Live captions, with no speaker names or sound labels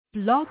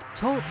Blog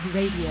Talk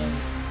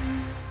Radio.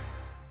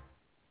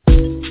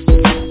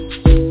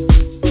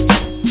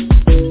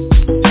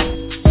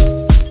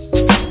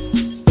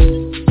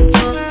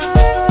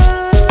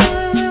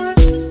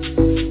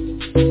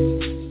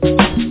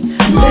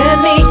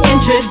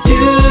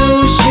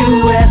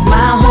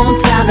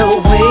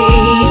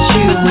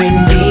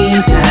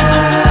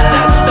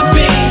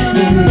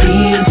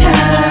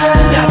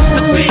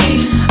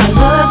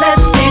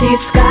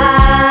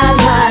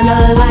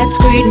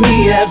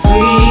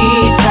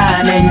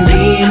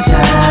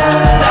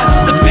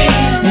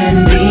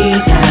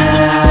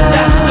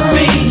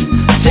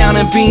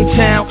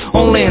 Beantown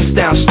on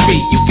Lansdowne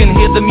Street. You can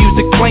hear the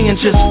music playing,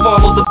 just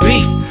follow the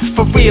beat.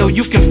 For real,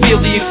 you can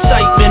feel the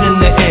excitement in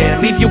the air.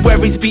 Leave your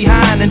worries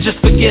behind and just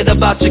forget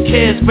about your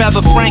cares. Grab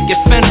a Frank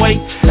at Fenway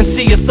and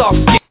see your thoughts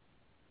get.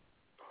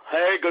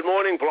 Hey, good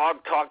morning, Blog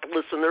Talk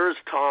listeners.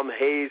 Tom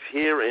Hayes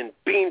here in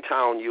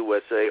Beantown,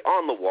 USA,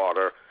 on the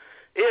water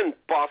in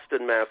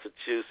Boston,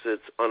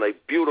 Massachusetts, on a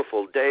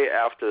beautiful day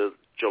after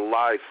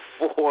July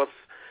 4th,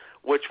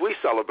 which we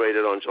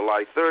celebrated on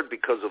July 3rd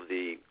because of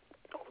the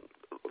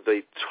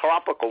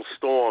tropical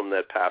storm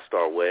that passed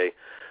our way.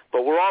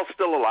 But we're all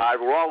still alive.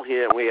 We're all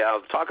here. And we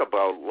have talk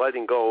about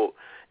letting go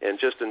and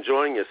just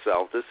enjoying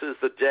yourself. This is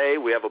the day.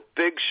 We have a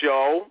big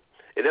show,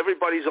 and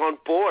everybody's on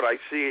board. I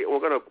see we're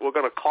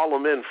gonna call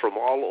them in from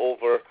all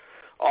over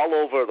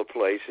the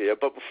place here.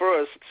 But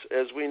first,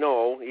 as we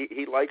know,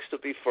 he likes to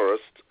be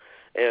first,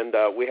 and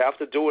we have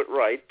to do it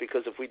right,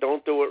 because if we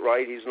don't do it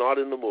right, he's not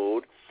in the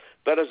mood.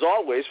 But as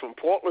always, from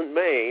Portland,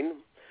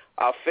 Maine,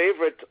 our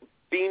favorite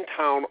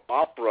Beantown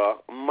opera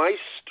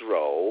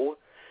maestro,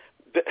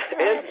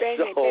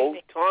 Enzo,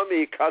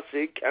 Tommy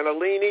Cussi,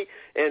 Canalini,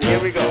 and here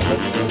we go.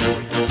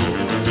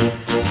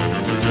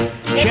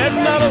 C'è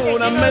la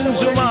luna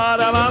mezzo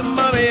mare,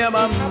 mamma mia,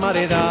 mamma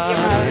di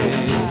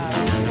dare.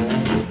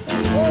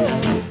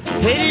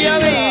 Figlia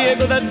mia,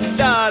 cosa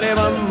dare,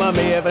 mamma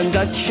mia,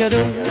 pensaccia tu.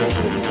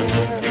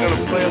 You're going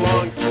to play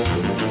along.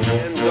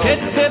 Se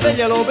te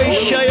veglielo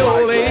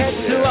pesciaiole,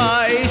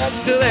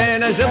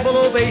 Islena,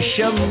 sempre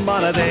pesce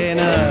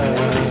malatena.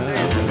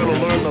 I'm going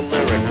to learn the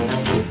lyrics.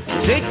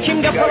 Se ci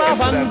ingappa la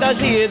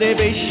fantasia dei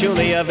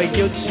pescioli a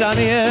vecchiuzza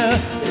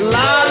mia,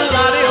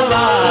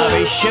 la,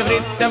 pesce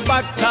fritto e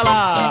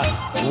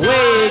baccalà,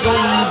 uè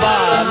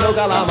companno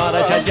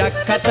calamara c'ha già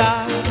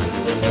catà.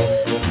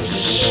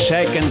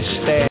 Second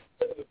stanza.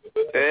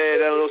 Hey,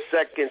 no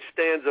second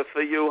stanza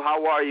for you.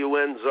 How are you,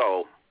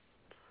 Enzo?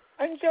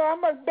 Enzo, I'm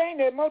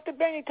bene, molto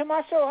bene.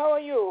 Tommaso, how are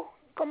you?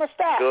 Come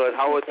sta? Good.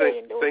 How are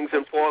things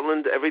in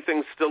Portland?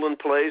 Everything's still in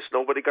place?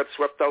 Nobody got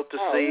swept out to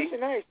sea? It was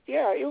nice.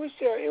 Yeah, it was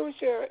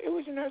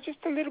nice.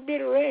 Just a little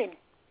bit of rain,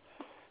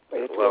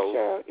 but it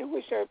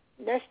was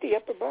nasty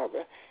up above.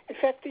 In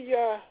fact,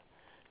 the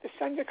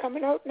suns are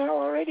coming out now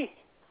already.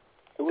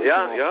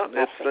 Yeah,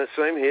 it's the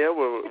same here.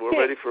 We're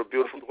ready for a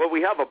beautiful. Well,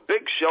 we have a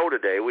big show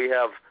today. We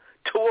have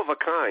two of a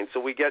kind, so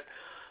we get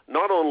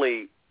not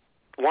only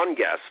one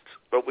guest,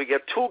 but we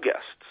get two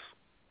guests,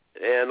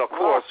 and of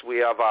course we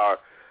have our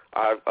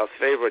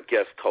favorite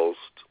guest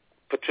host,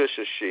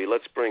 Patricia Shee.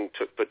 Let's bring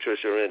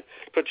Patricia in.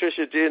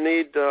 Patricia, do you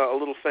need a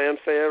little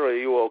fanfare, or are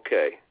you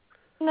okay?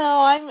 No,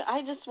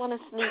 I just want to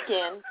sneak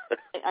in.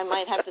 I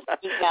might have to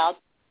sneak out.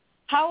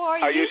 How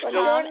are you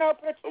still?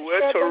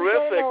 We're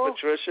terrific,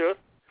 Patricia.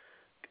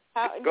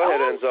 Go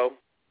ahead, Enzo.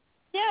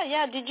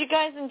 Yeah. Did you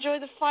guys enjoy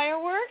the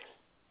fireworks?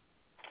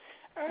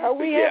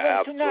 We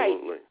have them tonight.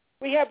 Absolutely.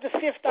 We have the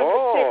 5th on the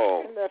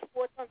 6th and the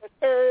 4th on the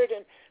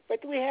 3rd,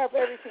 but we have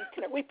everything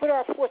tonight. We put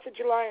our 4th of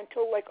July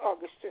until like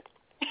August.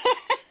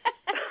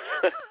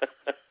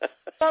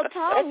 So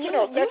Tom,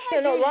 that's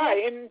no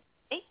lie. In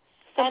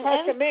some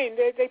parts of Maine,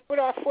 they put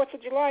our 4th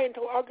of July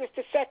until August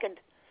the 2nd.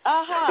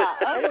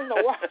 I don't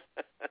know why.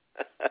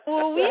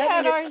 Well, we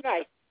had ours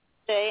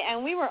today,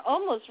 and we were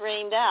almost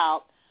rained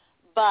out,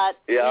 but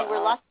we were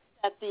lucky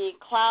that the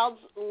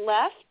clouds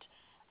left,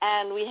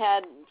 and we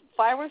had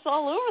fireworks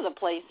all over the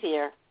place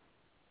here.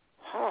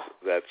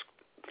 That's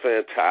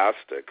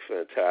fantastic.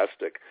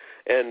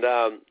 And,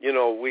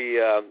 we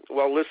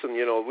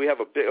have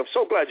a big, I'm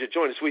so glad you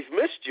joined us. We've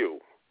missed you.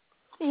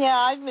 Yeah,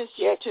 I've missed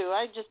you too.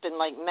 I've just been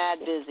like mad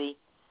busy.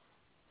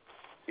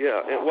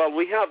 Yeah, and,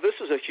 this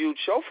is a huge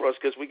show for us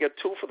because we get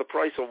two for the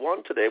price of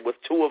one today with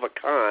two of a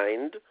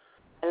kind.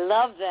 I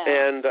love them.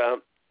 And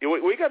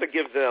we got to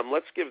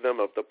let's give them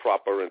the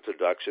proper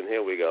introduction.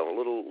 Here we go, a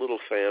little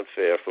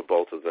fanfare for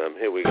both of them.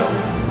 Here we go.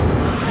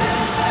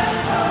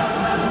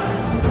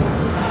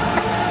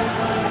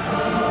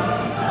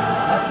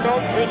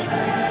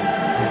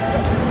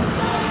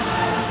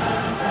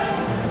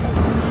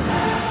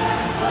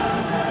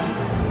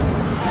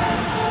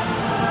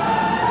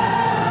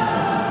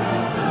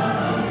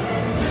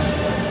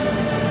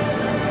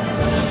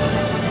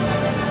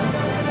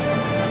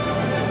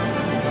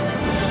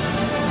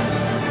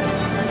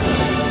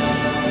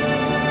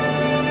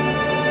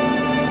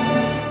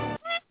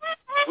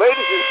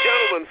 Ladies and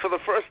gentlemen, for the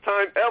first time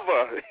time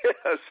ever.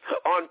 Yes,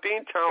 on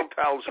Beantown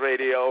Pals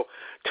Radio.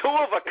 Two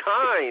of a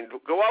kind.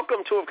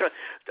 Welcome, two of a kind.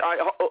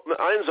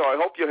 Enzo, I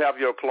hope you have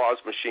your applause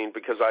machine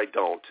because I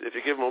don't. If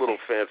you give them a little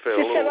fanfare,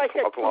 a little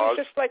applause.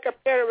 Just like a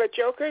pair of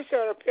jokers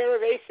or a pair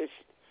of aces?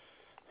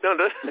 No,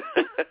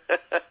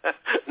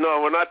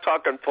 no, we're not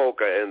talking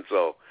polka,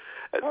 Enzo.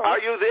 Are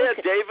you there,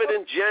 okay. David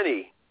and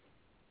Jenny?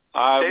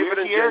 David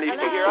and here. Jenny from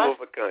Two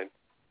of a Kind.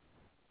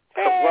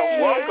 Hey,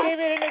 well, welcome.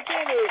 David and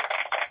Jenny.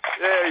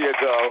 There you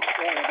go.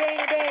 Danny.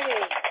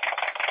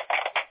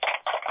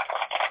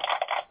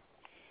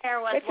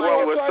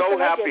 Well, we're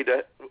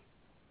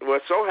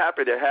so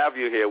happy to have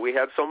you here. We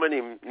had so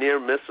many near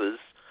misses,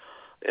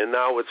 and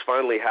now it's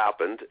finally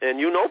happened. And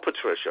you know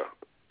Patricia.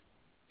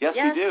 Yes,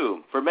 we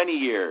do. For many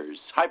years.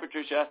 Hi,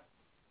 Patricia.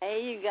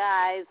 Hey, you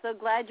guys. So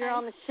glad you're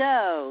on the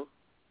show.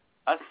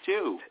 Us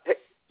too. Hey,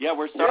 yeah,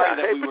 we're sorry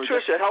that we were. Hey,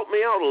 Patricia, help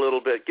me out a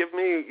little bit. Give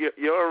me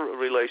your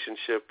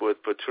relationship with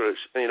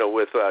Patricia,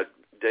 with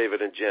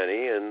David and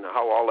Jenny, and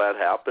how all that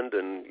happened,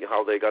 and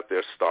how they got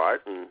their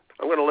start. And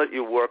I'm going to let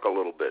you work a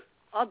little bit.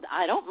 Oh,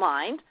 I don't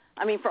mind.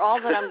 I mean, for all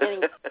that I'm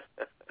getting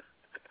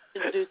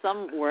to do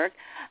some work.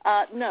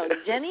 No,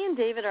 Jenny and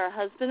David are a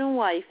husband and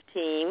wife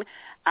team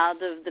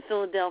out of the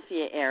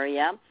Philadelphia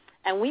area,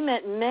 and we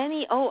met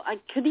I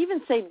could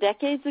even say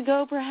decades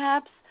ago,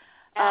 perhaps.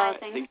 I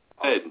think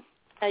good.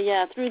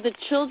 Through the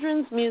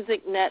Children's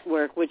Music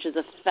Network, which is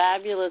a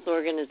fabulous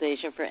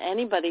organization for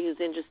anybody who's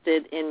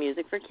interested in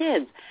music for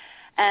kids.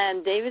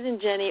 And David and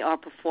Jenny are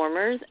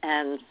performers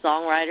and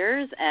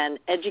songwriters and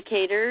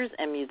educators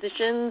and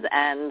musicians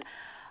and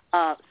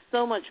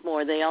so much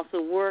more. They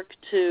also work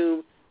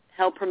to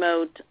help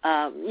promote,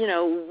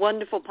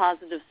 wonderful,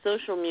 positive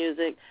social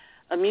music,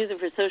 music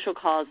for social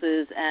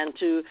causes, and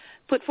to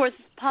put forth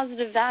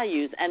positive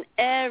values. And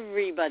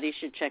everybody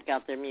should check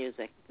out their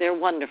music. They're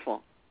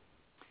wonderful.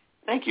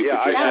 Thank you. Yeah,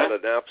 I had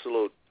an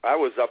absolute. I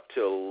was up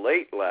till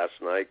late last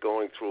night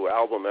going through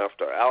album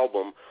after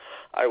album.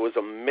 I was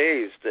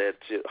amazed at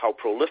how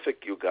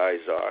prolific you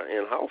guys are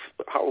and how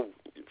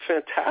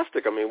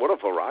fantastic. I mean, what a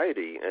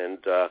variety, and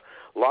a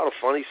lot of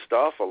funny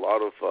stuff, a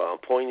lot of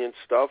poignant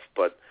stuff,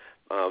 but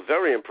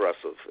very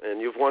impressive. And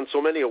you've won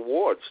so many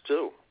awards,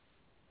 too.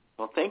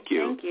 Well, thank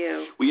you. Thank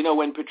you. Well,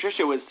 when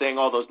Patricia was saying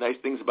all those nice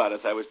things about us,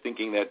 I was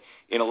thinking that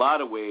in a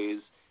lot of ways,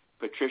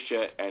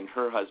 Patricia and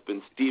her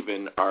husband,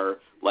 Stephen, are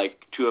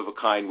like two of a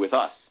kind with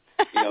us.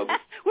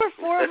 We're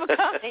four of a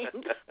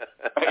kind.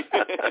 Right?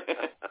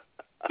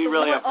 We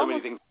really have so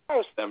many things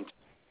to them.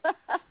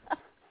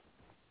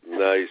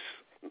 Nice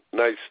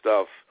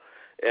stuff.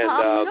 And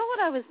Tom, you know what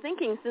I was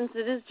thinking? Since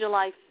it is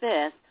July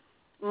 5th,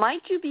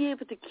 might you be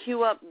able to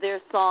cue up their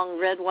song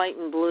 "Red, White,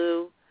 and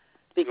Blue"?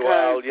 Because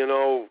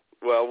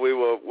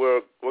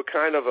we're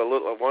kind of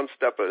one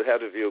step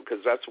ahead of you,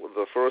 because that's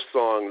the first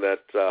song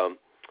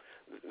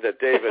that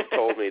David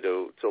told me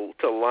to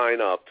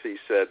line up. He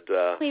said,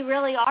 "We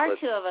really are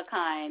two of a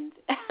kind."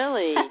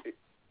 Really,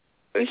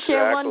 we exactly,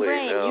 share one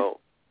brain. You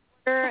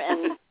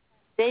and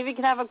David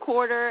can have a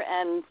quarter,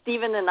 and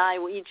Stephen and I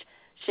will each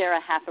share a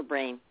half a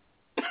brain.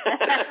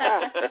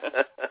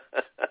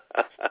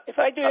 If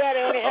I do that,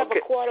 I only have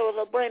a quarter of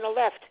a brain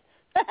left.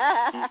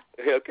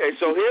 Okay,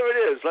 so here it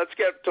is. Let's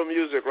get to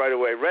music right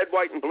away. Red,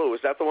 White, and Blue.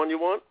 Is that the one you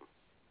want?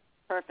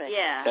 Perfect.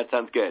 Yeah. That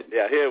sounds good.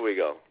 Yeah, here we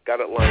go.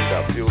 Got it lined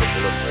up. Beautiful.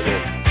 Let's bring it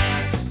in.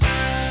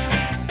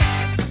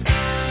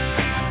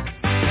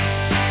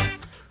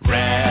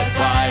 Red,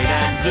 white,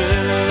 and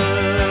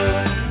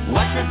blue.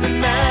 What does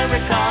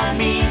America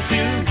mean to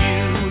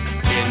you?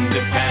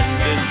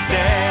 Independence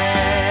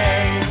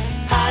Day.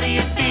 How do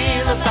you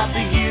feel about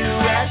the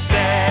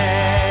USA?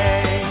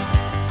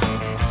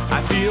 I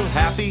feel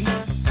happy,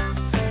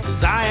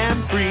 'cause I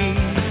am free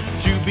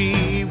to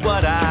be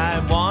what I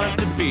want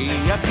to be.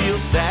 I feel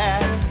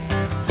sad,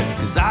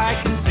 'cause I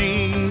can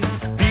see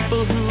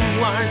people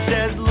who aren't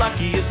as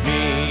lucky as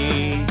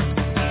me.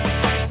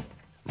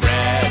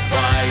 Red,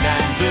 white,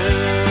 and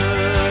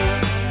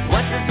blue.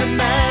 What does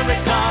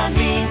America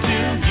mean to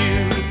you?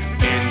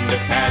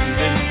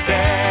 Independence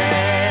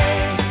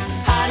Day.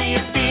 How do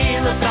you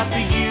feel about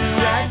the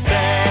USA?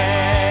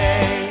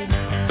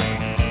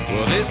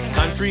 Well, this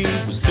country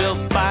was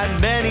built by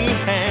many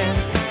hands,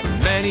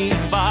 from many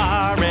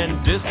far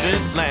and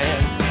distant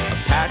lands. A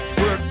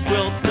patchwork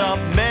quilt of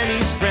many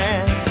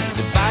strands.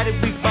 Divided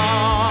we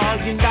fall,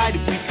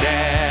 united we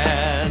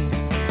stand.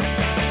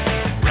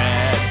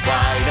 Red,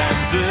 white, and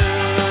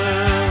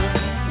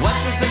blue. What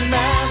does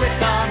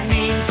America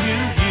mean to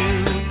you?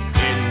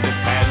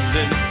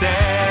 Independence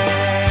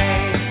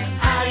Day.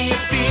 How do you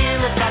feel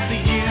about the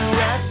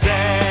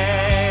USA?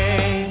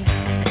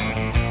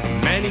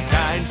 Many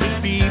kinds of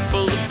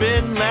people have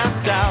been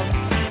left out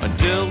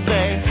until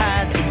they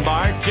had to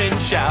march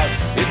and shout.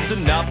 It's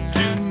enough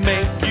to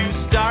make you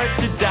start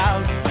to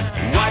doubt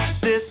what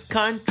this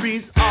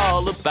country's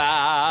all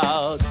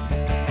about.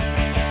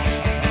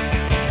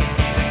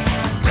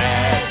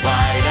 Red,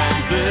 white, and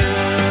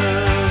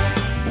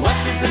blue. What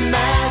does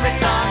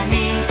America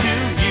mean to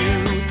you?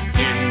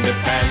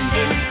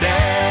 Independence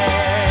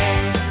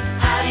Day.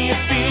 How do you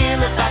feel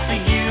about the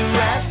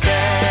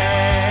USA?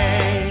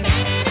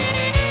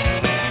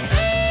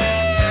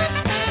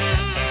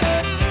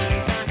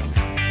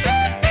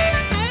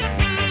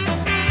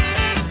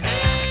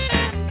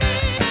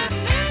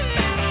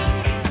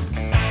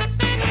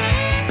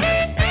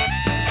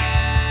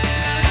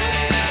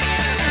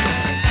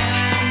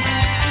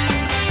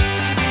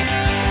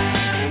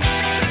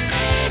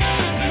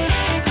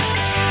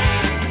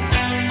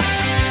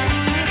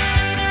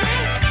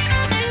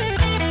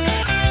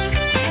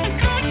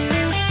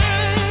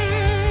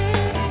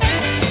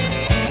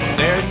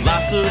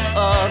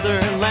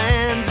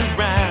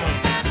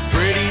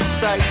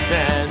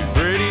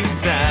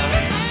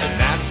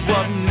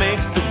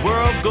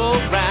 go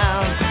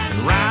round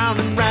and round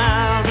and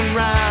round and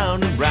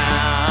round and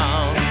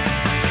round.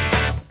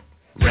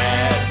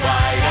 Red,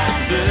 white,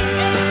 and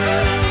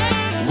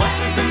blue. What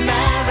does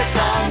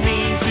America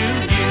mean to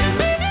you?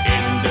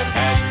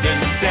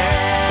 Independence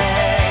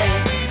Day.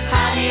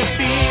 How do you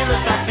feel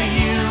about the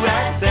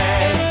USA?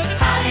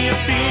 How do you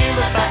feel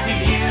about the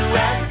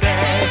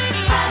USA?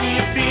 How do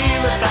you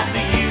feel about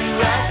the USA?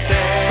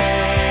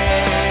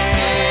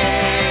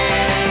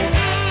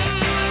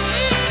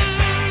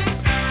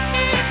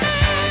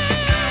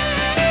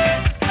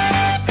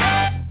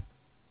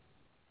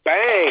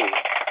 Bang!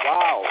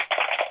 Wow.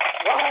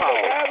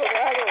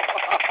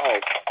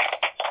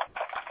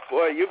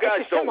 Boy, you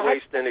guys don't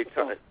waste any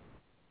time.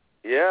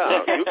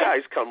 Yeah, you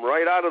guys come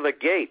right out of the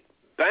gate.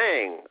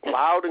 Bang!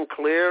 Loud and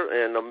clear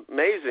and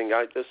amazing.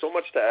 There's so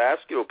much to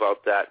ask you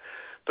about that.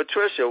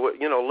 Patricia,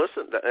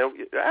 listen,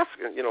 ask,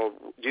 do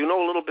you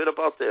know a little bit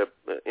about the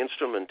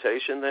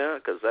instrumentation there?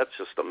 Because that's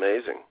just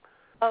amazing.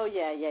 Oh,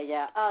 yeah.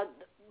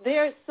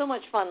 They're so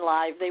much fun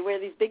live. They wear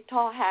these big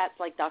tall hats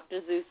like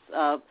Dr. Zeus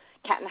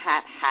cat and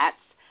hat hats.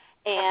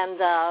 And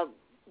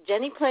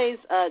Jenny plays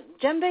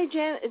djembe.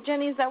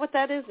 Jenny, is that what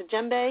that is, the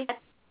djembe?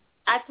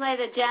 I play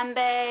the djembe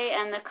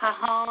and the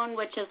cajon,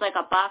 which is like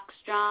a box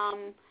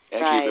drum.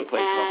 Actually, you've been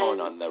playing cajon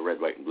on the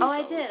Red, White, and Blue. Oh,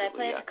 I did. I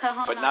played the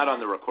cajon. But not on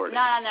the recording.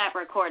 Not on that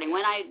recording.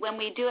 When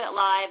we do it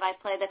live, I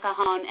play the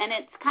cajon, and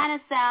it kind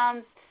of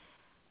sounds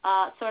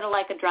sort of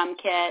like a drum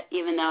kit,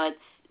 even though it's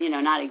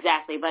not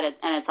exactly, but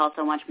it's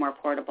also much more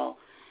portable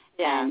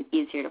and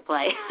easier to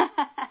play.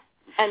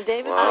 And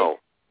David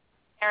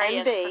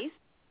and bass.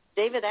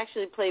 David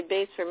actually played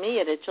bass for me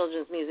at a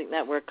Children's Music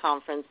Network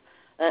conference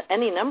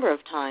any number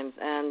of times,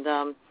 and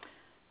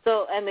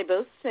and they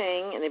both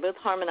sing and they both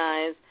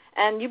harmonize,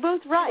 and you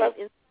both write,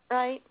 is that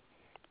right?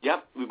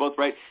 Yep, we both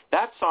write.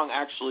 That song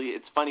actually,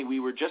 it's funny, we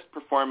were just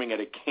performing at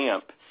a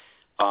camp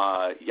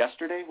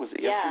yesterday. Was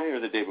it yesterday or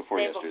the day before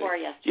yesterday? Before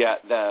yesterday. Yeah,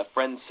 the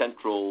Friends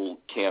Central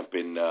camp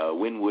in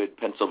Wynwood,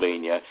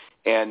 Pennsylvania,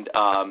 and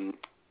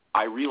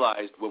I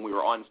realized when we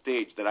were on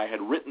stage that I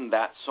had written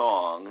that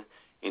song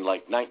in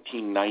like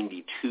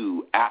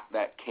 1992 at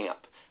that camp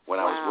when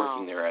I was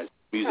working there as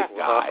a music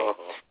guy.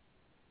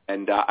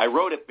 And I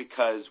wrote it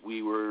because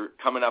we were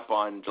coming up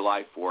on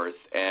July 4th,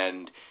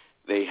 and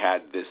they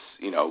had this,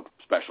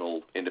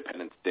 special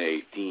Independence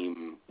Day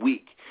theme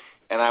week.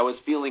 And I was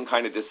feeling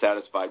kind of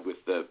dissatisfied with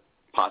the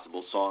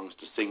possible songs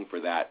to sing for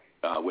that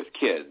with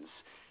kids.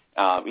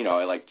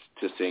 I liked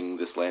to sing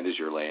This Land Is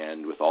Your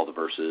Land with all the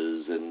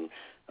verses and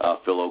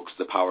Phil Oak's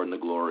The Power and the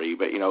Glory.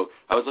 But,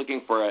 I was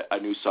looking for a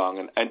new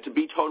song. And to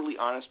be totally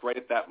honest, right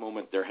at that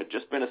moment, there had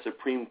just been a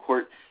Supreme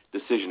Court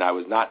decision I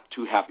was not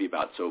too happy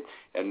about. So,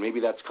 and maybe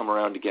that's come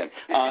around again.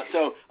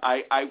 So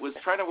I was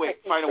trying to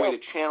find a way to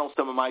channel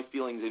some of my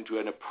feelings into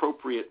an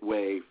appropriate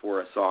way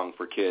for a song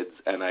for kids,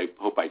 and I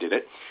hope I did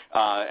it.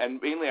 And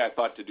mainly I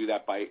thought to do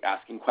that by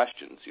asking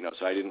questions,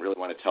 so I didn't really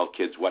want to tell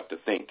kids what to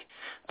think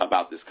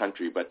about this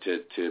country, but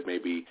to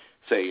maybe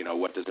say,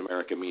 what does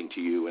America mean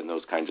to you, and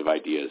those kinds of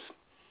ideas.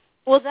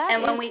 Well,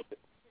 I'm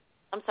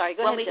sorry,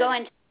 go ahead. When we go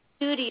into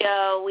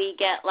studio, we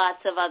get lots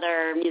of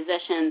other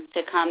musicians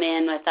to come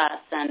in with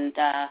us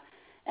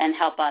and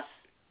help us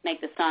make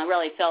the song,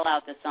 really fill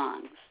out the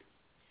songs.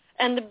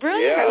 And the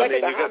brilliance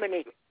the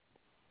harmony.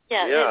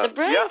 The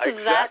brilliance of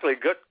exactly.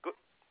 Good.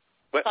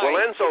 Well,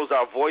 Enzo's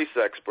our voice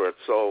expert,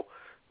 so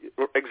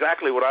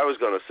exactly what I was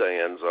going to say,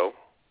 Enzo.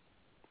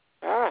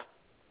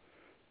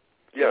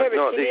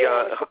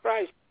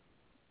 Surprise.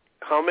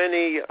 How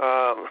many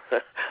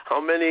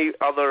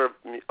other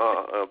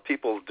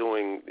people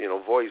doing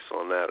voice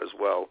on that as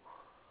well?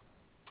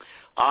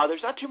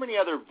 There's not too many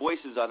other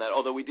voices on that,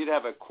 although we did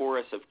have a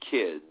chorus of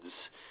kids.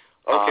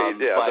 Okay,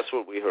 that's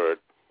what we heard.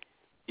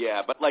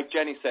 Yeah, but like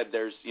Jenny said,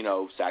 there's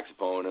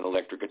saxophone and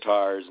electric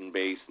guitars and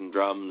bass and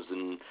drums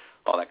and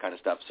all that kind of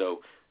stuff.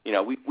 So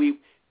we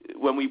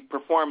when we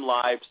perform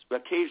live,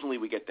 occasionally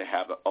we get to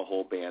have a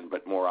whole band,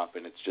 but more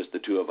often it's just the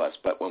two of us.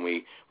 But when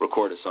we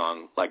record a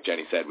song, like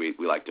Jenny said, we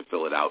like to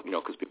fill it out,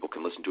 because people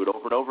can listen to it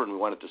over and over, and we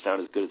want it to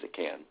sound as good as it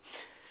can.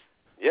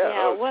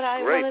 Yeah,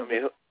 great.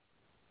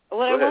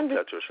 Go ahead,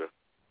 Patricia.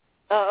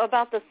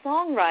 About the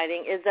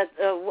songwriting is that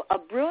a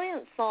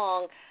brilliant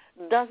song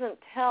doesn't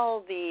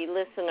tell the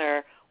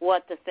listener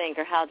what to think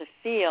or how to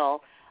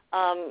feel.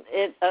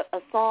 A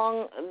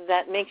song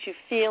that makes you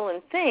feel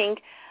and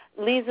think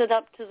leaves it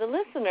up to the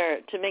listener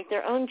to make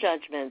their own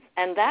judgments.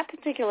 And that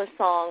particular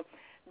song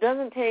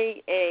doesn't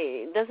take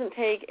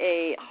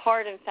a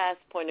hard and fast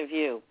point of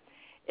view.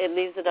 It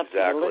leaves it up to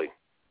the listener.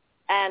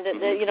 And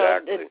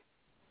it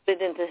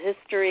fit into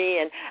history.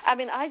 And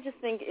I just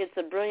think it's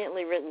a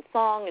brilliantly written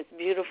song. It's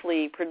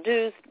beautifully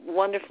produced,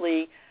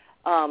 wonderfully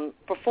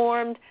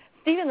performed.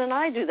 Stephen and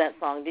I do that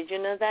song. Did you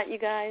know that, you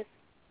guys?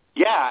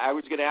 Yeah, I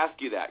was going to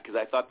ask you that because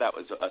I thought that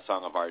was a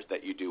song of ours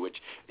that you do,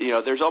 which,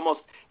 there's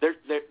almost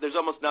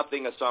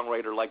nothing a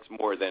songwriter likes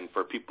more than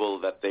for people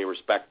that they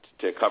respect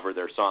to cover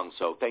their songs.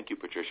 So thank you,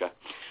 Patricia.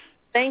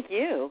 Thank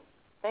you.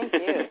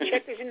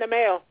 Check is in the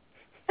mail.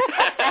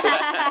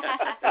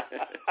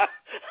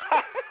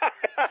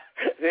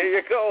 There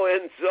you go,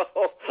 Enzo.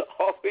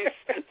 Always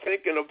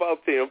thinking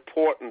about the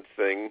important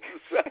things.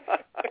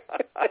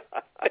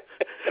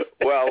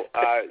 Well,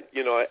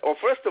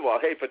 first of all,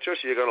 hey,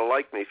 Patricia, you're going to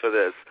like me for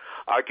this.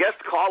 Our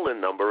guest call-in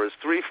number is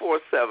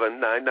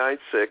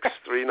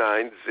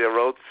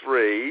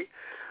 347-996-3903.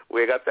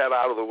 We got that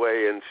out of the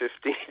way in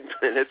 15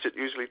 minutes. It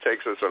usually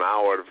takes us an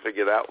hour to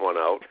figure that one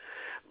out.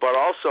 But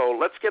also,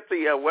 let's get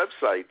the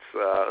websites.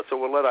 So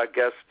we'll let our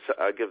guests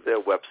give their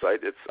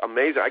website. It's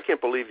amazing. I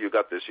can't believe you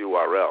got this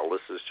URL.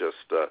 This is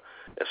just a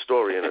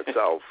story in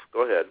itself.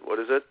 Go ahead. What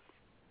is it?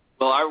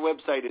 Well, our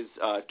website is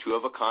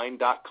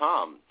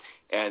twoofakakind.com.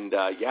 And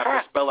you have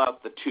to spell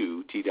out the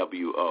two,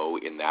 T-W-O,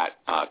 in that.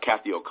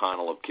 Kathy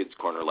O'Connell of Kids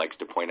Corner likes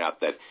to point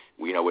out that,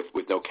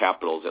 with no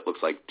capitals, it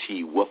looks like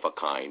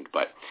T-woofakind.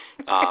 But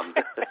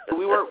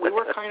we were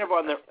kind of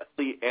on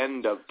the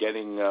end of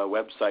getting a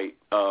website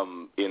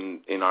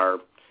in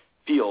our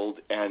field,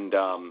 and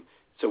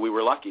so we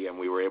were lucky, and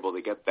we were able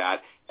to get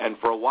that. And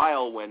for a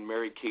while, when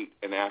Mary-Kate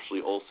and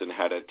Ashley Olsen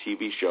had a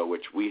TV show,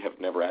 which we have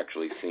never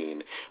actually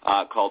seen,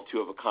 called Two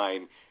of a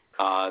Kind,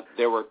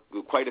 there were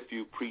quite a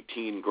few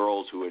preteen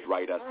girls who would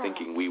write us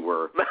thinking we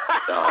were...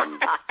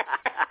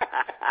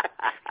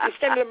 You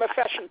send them a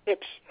fashion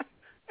tips.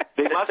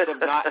 They must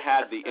have not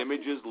had the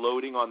images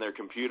loading on their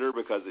computer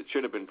because it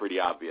should have been pretty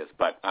obvious,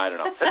 but I don't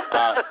know.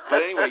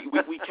 But anyway,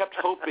 we kept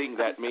hoping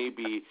that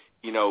maybe,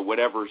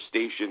 whatever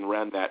station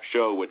ran that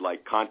show would,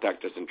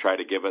 contact us and try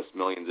to give us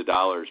millions of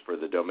dollars for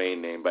the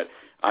domain name. But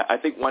I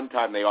think one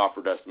time they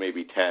offered us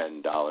maybe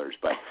 $10,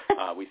 but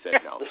we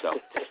said no. So.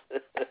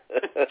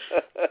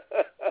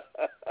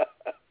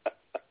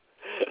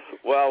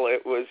 Well,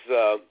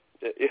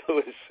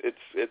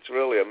 it's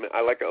really,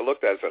 I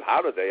looked at it and said,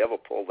 how did they ever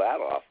pull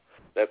that off?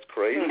 That's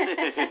crazy.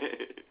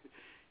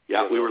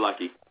 Yeah, we were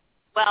lucky.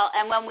 Well,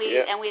 and when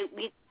we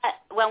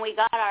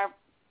got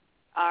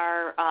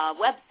our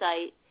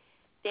website,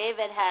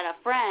 David had a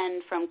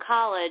friend from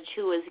college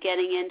who was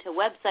getting into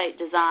website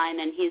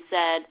design, and he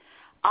said,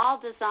 "I'll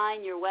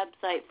design your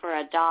website for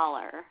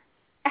 $1."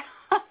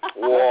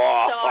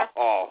 Whoa. So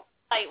our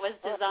website was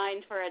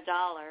designed for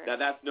 $1. Now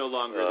that's no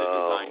longer the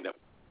design that,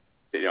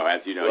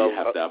 as you know, you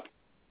have to up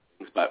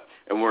things,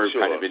 and we're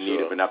kind of in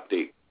need of an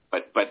update.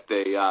 But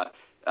they,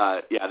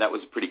 that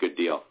was a pretty good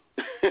deal.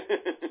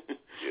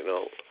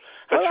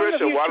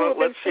 Patricia,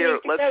 let's hear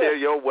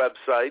your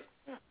website.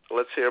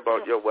 Let's hear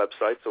about your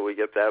website so we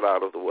get that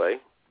out of the way.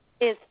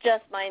 It's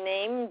just my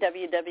name,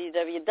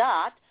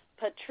 www.patricia,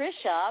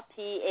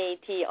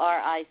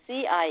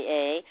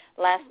 Patricia,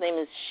 last name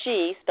is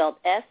She, spelled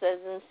S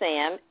as in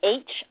Sam,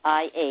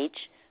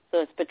 H-I-H, so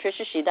it's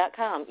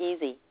patriciashe.com,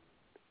 easy.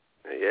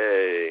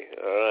 Yay.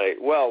 All right.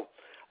 Well,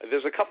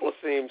 there's a couple of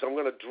themes. I'm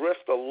going to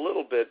drift a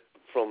little bit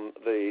from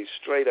the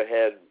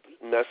straight-ahead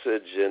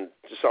message and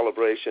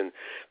celebration,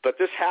 but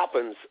this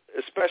happens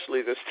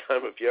especially this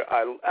time of year.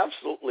 I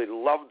absolutely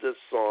love this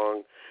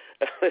song,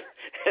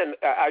 and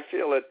I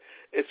feel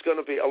it's going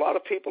to be, a lot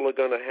of people are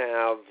going to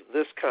have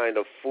this kind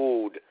of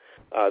food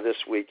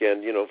this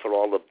weekend, for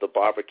all of the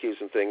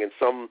barbecues and thing, and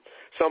some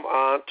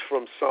aunt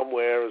from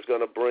somewhere is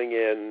going to bring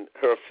in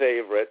her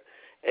favorite,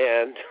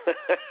 and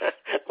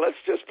let's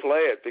just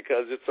play it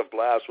because it's a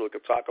blast. We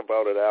can talk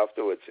about it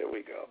afterwards. Here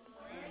we go.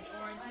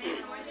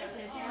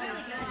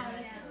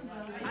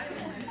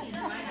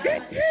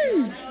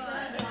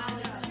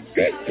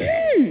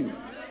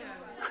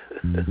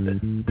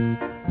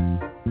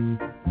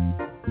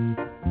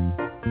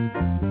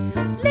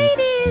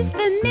 Ladies,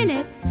 the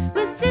minutes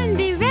will soon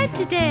be read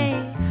today.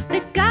 The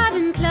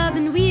garden club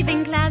and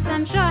weaving class,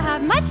 I'm sure,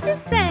 have much to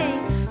say.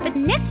 But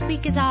next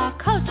week is our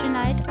culture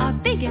night, our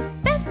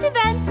biggest, best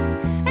event.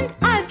 And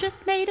I've just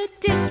made a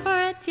dish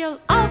for it you'll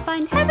all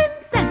find heaven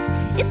sent.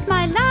 It's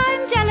my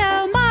lime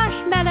jello,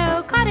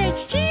 marshmallow,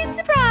 cottage cheese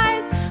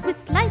surprise with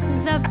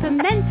slices of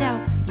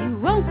pimento. You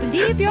won't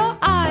believe your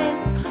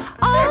eyes.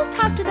 All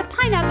topped with a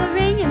pineapple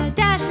ring and a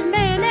dash of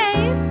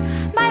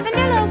mayonnaise. My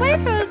vanilla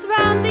wafers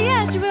round the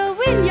edge will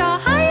win your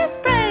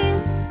highest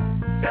praise.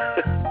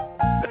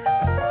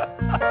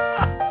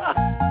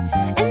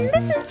 And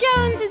Mrs.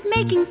 Jones is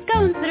making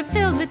scones that are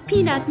filled with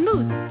peanut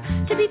mousse,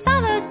 to be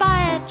followed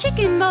by a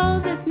chicken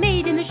mold that's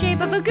made in the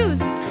shape of a goose.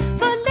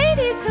 For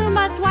ladies who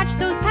must watch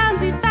those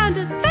pounds, we've found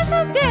a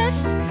special dish: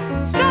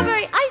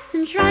 strawberry ice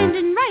enshrined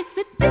in rice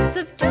with bits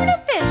of tuna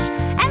fish.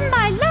 And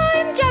my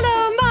lime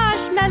jello,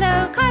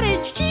 marshmallow,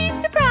 cottage cheese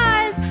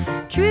surprise,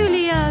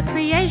 truly a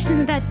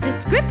creation that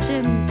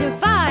description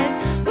defies,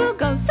 will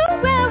go so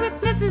well with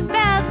Mrs.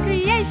 Bell's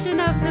creation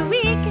of the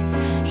week: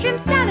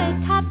 shrimp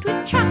salad topped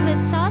with chocolate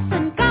sauce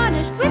and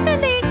garnished with a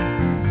leek.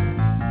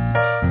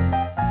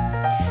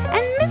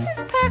 And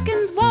Mrs.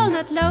 Perkins'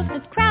 walnut loaf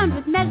that's crowned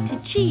with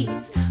melted cheese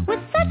was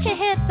such a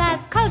hit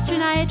last culture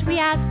night, we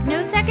ask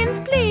no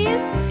seconds please.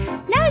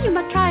 Now you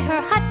must try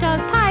her hot dog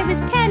pie with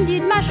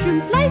candied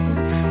mushroom slices.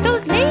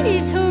 Those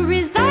ladies who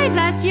resigned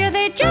last year,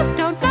 they just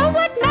don't know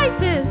what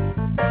nice is.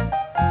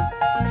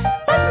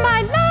 But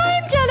my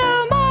lime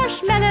jello,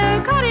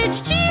 marshmallow,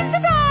 cottage cheese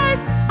surprise,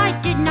 I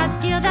did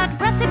not steal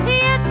that recipe,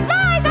 it's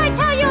lies, I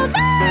tell you,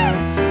 lies!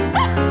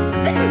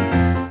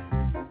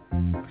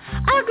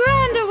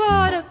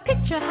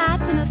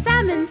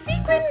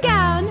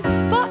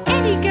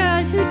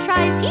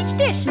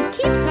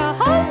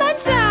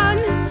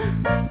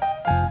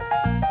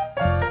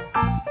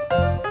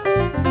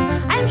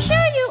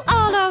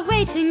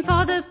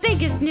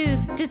 good news,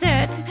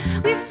 dessert.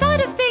 We've thought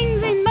of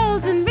things in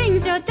molds and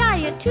rings your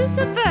diet to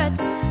subvert.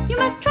 You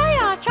must try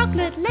our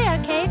chocolate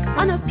layer cake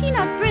on a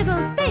peanut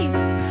brittle base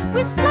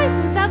with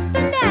slices of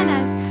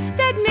bananas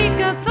that make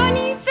a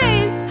funny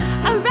face.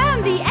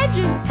 Around the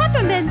edges,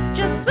 peppermint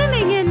just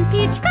swimming in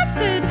peach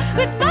custard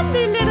with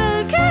lovely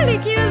little curly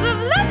cues of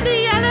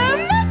lovely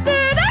yellow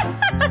mustard.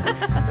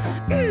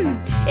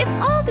 If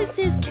all this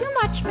is too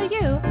much for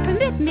you,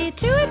 permit me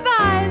to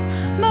advise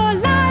more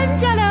lime,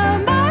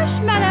 jello,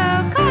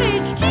 marshmallow,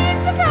 cottage cheese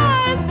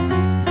surprise.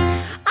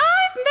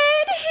 I've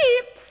made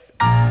heaps.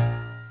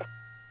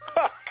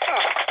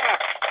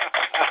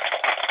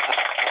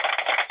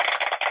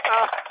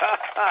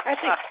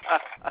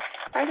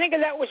 I think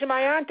that was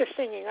my aunt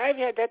singing. I've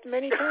had that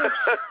many times.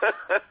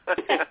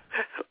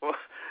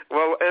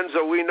 Well,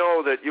 Enzo, we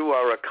know that you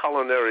are a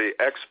culinary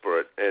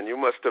expert, and you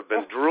must have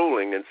been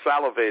drooling and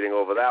salivating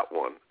over that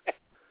one.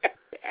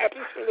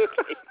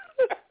 Absolutely.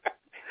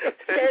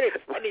 Very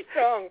funny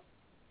song.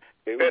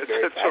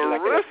 It's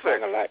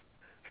terrific.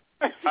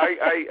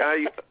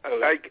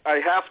 I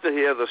have to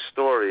hear the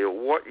story of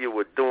what you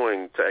were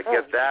doing to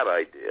get that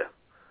idea.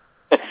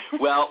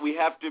 Well, we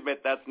have to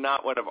admit that's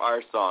not one of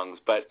our songs,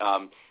 but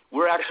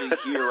we're actually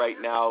here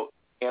right now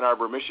in Ann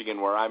Arbor,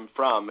 Michigan, where I'm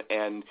from,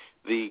 and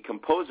the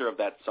composer of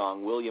that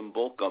song, William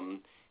Bolcom,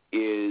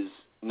 is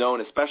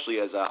known especially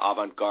as an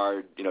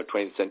avant-garde,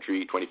 20th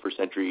century, 21st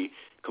century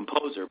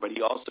composer, but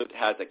he also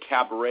has a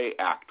cabaret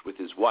act with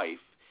his wife,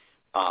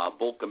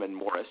 Bolcom and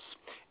Morris,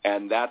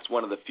 and that's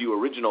one of the few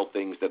original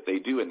things that they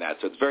do in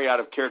that. So it's very out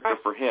of character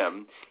for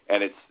him,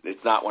 and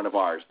it's not one of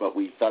ours, but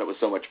we thought it was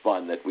so much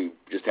fun that we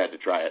just had to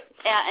try it.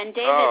 Yeah, and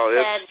David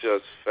said, it's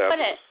just fabulous. Put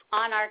it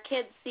on our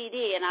kids'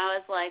 CD, and I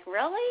was like,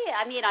 really?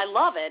 I mean, I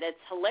love it.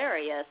 It's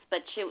hilarious,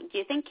 but do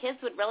you think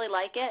kids would really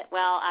like it?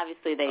 Well,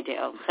 obviously they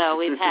do. So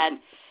we've had,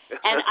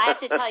 and I have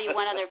to tell you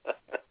one other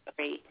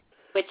story,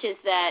 which is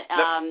that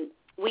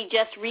we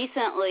just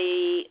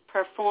recently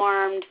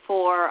performed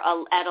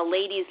at a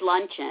ladies'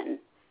 luncheon,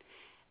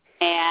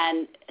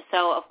 and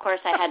so, of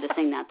course, I had to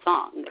sing that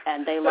song,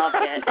 and they loved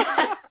it.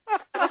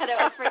 But it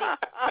was pretty...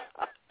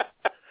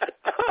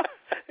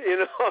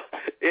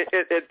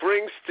 It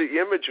brings the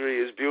imagery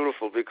is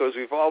beautiful because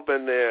we've all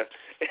been there,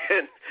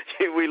 and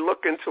we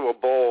look into a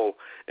bowl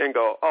and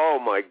go, "Oh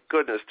my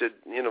goodness,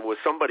 was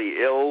somebody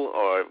ill,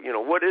 or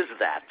what is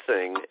that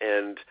thing?"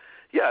 And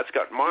yeah, it's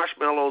got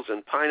marshmallows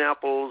and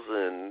pineapples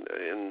and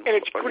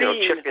it's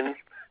green. Chicken.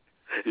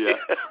 Yeah,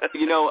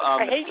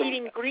 I hate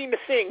eating green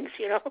things.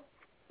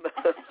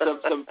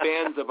 Some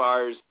fans of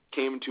ours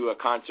came to a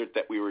concert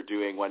that we were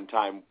doing one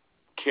time,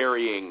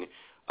 carrying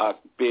a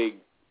big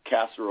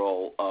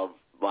casserole of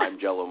lime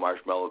jello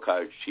marshmallow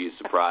cottage cheese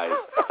surprise,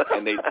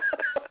 and they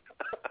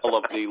all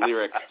of the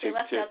lyrics they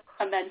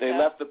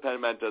left the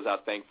pimentos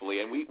out,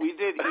 thankfully, and we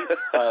did eat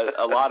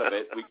a lot of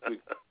it. We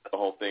the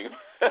whole thing,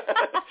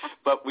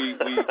 but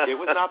it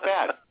was not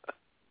bad.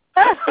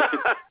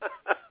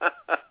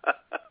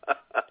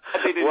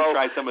 They didn't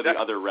try some of the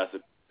other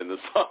recipes in the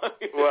song.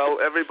 Well,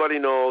 everybody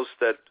knows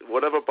that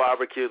whatever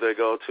barbecue they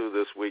go to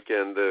this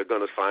weekend, they're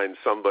going to find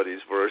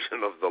somebody's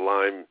version of the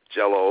lime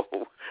jello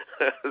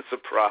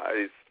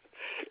surprise.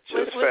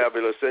 Just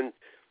fabulous. And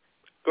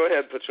go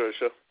ahead,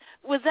 Patricia.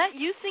 Was that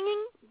you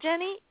singing,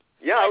 Jenny?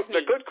 Yeah, it's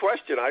a good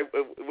question.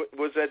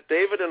 Was that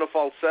David in a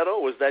falsetto,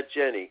 or was that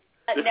Jenny?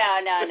 No.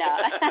 That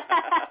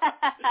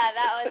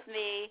was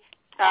me.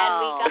 And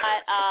we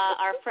got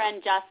our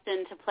friend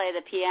Justin to play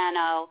the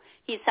piano.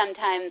 He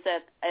sometimes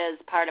is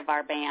part of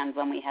our band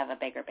when we have a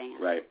bigger band.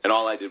 Right. And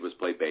all I did was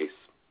play bass.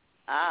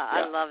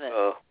 I love it.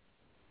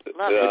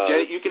 Love it.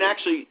 Jenny, you can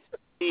actually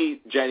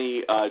see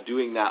Jenny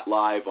doing that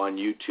live on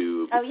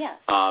YouTube. Oh, yes.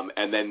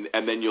 And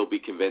then you'll be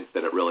convinced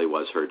that it really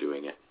was her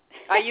doing it.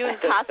 Are you in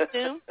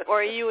costume,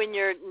 or are you in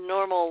your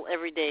normal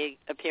everyday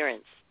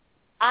appearance?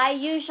 I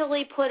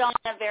usually put on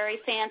a very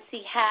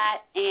fancy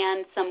hat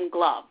and some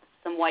gloves,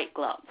 some white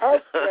gloves. Oh,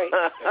 great.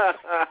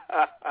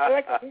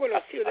 I'm going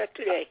to feel that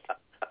today.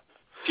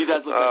 She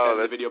does look like that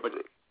in the video, but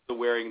she's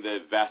wearing the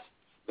vest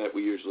that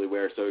we usually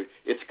wear, so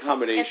it's a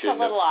combination. It's a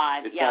little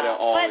odd, it's yeah.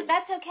 All but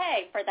that's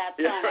okay for that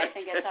song. Yeah, right. I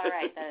think it's all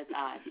right that it's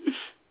odd.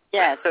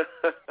 Yes.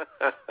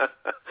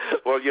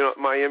 Well,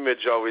 my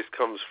image always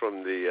comes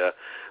from the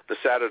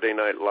Saturday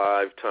Night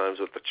Live times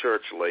with the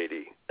church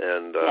lady,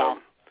 and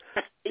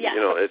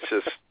it's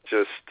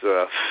just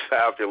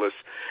fabulous.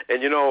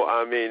 And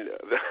I mean,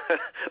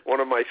 one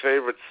of my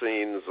favorite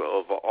scenes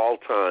of all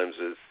times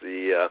is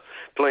the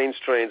Planes,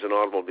 Trains, and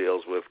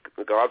Automobiles with,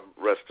 God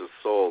rest his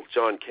soul,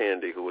 John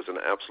Candy, who was an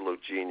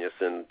absolute genius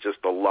and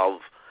just a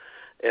love.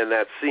 And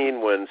that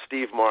scene when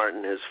Steve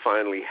Martin has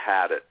finally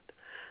had it,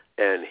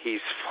 and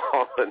he's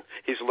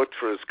he's looked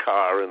for his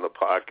car in the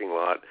parking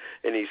lot,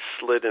 and he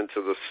slid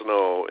into the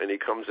snow, and he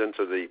comes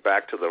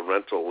back to the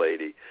rental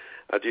lady.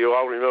 Do you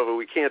all remember?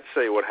 We can't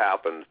say what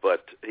happened,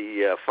 but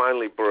he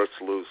finally bursts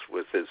loose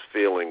with his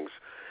feelings,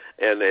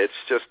 and it's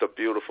just a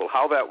beautiful.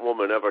 How that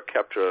woman ever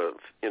kept her,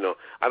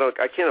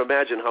 I can't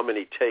imagine how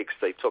many takes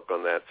they took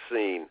on that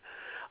scene.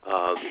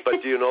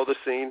 But do you know the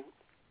scene?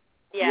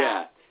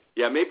 Yeah.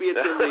 Yeah, maybe it's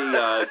in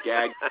the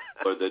gag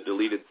or the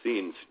deleted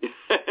scenes.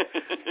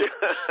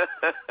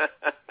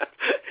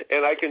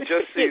 And I can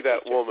just see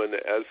that woman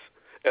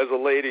as a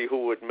lady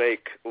who would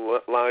make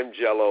lime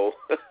jello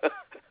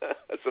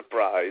a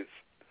surprise.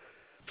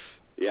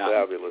 Yeah.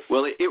 Fabulous.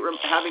 Well,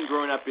 having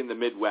grown up in the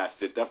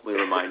Midwest, it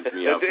definitely reminds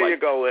me of... There you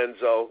go,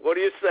 Enzo. What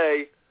do you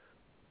say?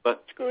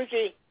 But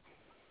Scusi.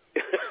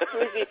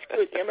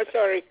 I'm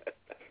sorry.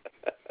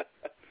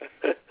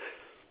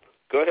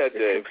 Go ahead,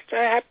 Dave.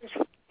 That happens.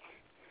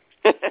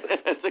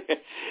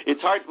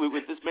 It's hard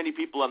with this many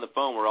people on the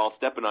phone. We're all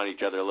stepping on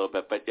each other a little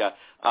bit. But yeah,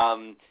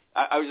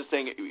 I was just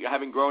saying,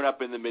 having grown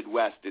up in the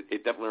Midwest,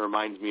 it definitely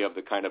reminds me of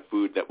the kind of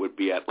food that would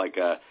be at like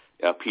a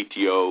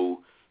PTO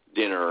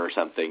dinner or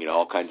something.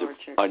 All kinds of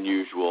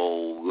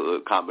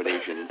unusual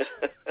combinations.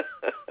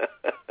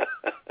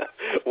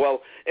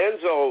 Well,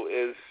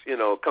 Enzo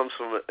comes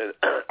from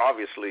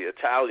obviously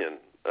Italian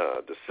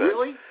descent.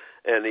 Really?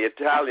 And the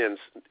Italians,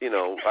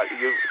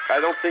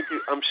 I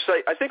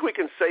think we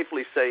can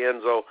safely say,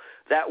 Enzo,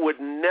 that would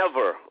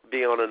never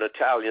be on an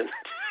Italian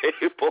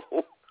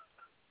table.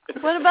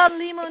 What about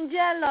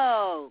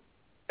limoncello?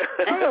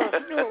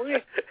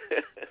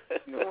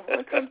 No,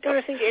 I'm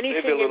trying to think of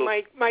anything in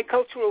my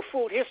cultural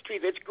food history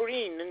that's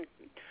green, and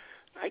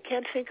I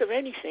can't think of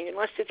anything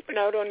unless it's been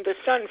out on the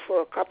sun for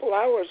a couple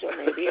hours or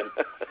maybe.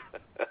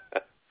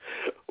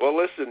 Well,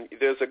 listen,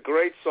 there's a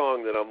great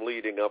song that I'm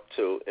leading up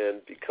to,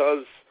 and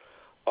because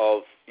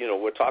of,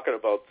 we're talking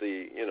about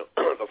the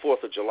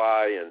 4th of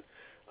July and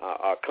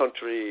our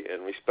country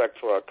and respect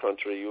for our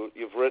country.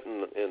 You've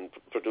written and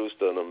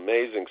produced an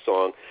amazing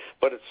song,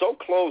 but it's so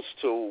close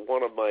to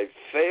one of my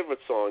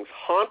favorite songs,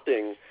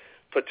 Haunting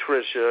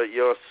Patricia,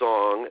 your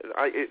song.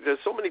 There's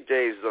so many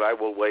days that I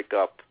will wake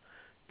up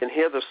and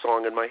hear the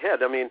song in my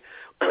head. I mean,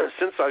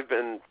 since I've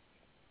been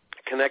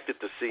connected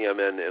to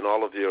CMN and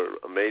all of your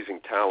amazing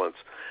talents,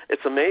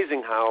 it's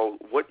amazing how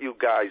what you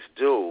guys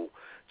do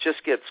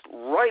just gets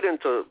right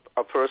into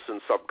a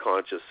person's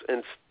subconscious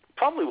and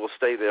probably will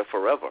stay there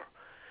forever.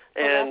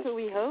 And that's what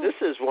we hope.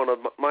 This is one of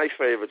my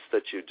favorites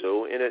that you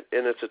do, and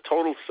it's a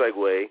total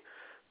segue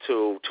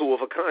to Two of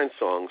a Kind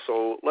song.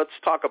 So let's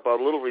talk about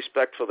a little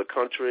respect for the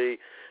country,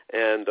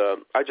 and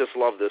I just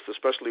love this,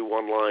 especially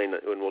one line,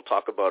 and we'll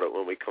talk about it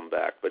when we come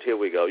back. But here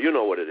we go. You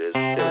know what it is.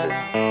 Here it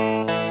is.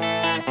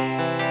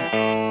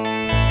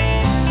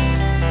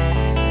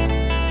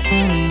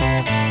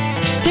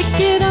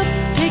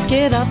 Pick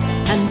it up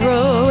and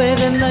throw it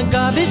in the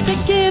garbage.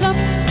 Pick it up,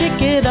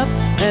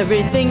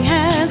 everything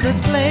has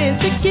its place.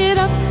 Pick it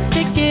up,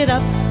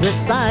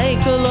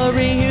 recycle or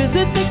reuse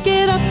it. Pick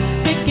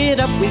it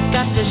up, we've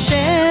got to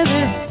share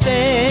this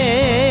space.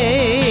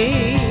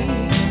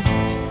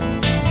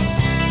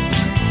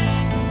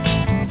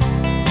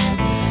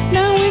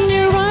 Now when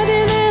you're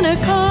riding in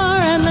a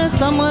car and there's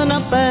someone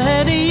up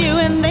ahead of you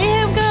and they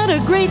have got a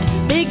great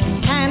big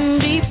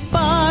candy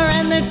bar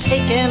and they're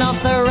taking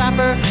off the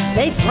wrapper,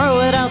 they throw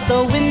it out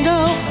the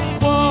window.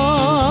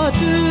 What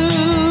do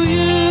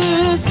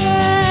you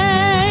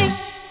say?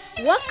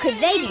 What could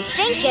they be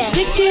thinking?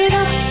 Pick it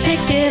up,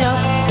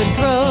 and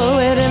throw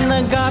it in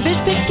the garbage.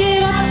 Pick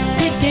it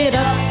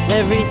up,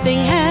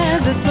 everything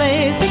has its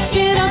place. Pick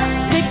it up,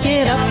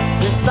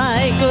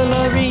 recycle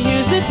or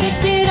reuse it.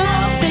 Pick it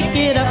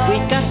up, we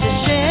got to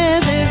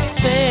share this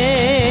space.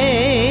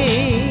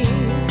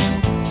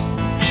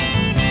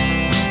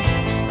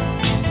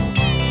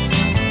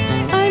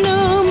 I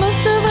know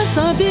most of us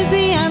are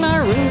busy and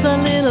our rooms a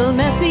little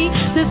messy.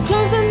 There's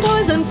clothes and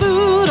toys and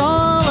food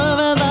all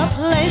over the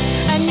place,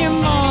 and your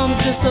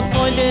mom's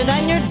disappointed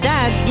and your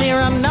dad's near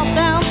a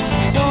meltdown.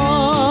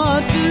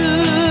 What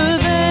do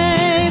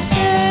they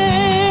say?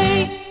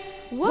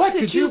 What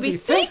could you be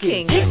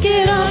thinking? Pick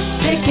it up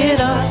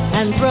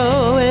and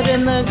throw it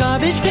in the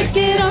garbage. Pick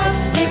it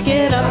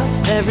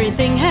up,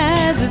 everything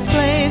has its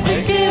place.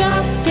 Pick it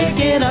up,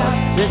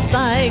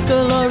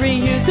 recycle or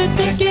reuse it.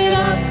 Pick it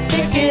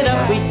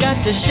up, we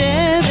got to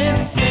share this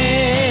space.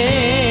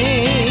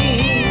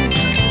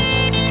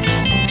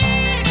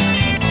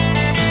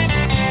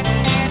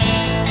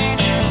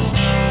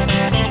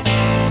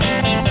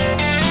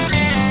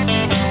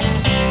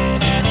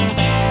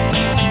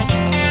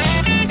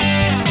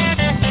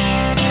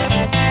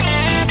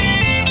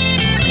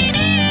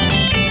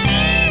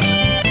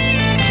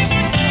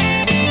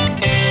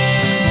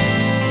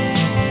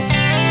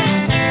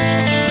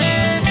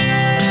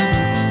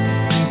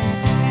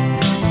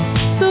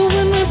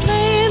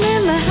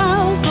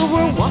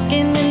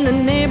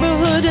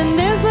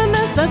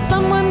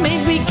 Someone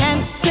made, we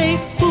can't say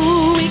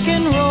who. We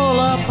can roll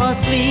up our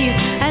sleeves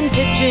and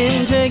pitch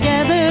in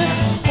together.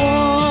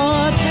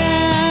 What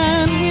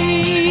can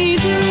we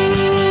do?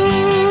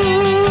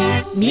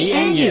 Me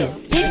and you.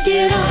 Pick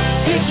it up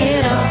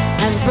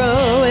and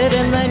throw it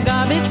in the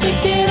garbage.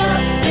 Pick it up,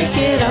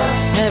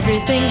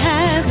 everything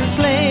has its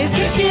place.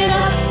 Pick it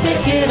up,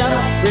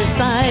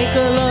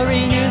 recycle or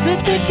reuse it.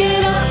 Pick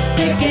it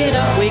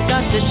up, we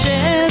got to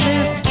share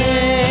this day.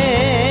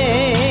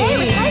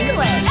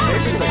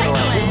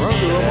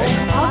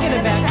 I'll get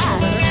it back.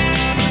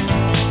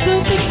 So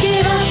pick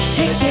it up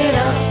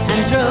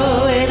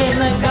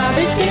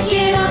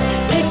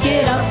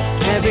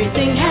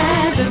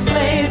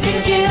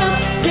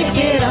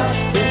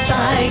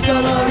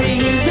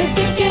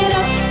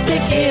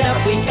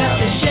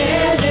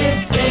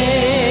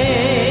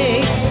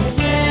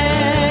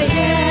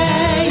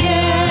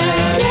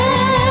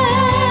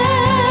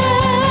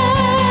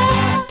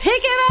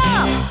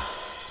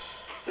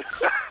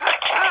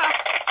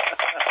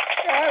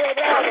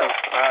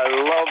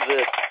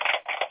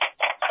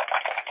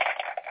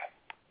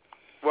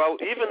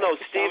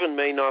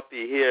may not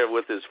be here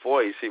with his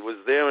voice. He was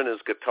there in his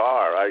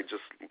guitar. I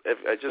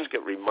just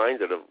get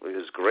reminded of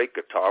his great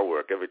guitar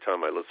work every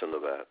time I listen to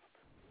that.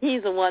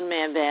 He's a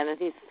one-man band, and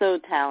he's so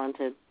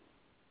talented.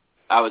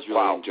 I was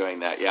really enjoying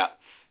that, yeah.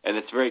 And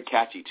it's a very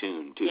catchy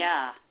tune, too.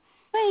 Yeah.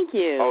 Thank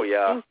you. Oh,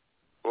 yeah.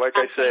 Like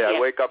I say, I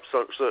wake up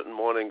certain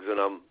mornings and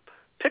I'm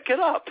pick it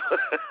up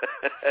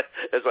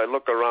as I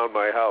look around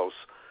my house.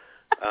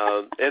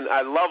 And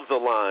I love the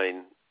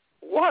line,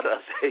 what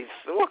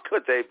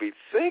could they be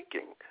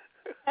thinking?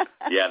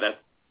 Yeah, that's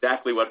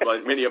exactly what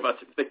many of us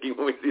are thinking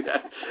when we see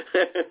that.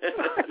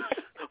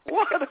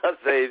 What are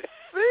they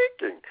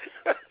thinking?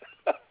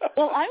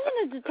 Well, I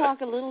wanted to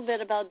talk a little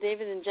bit about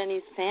David and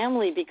Jenny's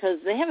family because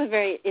they have a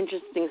very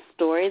interesting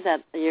story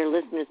that your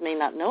listeners may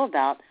not know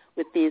about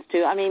with these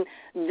two. I mean,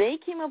 they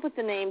came up with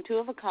the name Two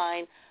of a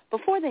Kind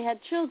before they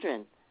had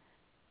children.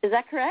 Is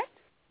that correct?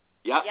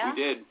 Yeah, we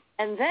did.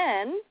 And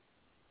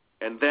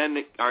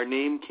then our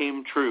name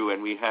came true,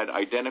 and we had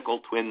identical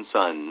twin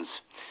sons.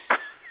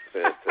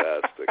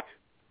 Fantastic.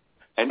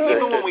 And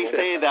even when we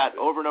say that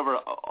over and over,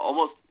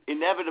 almost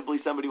inevitably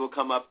somebody will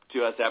come up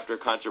to us after a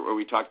concert where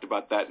we talked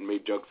about that and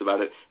made jokes about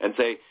it and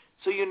say,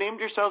 so you named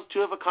yourselves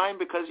Two of a Kind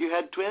because you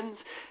had twins?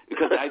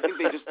 Because I think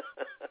they just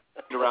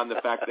around the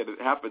fact that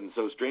it happened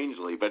so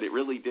strangely, but it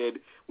really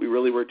did. We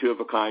really were two of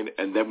a kind,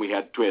 and then we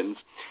had twins.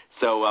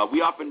 So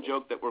we often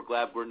joke that we're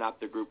glad we're not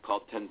the group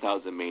called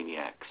 10,000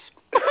 Maniacs.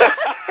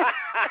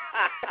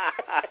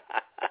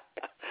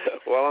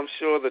 Well, I'm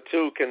sure the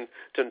two can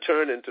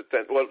turn into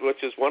 10,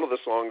 which is one of the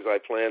songs I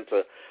plan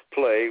to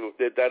play.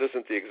 That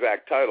isn't the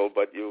exact title,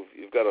 but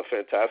you've got a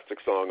fantastic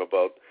song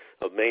about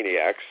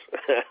maniacs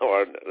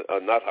or a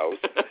nut house.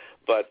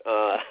 But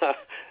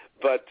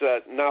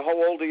now,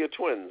 how old are your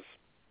twins?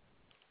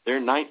 They're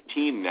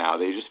 19 now.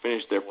 They just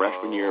finished their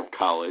freshman year of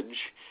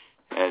college,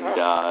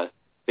 and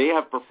they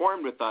have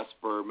performed with us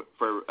for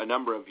a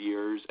number of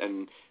years,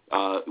 and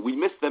we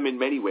miss them in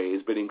many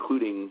ways, but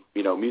including,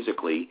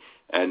 musically.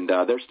 And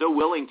they're still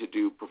willing to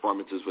do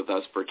performances with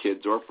us for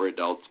kids or for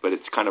adults, but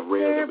it's kind of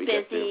rare that we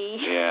get to.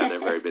 Yeah,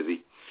 they're very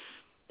busy.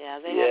 Yeah,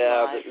 they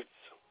have lives.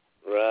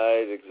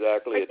 Right,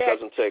 exactly. It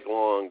doesn't take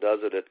long,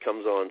 does it? It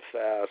comes on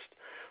fast.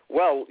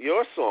 Well,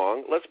 your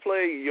song, let's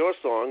play your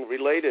song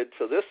related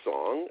to this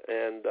song,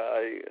 and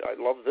I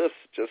love this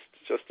just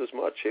as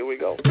much. Here we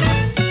go.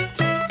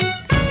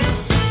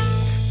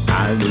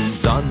 I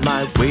was on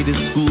my way to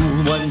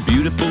school one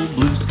beautiful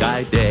blue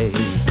sky day.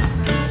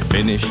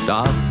 Finished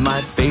off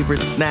my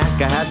favorite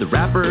snack, I had the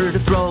wrapper to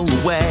throw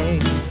away.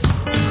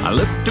 I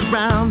looked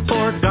around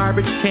for a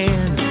garbage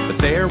can,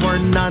 but there were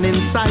none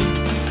in sight.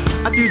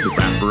 I threw the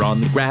wrapper on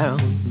the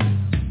ground.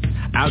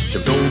 Out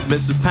jumped old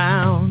Mrs.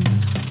 Pound,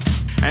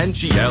 and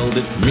she yelled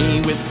at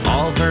me with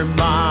all her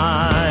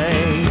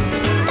might.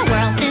 The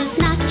world is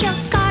not your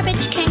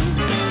garbage can.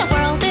 The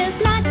world is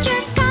not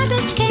your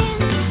garbage can.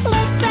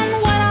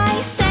 Listen what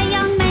I say,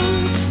 young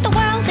man. The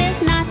world is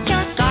not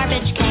your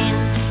garbage can.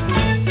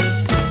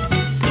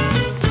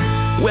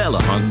 Well,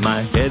 I hung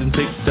my head and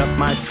picked up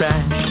my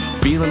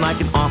trash, feeling like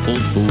an awful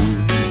fool.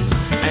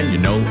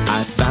 And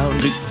I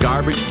found a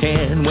garbage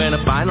can when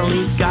I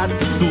finally got to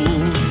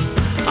school.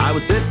 I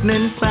was sitting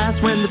in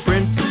class when the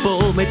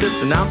principal made this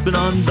announcement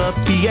on the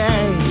PA.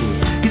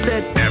 He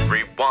said,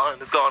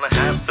 everyone is gonna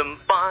have some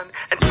fun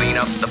and clean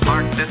up the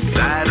park this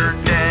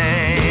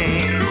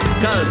Saturday.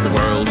 'Cause the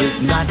world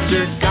is not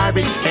your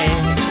garbage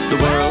can. The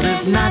world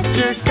is not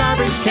your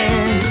garbage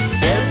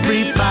can.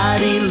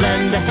 Everybody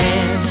lend a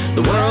hand.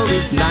 The world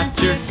is not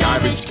your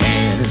garbage can.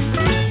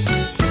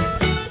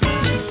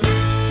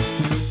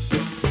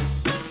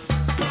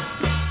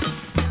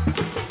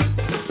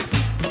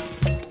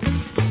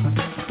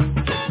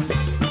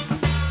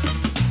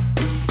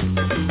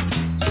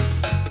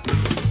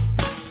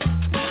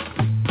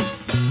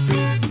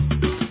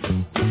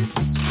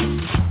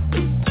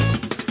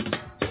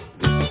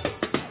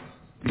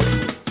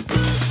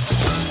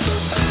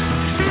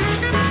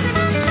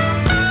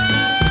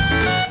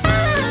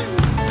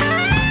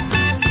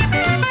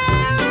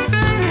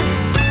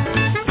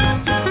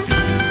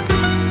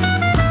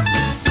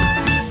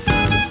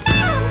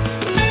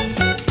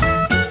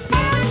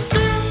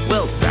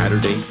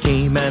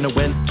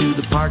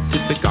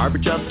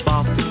 Garbage up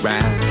off the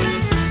ground,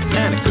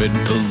 and I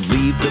couldn't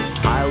believe the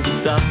piles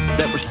of stuff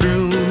that were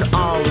strewn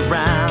all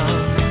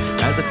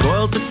around. As I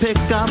toiled to pick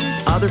up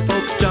other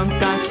folks' junk,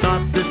 I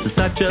thought this is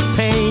such a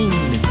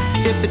pain.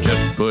 If they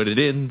just put it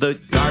in the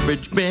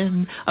garbage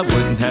bin, I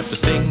wouldn't have to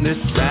sing this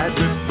sad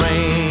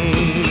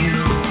refrain.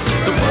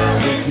 The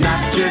world is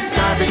not your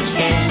garbage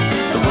can.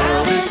 The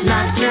world is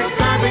not your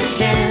garbage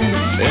can.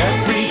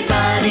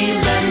 Everybody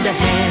lend a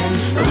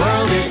hand. The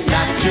world is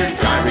not your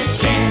garbage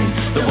can.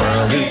 The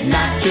world is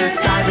not your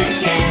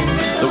garbage can.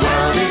 The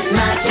world is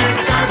not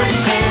your garbage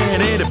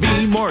can. It'd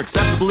be more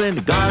acceptable in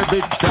the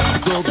garbage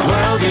receptacle. The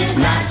world is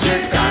not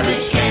your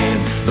garbage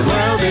can. The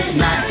world is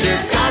not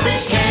your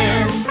garbage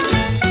can.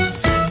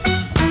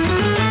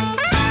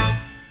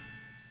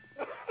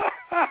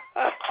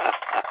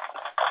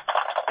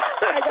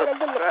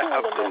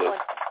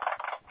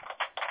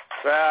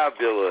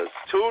 Fabulous.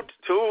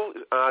 Two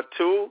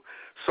two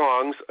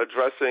songs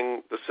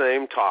addressing the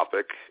same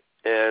topic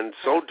and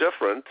so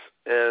different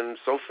and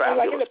so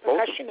fabulous. I like the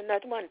percussion in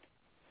that one.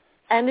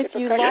 And if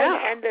you like,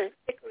 and the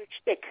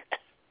stick.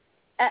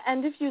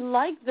 And if you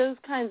like those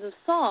kinds of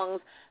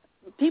songs,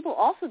 people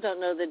also don't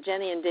know that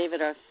Jenny and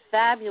David are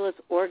fabulous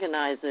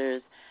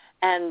organizers,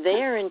 and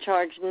they are in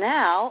charge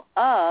now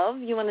of,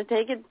 you want to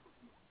take it,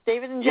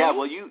 David and Jenny? Yeah,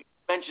 well, you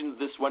mentioned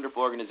this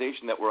wonderful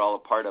organization that we're all a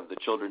part of, the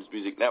Children's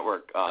Music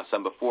Network,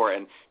 some before,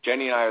 and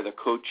Jenny and I are the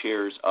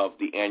co-chairs of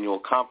the annual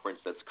conference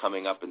that's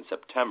coming up in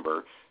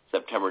September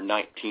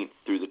 19th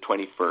through the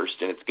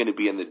 21st, and it's going to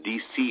be in the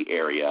D.C.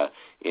 area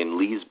in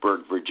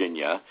Leesburg,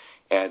 Virginia,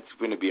 and it's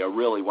going to be a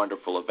really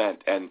wonderful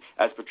event. And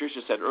as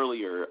Patricia said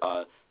earlier,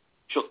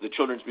 the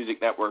Children's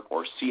Music Network,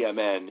 or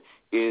CMN,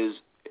 is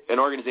an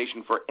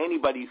organization for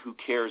anybody who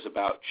cares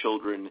about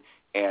children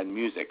and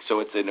music. So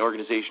it's an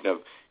organization of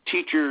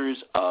teachers,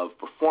 of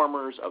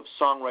performers, of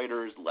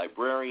songwriters,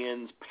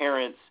 librarians,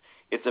 parents.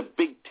 It's a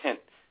big tent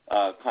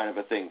kind of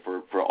a thing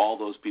for all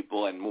those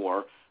people and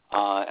more.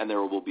 And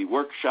there will be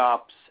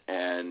workshops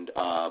and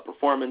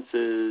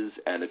performances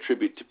and a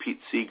tribute to Pete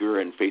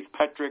Seeger and Faith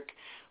Petrick.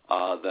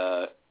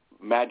 The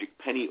Magic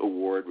Penny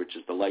Award, which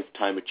is the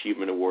Lifetime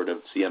Achievement Award of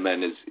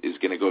CMN, is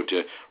going to go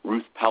to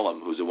Ruth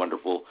Pelham, who's a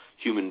wonderful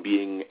human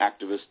being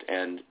activist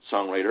and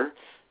songwriter.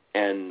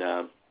 And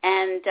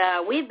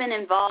we've been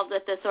involved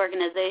with this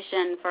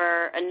organization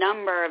for a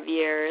number of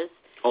years.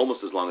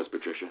 Almost as long as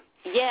Patricia.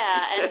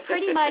 Yeah, and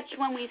pretty much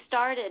when we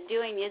started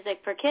doing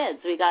music for kids,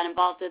 we got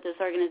involved with this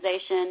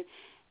organization,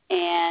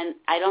 and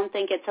I don't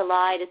think it's a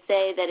lie to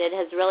say that it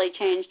has really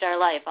changed our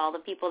life. All the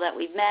people that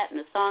we've met and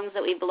the songs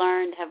that we've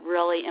learned have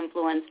really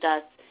influenced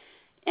us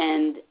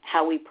and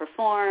how we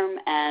perform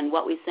and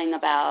what we sing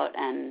about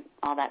and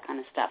all that kind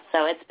of stuff.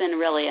 So it's been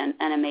really an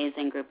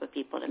amazing group of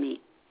people to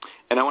meet.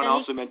 And I want to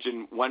also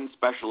mention one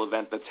special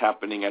event that's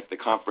happening at the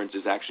conference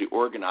is actually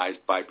organized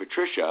by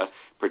Patricia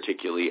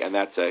particularly, and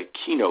that's a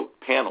keynote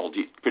panel.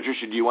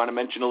 Patricia, do you want to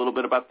mention a little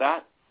bit about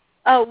that?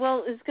 Oh,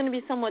 well, it's going to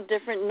be somewhat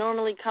different.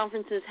 Normally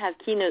conferences have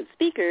keynote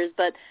speakers,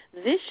 but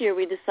this year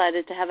we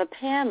decided to have a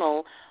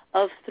panel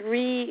of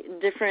three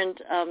different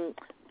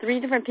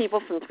people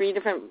from three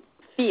different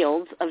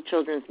fields of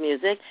children's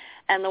music,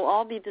 and they'll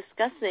all be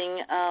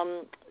discussing,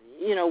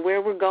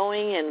 where we're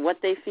going and what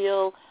they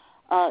feel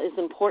is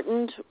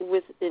important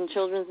in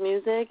children's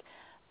music.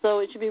 So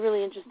it should be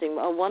really interesting.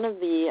 One of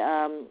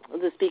the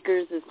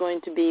speakers is going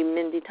to be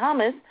Mindy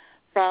Thomas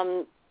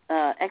from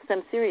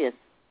XM Sirius,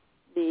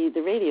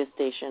 the radio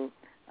station.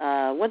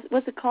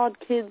 What's it called?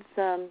 Kids.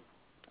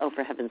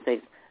 For heaven's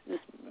sakes,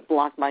 just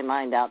blocked my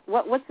mind out.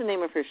 What's the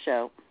name of her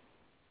show?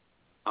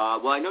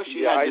 Well, I know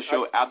she had the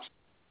show Absolute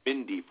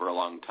Mindy for a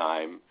long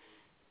time.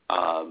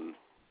 I'm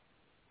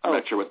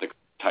not sure what the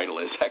title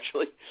is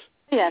actually.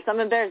 Yes, I'm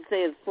embarrassed to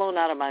say it's flown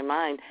out of my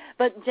mind.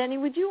 But, Jenny,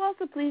 would you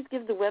also please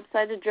give the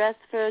website address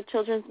for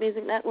Children's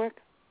Music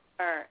Network?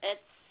 Sure. It's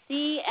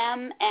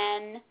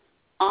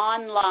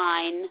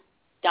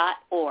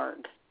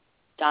cmnonline.org.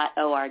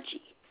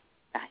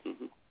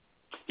 Mm-hmm.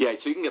 Yeah,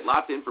 so you can get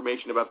lots of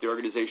information about the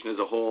organization as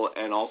a whole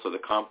and also the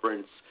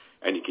conference,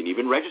 and you can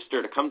even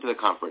register to come to the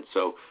conference.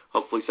 So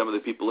hopefully some of the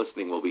people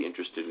listening will be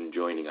interested in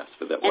joining us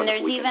for that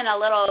wonderful weekend. And there's even a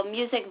little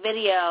music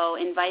video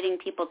inviting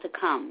people to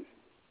come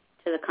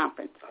to the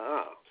conference.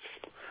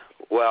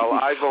 Well,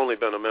 I've only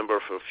been a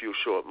member for a few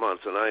short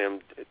months, and I'm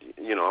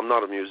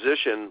not a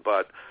musician,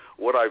 but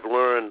what I've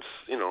learned,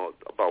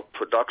 about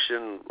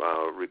production,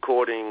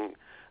 recording,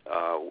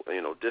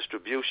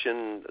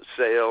 distribution,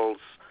 sales,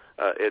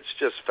 it's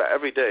just for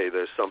every day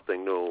there's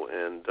something new,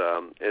 and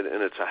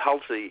it's a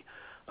healthy,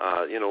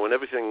 and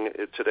everything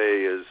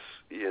today is,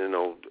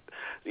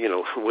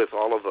 with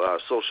all of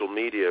social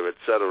media, et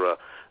cetera,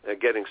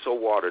 getting so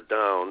watered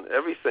down.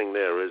 Everything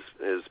there is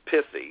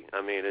pithy.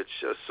 I mean, it's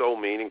just so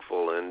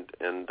meaningful, and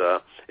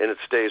it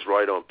stays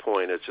right on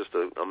point. It's just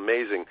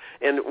amazing.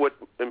 And what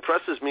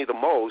impresses me the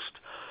most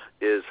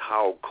is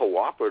how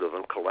cooperative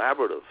and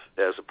collaborative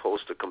as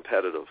opposed to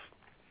competitive.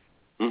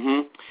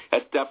 Mm-hmm.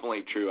 That's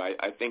definitely true.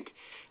 I think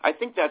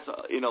that's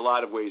in a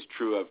lot of ways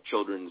true of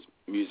children's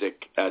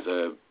music as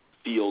a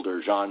field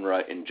or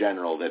genre in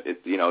general. That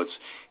it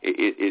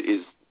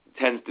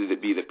tends to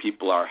be that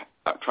people are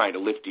trying to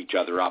lift each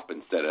other up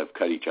instead of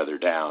cut each other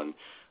down.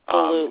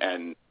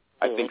 And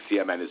I think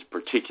CMN is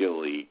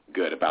particularly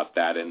good about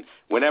that. And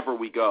whenever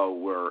we go,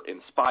 we're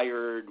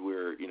inspired.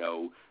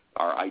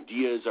 Our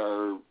ideas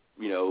are,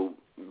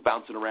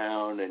 bouncing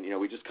around, and,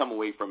 we just come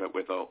away from it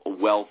with a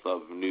wealth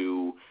of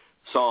new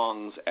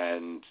songs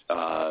and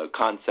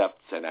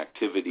concepts and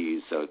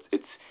activities. So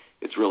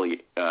it's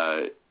really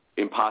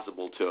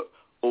impossible to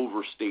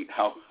overstate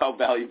how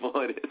valuable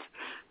it is.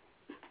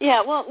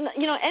 Yeah, well,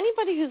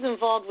 anybody who's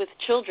involved with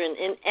children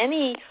in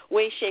any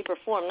way, shape, or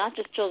form, not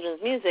just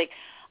children's music,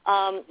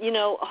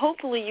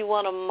 hopefully you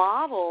want to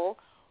model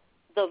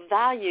the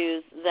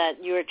values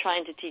that you're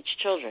trying to teach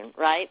children,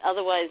 right?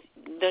 Otherwise,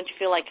 don't you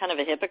feel like kind of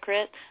a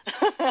hypocrite?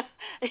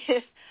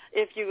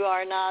 if you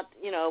are not,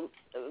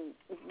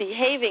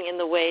 behaving in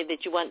the way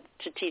that you want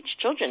to teach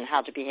children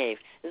how to behave.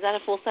 Is that a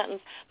full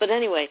sentence? But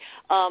anyway,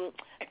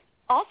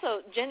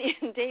 also, Jenny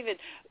and David,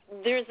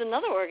 there's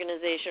another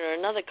organization or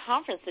another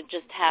conference that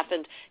just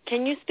happened.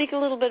 Can you speak a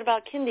little bit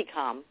about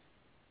KindyCom?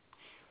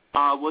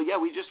 Well, yeah,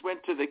 we just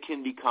went to the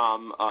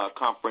KindyCom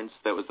conference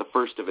that was the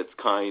first of its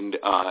kind,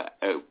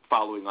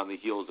 following on the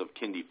heels of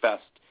Kindy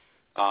Fest,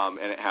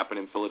 and it happened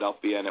in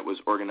Philadelphia, and it was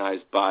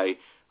organized by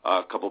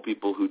a couple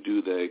people who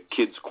do the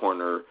Kids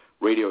Corner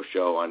radio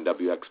show on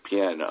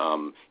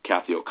WXPN,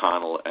 Kathy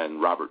O'Connell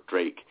and Robert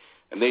Drake.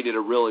 And they did a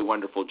really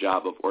wonderful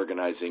job of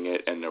organizing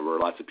it, and there were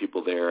lots of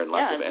people there and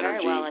lots of energy. Yeah, it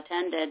was very well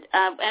attended.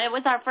 And it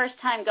was our first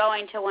time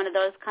going to one of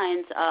those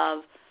kinds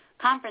of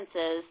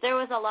conferences. There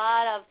was a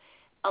lot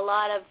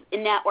of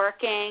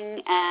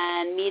networking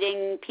and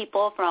meeting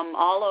people from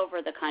all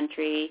over the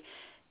country,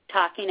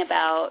 talking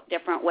about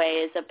different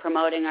ways of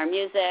promoting our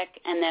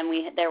music, and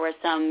then there were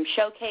some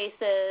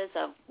showcases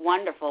of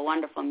wonderful,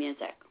 wonderful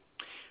music.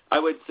 I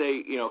would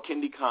say,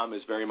 KindyCom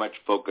is very much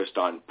focused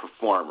on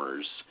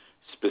performers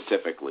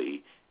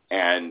specifically,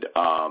 and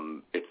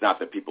it's not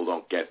that people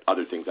don't get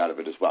other things out of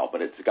it as well,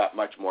 but it's got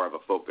much more of a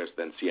focus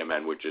than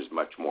CMN, which is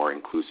much more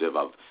inclusive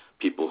of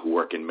people who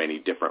work in many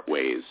different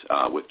ways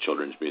with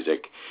children's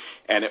music.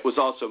 And it was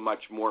also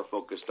much more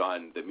focused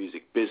on the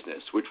music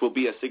business, which will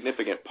be a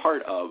significant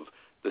part of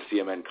the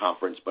CMN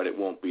conference, but it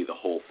won't be the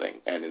whole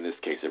thing. And in this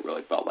case, it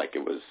really felt like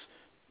it was,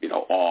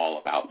 all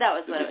about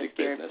the music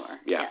business.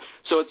 Yeah.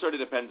 So it sort of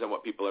depends on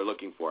what people are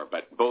looking for,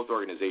 but both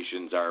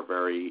organizations are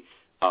very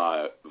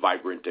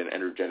vibrant and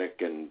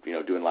energetic and,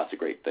 doing lots of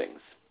great things.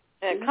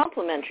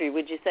 Complimentary,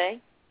 would you say?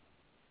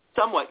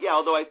 Somewhat, yeah,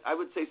 although I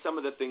would say some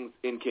of the things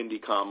in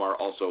KindyCom are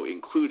also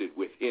included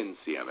within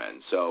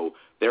CMN, so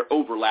they're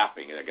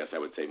overlapping, I guess I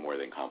would say, more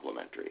than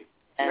complimentary.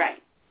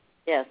 Right.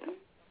 Yes,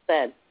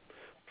 said.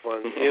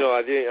 Fun.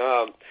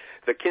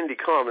 The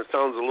KindyCom, it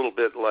sounds a little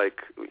bit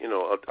like,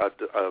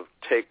 a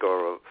take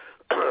or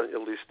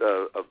at least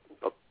a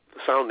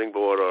sounding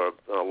board or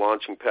a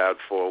launching pad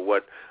for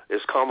what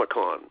is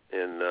Comic-Con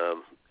in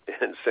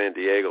San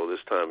Diego this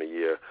time of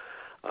year,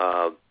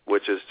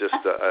 which is just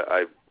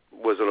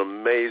was an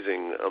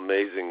amazing.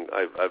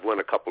 I've went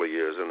a couple of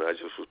years and I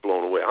just was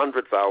blown away.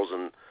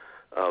 100,000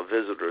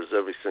 visitors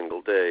every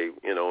single day,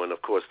 and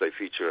of course they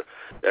feature.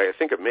 I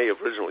think it may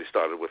have originally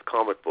started with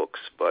comic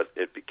books, but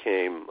it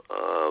became,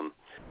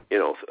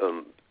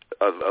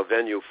 a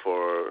venue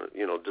for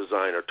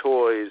designer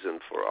toys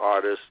and for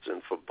artists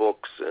and for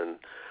books and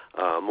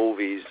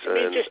movies,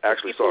 and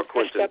actually saw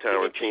Quentin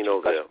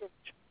Tarantino there.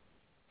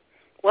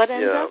 What?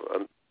 I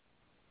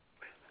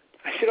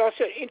said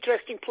also an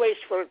interesting place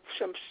for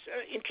some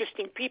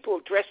interesting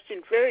people dressed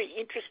in very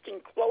interesting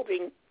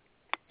clothing.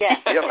 Yeah.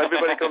 Yep,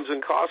 everybody comes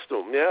in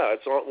costume. Yeah,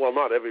 it's all, well,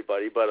 not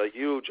everybody, but a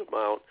huge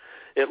amount.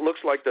 It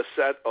looks like the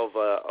set of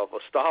a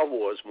Star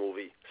Wars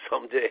movie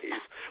some days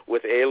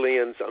with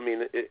aliens. I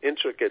mean,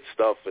 intricate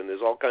stuff, and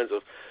there's all kinds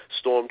of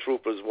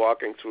stormtroopers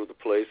walking through the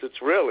place.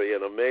 It's really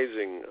an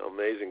amazing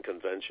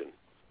convention.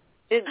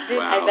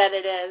 I bet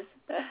it is.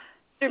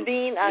 Mr.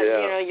 Bean,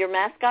 your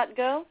mascot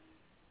go?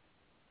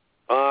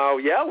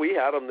 Yeah, we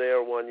had him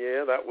there one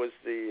year. That was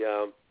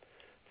the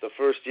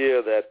first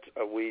year that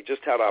we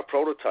just had our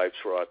prototypes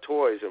for our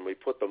toys, and we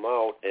put them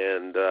out,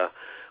 and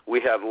we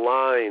had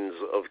lines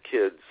of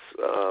kids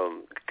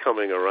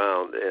coming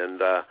around,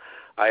 and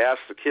I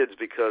asked the kids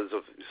because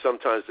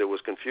sometimes there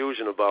was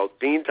confusion about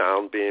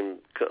Beantown being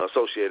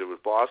associated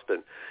with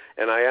Boston,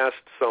 and I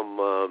asked some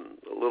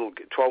little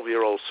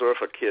 12-year-old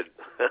surfer kid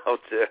out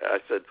there, I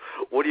said,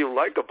 what do you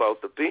like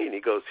about the Bean? He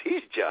goes,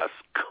 he's just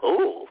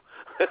cool.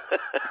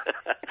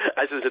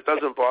 I said, it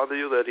doesn't bother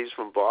you that he's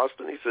from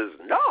Boston? He says,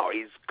 no,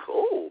 he's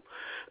cool.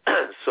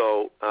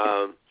 So,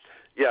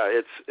 yeah,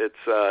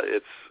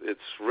 it's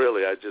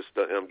really,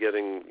 I'm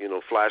getting,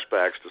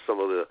 flashbacks to some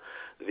of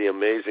the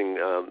amazing,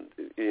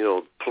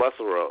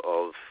 plethora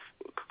of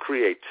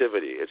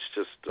creativity. It's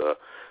just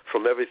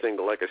from everything,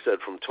 like I said,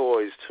 from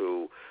toys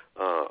to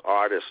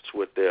artists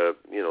with their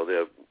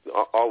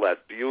all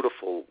that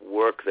beautiful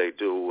work they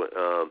do,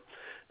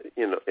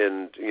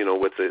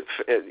 with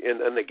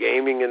in the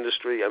gaming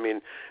industry. I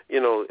mean,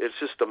 it's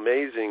just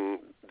amazing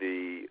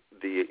the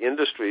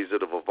industries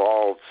that have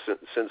evolved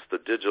since the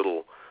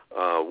digital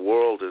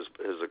world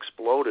has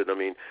exploded. I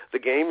mean, the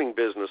gaming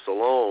business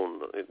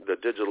alone, the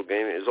digital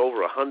gaming, is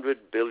over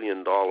 $100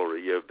 billion a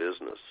year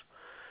business.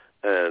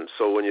 And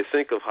so when you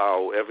think of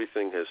how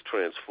everything has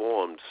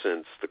transformed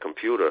since the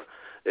computer,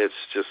 it's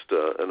just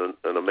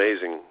an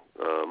amazing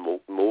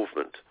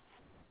movement.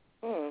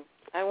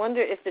 I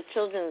wonder if the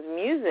children's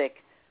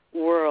music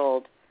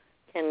world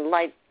can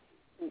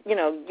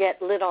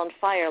get lit on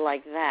fire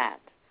like that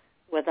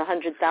with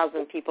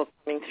 100,000 people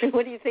coming through.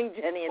 What do you think,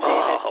 Jenny and David?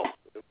 Wow.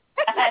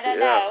 I don't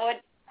know.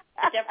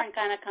 A different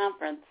kind of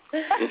conference.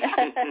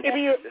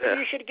 Maybe you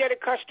should get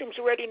costumes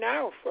ready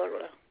now for.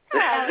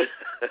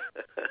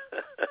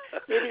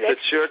 The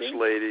church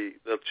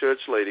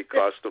lady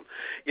costume.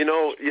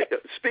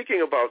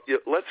 Speaking about,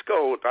 let's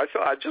go.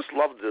 I just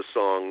love this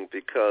song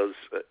because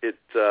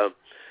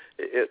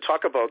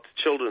talk about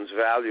children's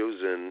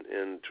values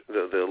and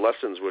the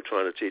lessons we're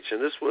trying to teach.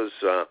 And this was,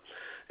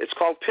 it's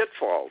called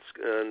Pitfalls.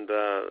 And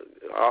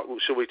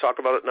should we talk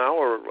about it now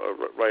or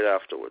right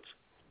afterwards?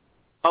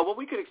 Well,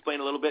 we could explain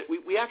a little bit.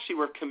 We actually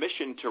were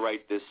commissioned to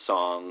write this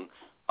song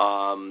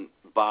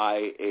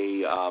by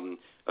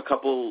a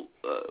couple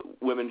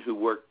women who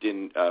worked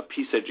in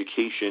peace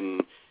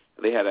education.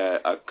 They had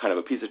a kind of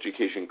a peace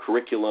education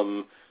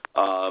curriculum.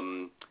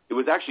 It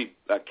was actually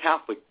a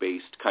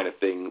Catholic-based kind of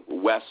thing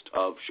west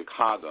of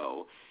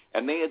Chicago,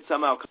 and they had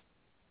somehow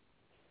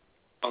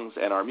songs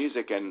and our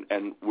music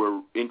and were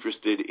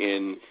interested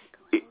in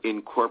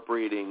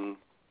incorporating.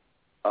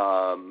 They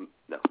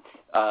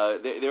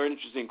were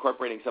interested in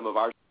incorporating some of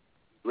our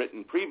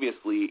written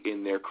previously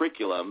in their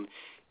curriculum,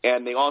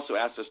 and they also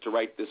asked us to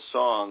write this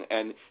song.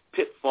 And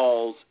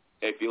Pitfalls,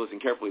 if you listen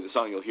carefully to the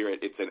song, you'll hear it.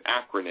 It's an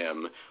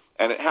acronym,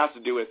 and it has to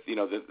do with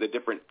the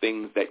different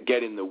things that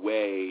get in the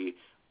way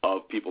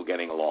of people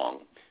getting along.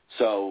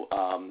 So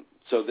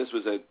this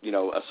was a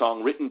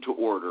song written to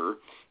order,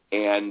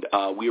 and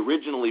we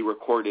originally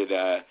recorded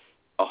a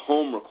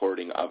home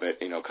recording of it,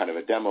 kind of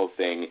a demo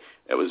thing.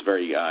 It was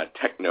very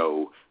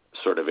techno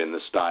sort of in the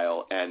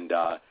style, and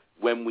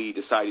when we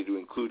decided to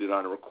include it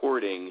on a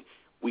recording,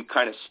 we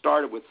kind of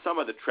started with some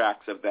of the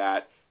tracks of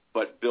that,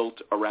 but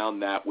built around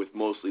that with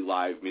mostly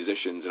live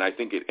musicians, and I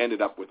think it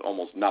ended up with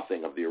almost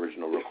nothing of the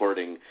original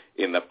recording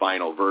in the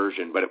final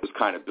version, but it was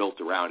kind of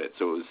built around it,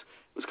 so it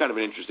was kind of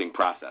an interesting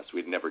process.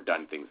 We'd never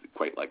done things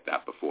quite like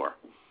that before.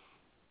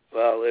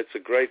 Well, it's a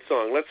great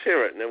song. Let's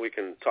hear it, and then we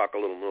can talk a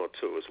little more,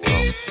 too, as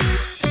well.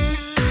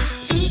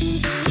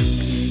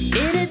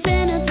 It had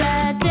been a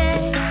bad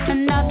day,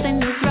 and nothing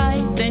was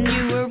right. Then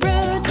you were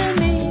rude to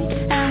me,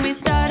 and we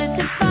started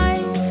to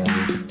fight.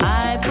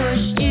 I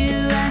pushed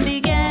you and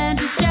began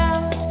to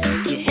shout.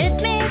 You hit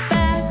me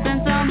back,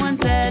 then someone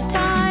said,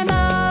 time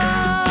out.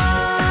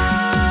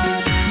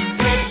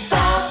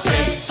 Pitfall,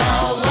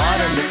 pitfall, what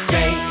a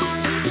mistake.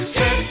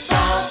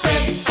 Pitfall,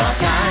 pitfall,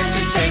 time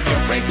to take a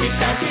break. We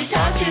talk to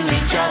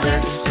each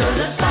other, so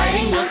the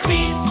fighting will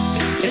cease.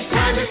 It's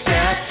time to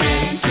step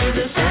into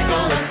the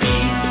circle of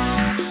peace.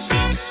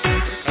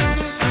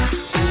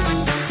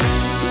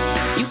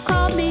 You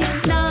called me a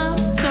snob,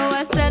 so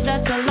I said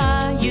that's a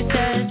lie. You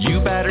said, You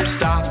better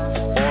stop,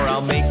 or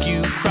I'll make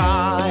you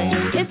cry.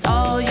 it's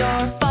all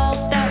your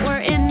fault that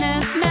we're in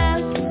this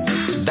mess.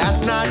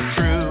 That's not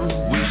true,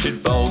 we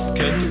should both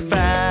confess.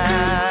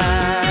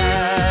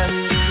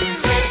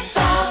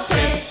 Pitfall,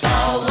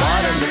 pitfall,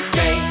 what a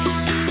mistake.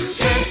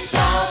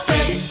 Pitfall,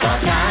 pitfall,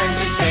 time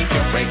to take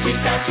a break. We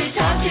got to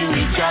talk to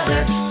each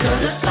other, so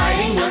the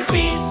fighting will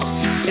cease.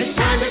 It's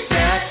time to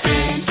step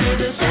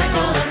into the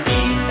circle of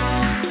peace.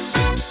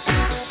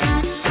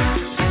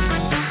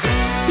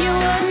 You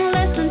wouldn't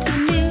listen to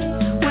me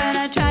when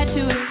I tried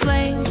to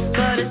explain,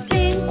 but it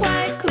seemed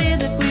quite clear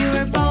that we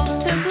were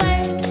both to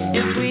blame.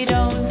 If we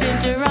don't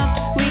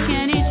interrupt, we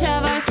can each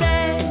have our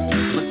say.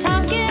 We'll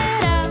talk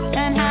it out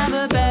and have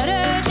a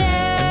better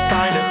day.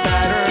 Find a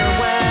better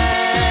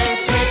way.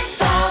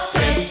 Pitfall,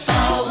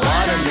 pitfall,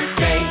 what a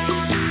mistake.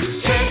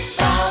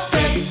 Pitfall,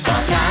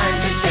 pitfall, time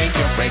to take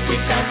a break. We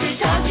got to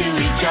talk to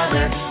each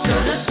other, so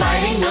the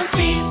fighting will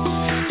cease.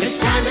 It's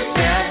time to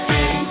step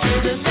into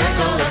the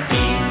circle of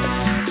peace.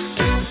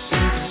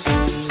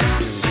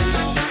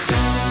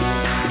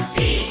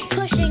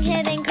 Pushing,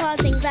 hitting,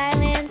 causing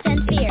violence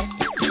and fear.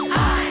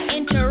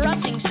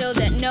 Interrupting so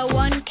that no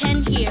one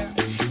can hear.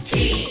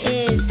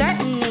 Is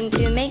threatening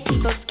to make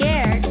people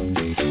scared.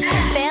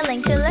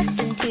 Failing to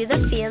listen to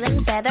the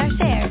feelings that are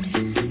shared.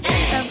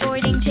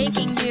 Avoiding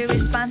taking due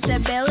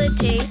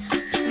responsibility.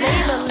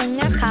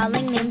 Labeling or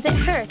calling names that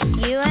hurt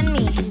you and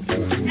me.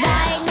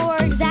 Lying or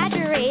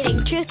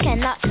exaggerating, truth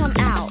cannot come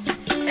out.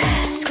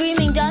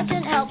 Screaming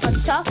doesn't help us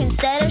talk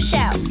instead of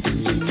shout.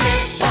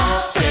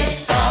 Pitfall,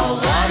 pitfall,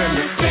 what a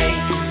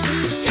mistake.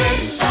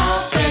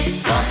 Pitfall,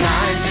 pitfall,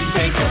 time to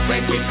take a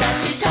break. We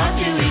got to talk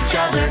to each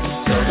other,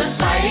 so the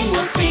fighting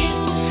will cease.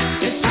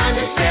 It's time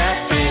to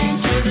step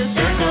into the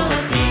circle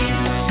of peace.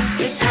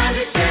 It's time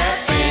to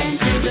step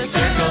into the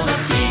circle of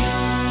peace.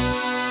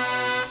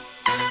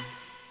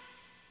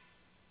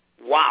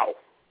 Wow.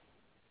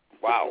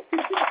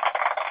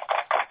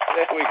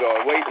 There we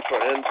go. Waiting for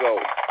Enzo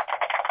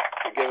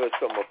to give us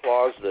some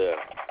applause there.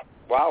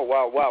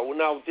 Wow.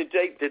 Now, did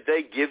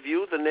they give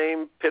you the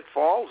name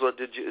Pitfalls, or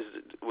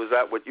was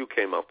that what you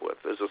came up with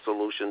as a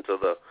solution to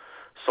the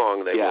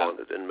song they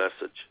wanted and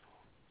message?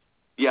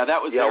 Yeah,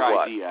 that was their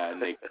idea,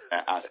 and they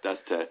asked us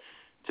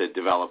to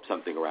develop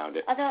something around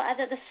it.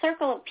 Although the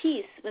Circle of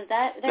Peace, was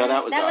that? No,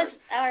 that was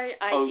our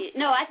idea.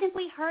 No, I think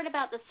we heard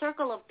about the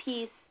Circle of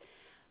Peace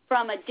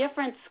from a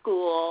different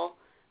school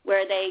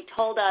where they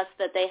told us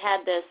that they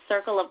had this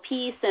Circle of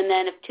Peace, and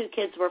then if two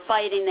kids were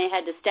fighting, they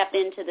had to step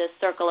into this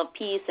Circle of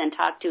Peace and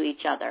talk to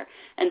each other.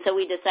 And so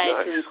we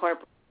decided to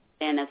incorporate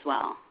it in as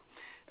well.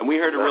 And we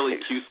heard a really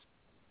cute,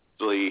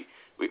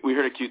 we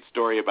heard a cute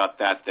story about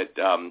that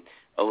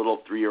a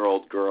little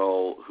 3-year-old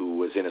girl who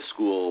was in a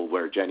school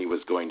where Jenny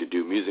was going to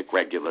do music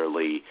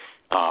regularly,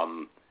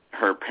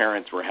 her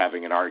parents were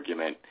having an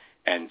argument,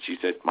 And she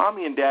said,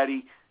 Mommy and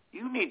Daddy,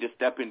 you need to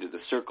step into the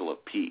circle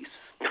of peace.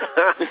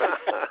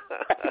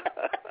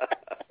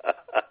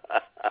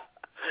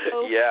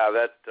 Yeah,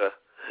 that...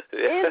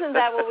 Isn't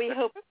that what we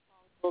hope songs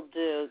will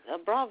do?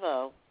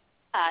 Bravo.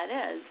 Yeah, it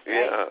is.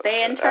 Right? Yeah,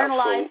 they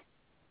internalize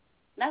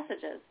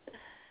messages.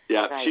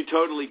 Yeah, right. She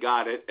totally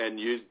got it and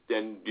used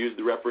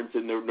the reference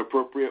in an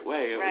appropriate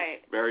way. It was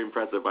very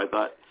impressive, I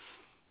thought.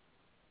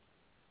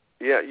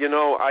 Yeah, you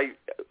know,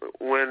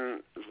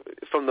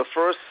 from the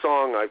first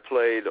song I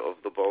played of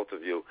the both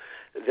of you,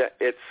 that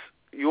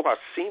you are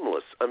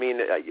seamless. I mean,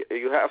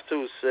 you have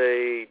to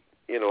say,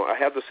 you know, I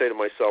have to say to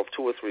myself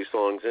 2 or 3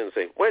 songs in,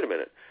 say, wait a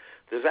minute,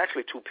 there's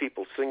actually 2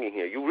 people singing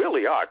here. You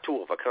really are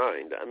 2 of a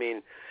kind. I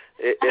mean,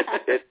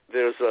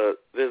 there's a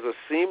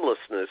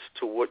seamlessness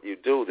to what you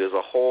do. There's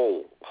a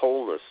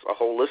wholeness, a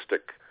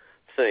holistic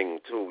thing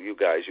to you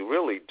guys. You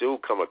really do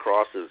come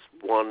across as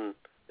one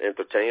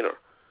entertainer.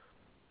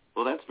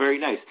 Well, that's very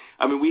nice.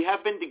 I mean, we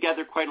have been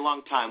together quite a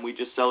long time. We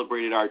just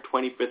celebrated our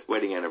 25th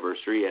wedding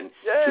anniversary, and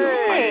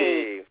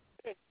Yay!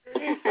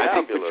 I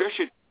think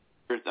Patricia,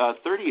 her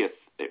 30th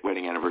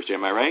wedding anniversary.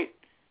 Am I right?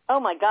 Oh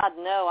my God,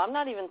 no! I'm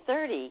not even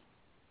 30.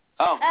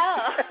 Oh.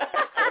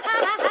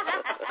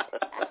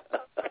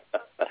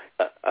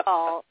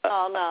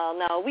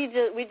 No. We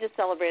just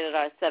celebrated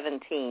our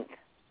 17th.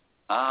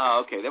 Ah,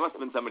 okay. There must have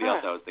been somebody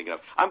else I was thinking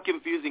of. I'm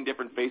confusing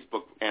different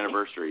Facebook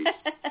anniversaries.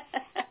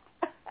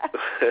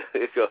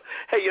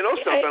 Hey, you know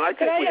something? I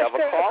think we have a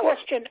caller.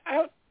 Question.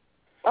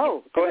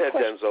 Go ahead,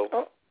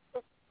 Denzo.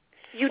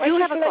 You do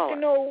have a caller. I'd like to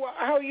know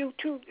how you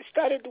two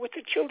started with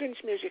the children's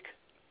music.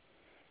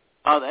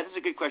 Oh, that is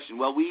a good question.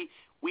 Well, we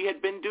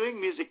had been doing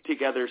music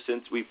together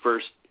since we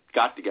first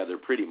got together,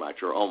 pretty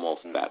much, or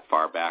almost that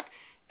far back.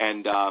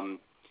 And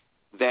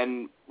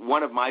then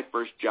one of my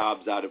first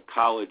jobs out of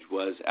college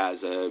was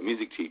as a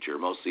music teacher,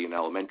 mostly in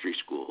elementary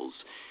schools.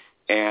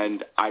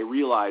 And I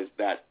realized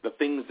that the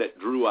things that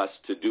drew us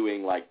to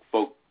doing like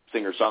folk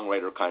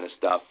singer-songwriter kind of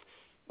stuff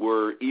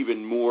were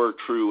even more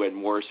true and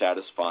more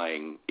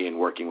satisfying in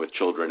working with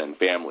children and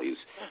families.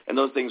 And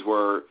those things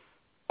were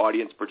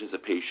audience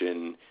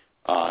participation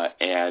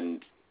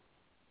and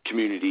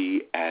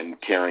community and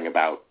caring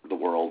about the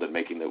world and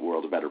making the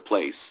world a better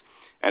place.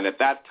 And at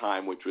that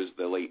time, which was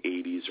the late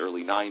 80s,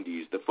 early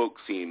 90s, the folk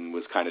scene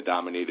was kind of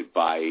dominated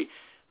by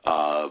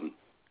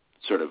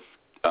sort of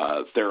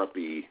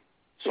therapy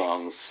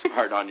songs,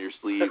 Heart on Your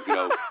Sleeve, you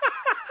know,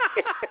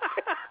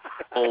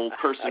 old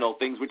personal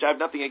things, which I have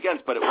nothing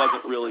against, but it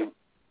wasn't really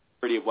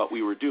pretty of what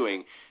we were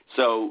doing.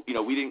 So, you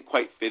know, we didn't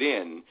quite fit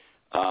in.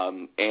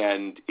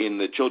 And in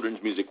the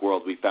children's music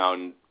world, we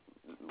found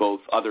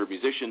both other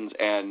musicians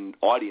and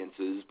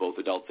audiences, both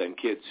adults and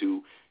kids,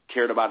 who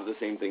cared about the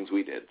same things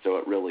we did. So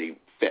it really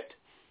fit.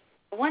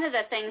 One of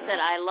the things that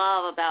I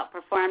love about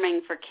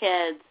performing for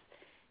kids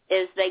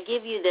is they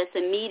give you this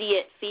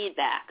immediate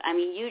feedback. I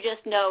mean, you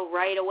just know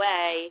right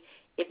away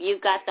if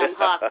you've got them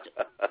hooked,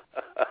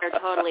 they're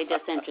totally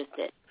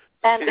disinterested.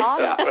 And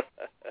honest,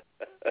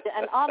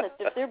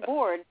 if they're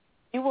bored,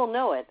 you will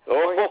know it.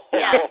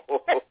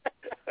 Absolutely.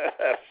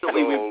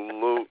 Recently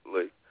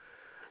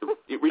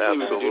we were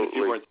doing a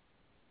few more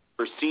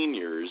for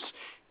seniors,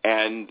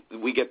 and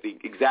we get the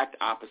exact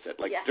opposite.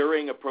 Like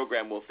during a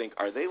program, we'll think,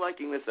 are they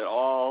liking this at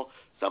all?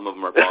 Some of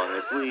them are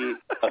falling asleep.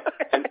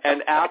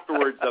 and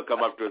afterwards, they'll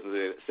come up to us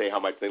and say how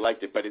much they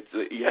liked it. But it's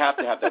you have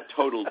to have that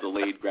total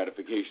delayed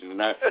gratification.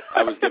 And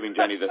I was giving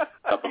Jenny the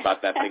stuff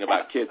about that thing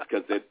about kids,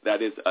 because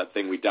that is a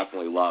thing we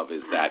definitely love,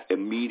 is that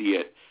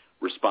immediate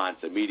response,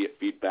 immediate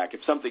feedback.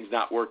 If something's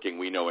not working,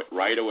 we know it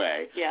right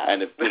away. Yeah.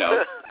 And if, you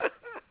know...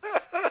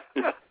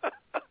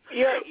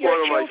 Your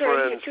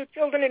two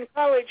children in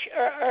college,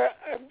 are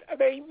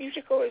they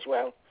musical as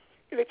well?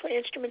 Do they play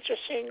instruments or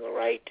sing or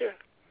write? Or?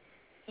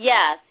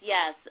 Yes.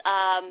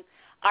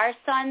 Our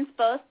sons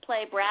both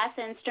play brass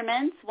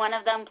instruments. One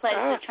of them plays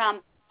the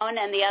trombone,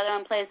 and the other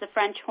one plays the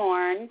French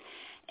horn.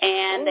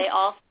 And they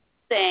all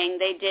sing.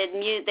 They did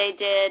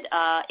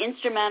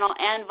instrumental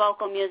and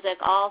vocal music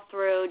all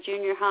through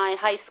junior high,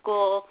 high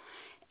school,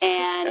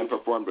 and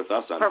performed with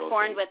us on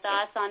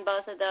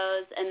both of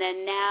those. And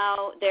then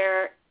now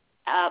they're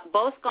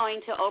both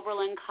going to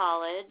Oberlin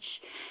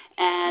College,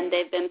 and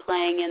they've been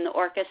playing in the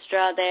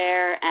orchestra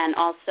there and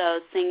also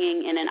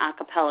singing in an a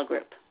cappella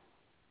group.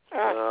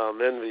 I'm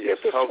envious.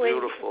 How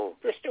beautiful.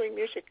 Pursuing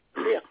music.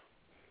 Yeah.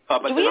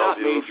 But they're not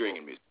majoring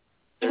in music.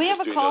 Do we have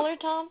a caller,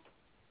 Tom?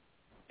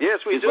 Yes,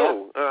 we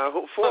do.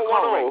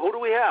 410. Who do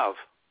we have?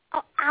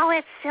 Oh,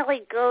 it's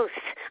Silly Goose.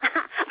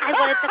 I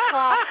wanted to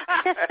call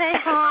to say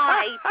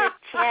hi to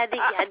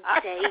Jenny and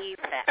David.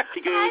 Hi,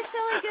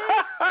 Silly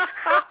Goose.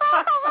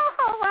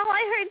 Oh, well,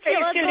 I heard you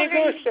on the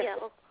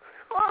radio.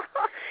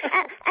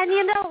 And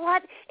you know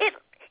what?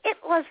 It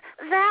was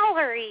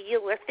Valerie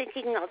you were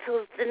thinking of,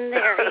 who's been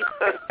married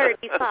for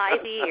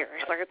 35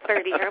 years, or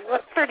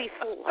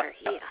 34.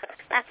 Yeah,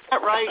 that's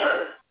not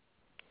right.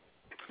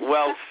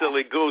 Well,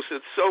 Silly Goose,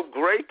 it's so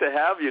great to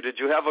have you. Did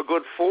you have a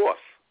good 4th?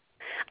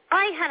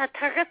 I had a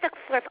terrific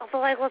flirt,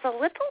 although I was a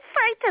little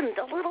frightened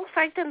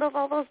of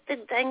all those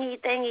big dangy,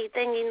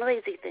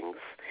 noisy things.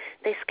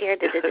 They scared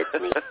the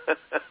me.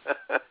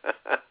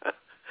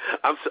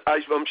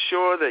 I'm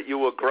sure that you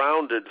were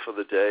grounded for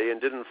the day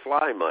and didn't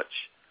fly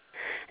much.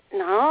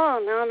 No.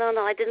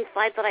 I didn't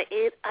fly, but I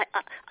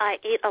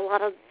ate a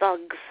lot of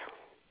bugs.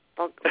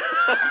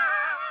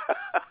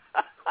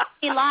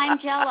 Lime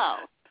Jello.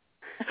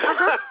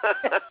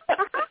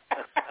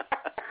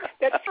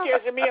 That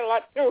scares me a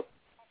lot too.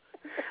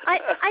 I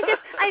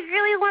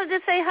really wanted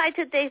to say hi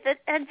to David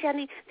and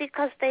Jenny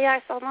because they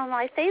are some of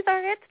my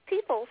favorite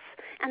peoples,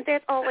 and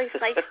they're always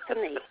nice to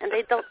me, and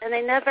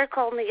they never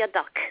call me a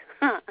duck.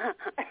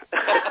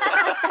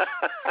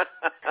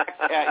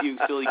 At you,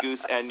 Silly Goose,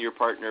 and your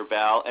partner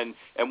Val, and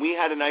we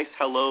had a nice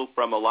hello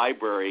from a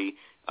library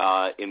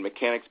in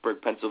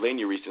Mechanicsburg,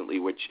 Pennsylvania recently,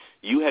 which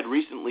you had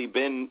recently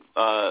been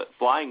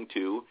flying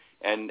to,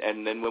 and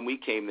then when we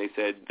came, they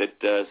said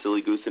that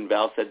Silly Goose and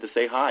Val said to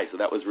say hi, so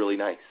that was really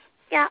nice.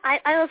 Yeah, I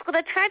was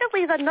going to try to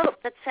leave a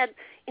note that said,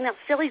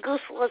 Silly Goose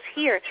was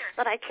here,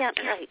 but I can't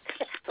write.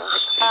 So.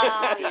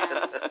 Yeah.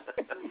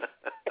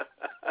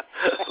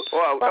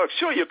 Well,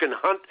 sure, you can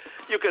hunt.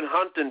 You can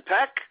hunt and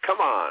peck. Come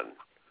on.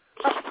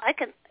 Oh, I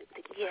can.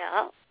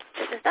 Yeah.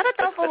 Is that a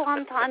double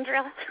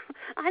entendre?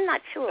 I'm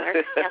not sure.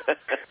 Yeah.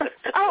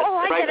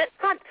 I get it.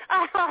 Hunt.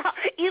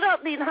 You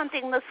don't mean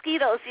hunting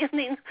mosquitoes. You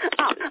mean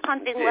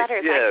hunting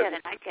letters.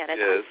 Yes. I get it.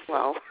 Yes. I'm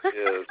slow.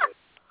 Yes.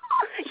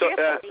 So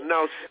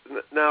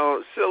now,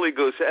 Silly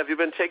Goose, have you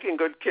been taking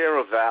good care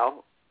of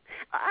Val?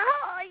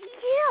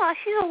 Yeah,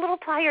 she's a little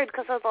tired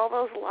because of all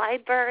those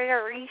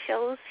library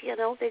shows.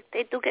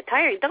 They do get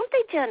tired, don't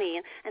they,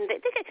 Jenny? And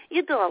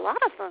you do a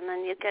lot of them,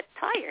 and you get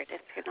tired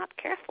if you're not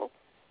careful.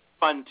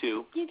 Fun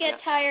too. You get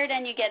tired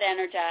and you get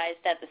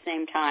energized at the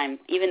same time,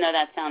 even though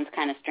that sounds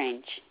kind of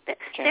strange.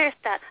 There's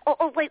that.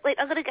 Oh, wait.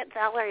 I'm going to get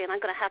Valerie, and I'm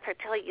going to have her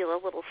tell you a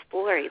little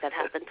story that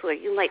happened to her.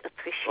 You might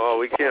appreciate it. Oh,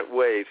 we can't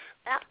wait.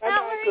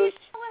 Valerie,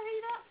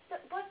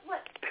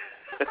 what?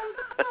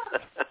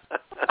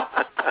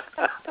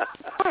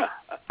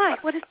 Hi.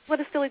 What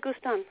has Silly Goose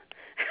done?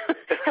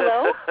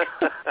 Hello?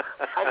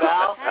 Hi,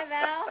 Val. Hi,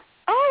 Val.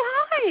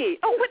 Oh, hi.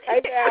 Oh, what?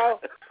 Hi, Val.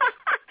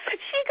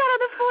 She got on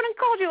the phone and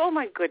called you. Oh,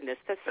 my goodness.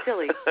 That's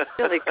silly.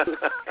 Silly Goose.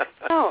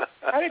 Oh.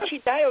 How did she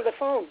dial the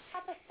phone?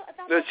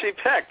 She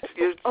pecked.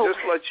 Just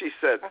like she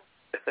said.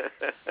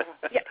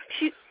 Yeah,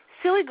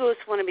 Silly Goose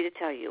wanted me to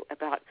tell you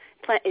about,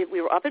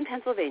 we were up in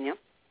Pennsylvania,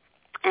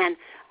 and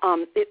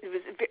it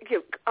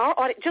was our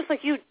audience, just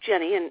like you,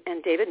 Jenny,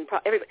 and David, and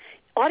everybody,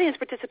 audience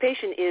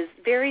participation is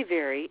very,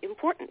 very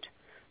important,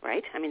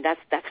 right? I mean,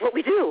 that's what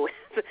we do.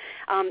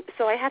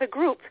 So I had a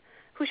group,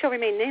 who shall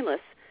remain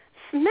nameless,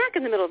 smack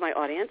in the middle of my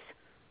audience,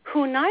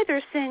 who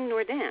neither sing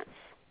nor dance.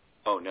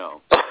 Oh,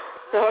 no.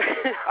 So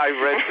I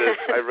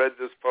read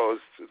this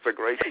post. It's a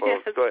great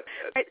post. Yes. Go ahead.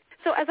 Right.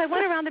 So as I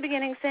went around the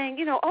beginning saying,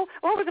 we're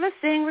going to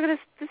sing,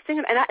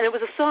 and it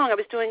was a song I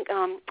was doing.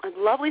 A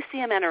lovely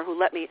CMNer who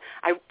let me.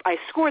 I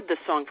scored this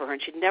song for her,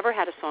 and she'd never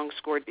had a song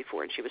scored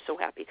before, and she was so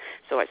happy.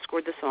 So I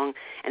scored the song,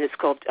 and it's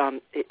called.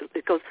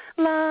 It goes,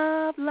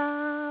 love,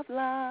 love,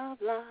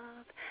 love,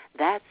 love.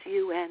 That's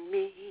you and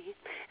me.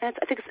 And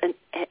I think it's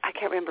I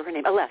can't remember her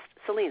name.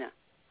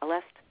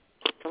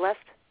 Celeste.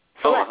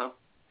 Uh-huh.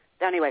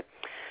 Anyway.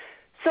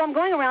 So I'm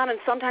going around, and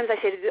sometimes I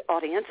say to the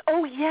audience,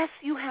 oh, yes,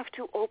 you have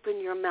to open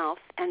your mouth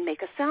and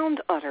make a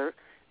sound utter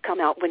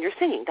come out when you're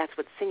singing. That's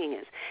what singing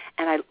is.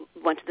 And I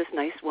went to this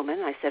nice woman,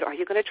 and I said, are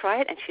you going to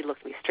try it? And she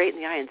looked me straight in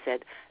the eye and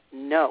said,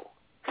 no.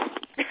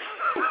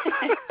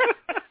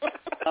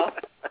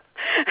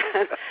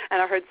 And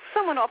I heard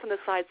someone off on the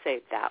side say,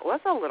 that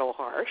was a little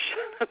harsh.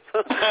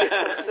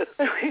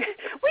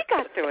 We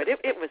got through it.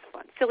 It was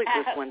fun. Silly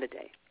Goose won the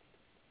day.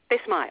 They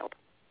smiled.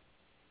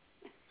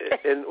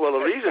 And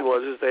the reason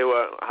was they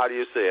were, how do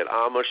you say it,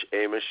 Amish.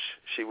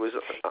 She was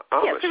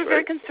Amish. Yes, they were right?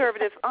 very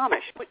conservative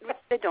Amish.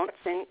 They don't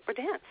sing or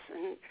dance,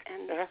 and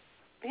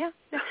yeah.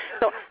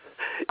 So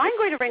I'm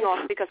going to ring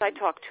off because I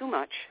talk too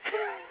much.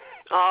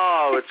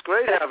 Oh, it's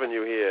great having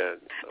you here.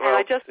 And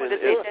I just wanted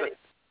to say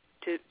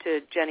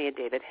to Jenny and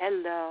David,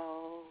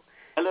 hello.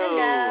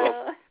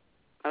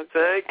 Okay.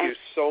 Thank you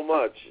so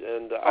much.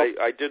 And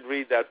I did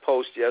read that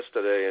post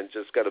yesterday and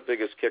just got a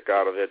biggest kick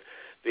out of it.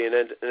 Being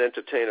an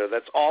entertainer,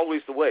 that's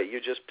always the way.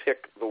 You just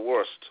pick the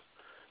worst.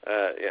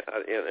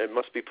 It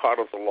must be part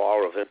of the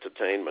law of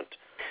entertainment.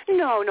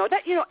 No,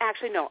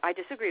 actually, no, I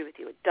disagree with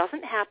you. It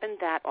doesn't happen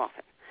that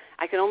often.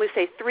 I can only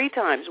say 3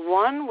 times.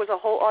 One was a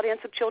whole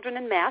audience of children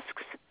in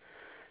masks,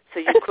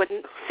 so you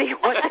couldn't see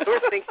what they were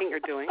thinking or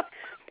doing.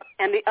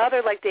 And the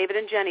other, like David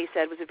and Jenny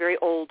said, was a very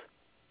old,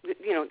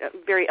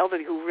 very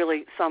elderly who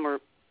really, some are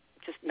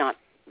just not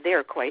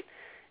there quite.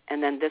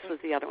 And then this was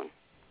the other one.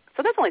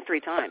 So that's only 3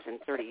 times in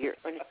 30 years.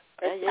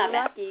 You're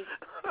lucky.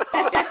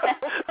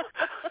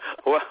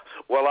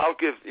 Well, I'll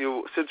give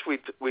you, since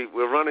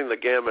we're running the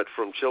gamut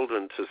from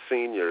children to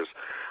seniors,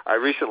 I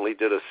recently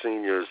did a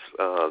seniors,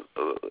 and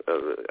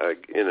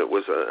it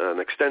was an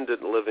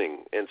extended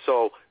living. And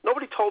so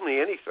nobody told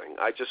me anything.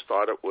 I just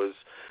thought it was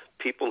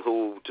people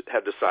who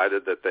had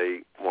decided that they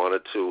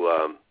wanted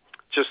to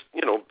just,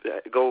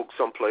 go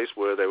someplace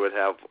where they would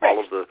have all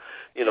of the,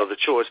 the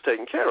chores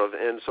taken care of.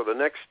 And so the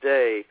next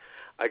day,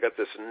 I got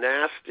this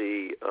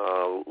nasty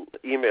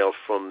email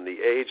from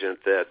the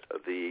agent that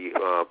the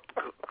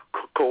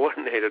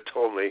coordinator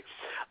told me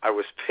I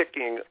was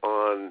picking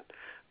on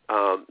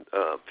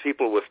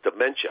people with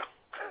dementia.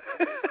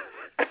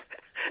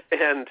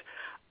 And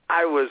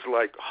I was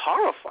like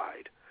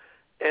horrified.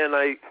 And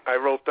I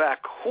wrote back,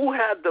 who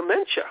had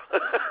dementia?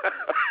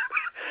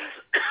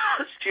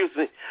 Excuse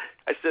me.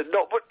 I said,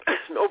 no, but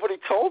nobody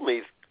told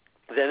me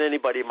that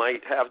anybody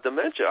might have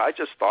dementia. I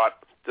just thought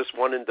this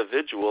one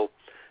individual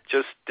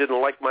just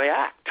didn't like my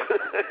act.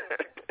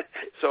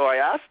 So I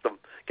asked them,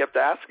 kept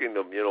asking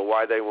them,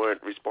 why they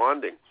weren't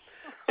responding.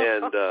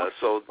 And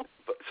so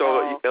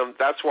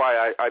that's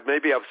why I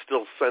maybe I'm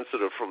still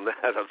sensitive from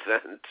that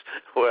event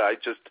where I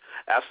just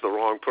asked the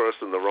wrong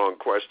person the wrong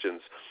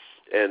questions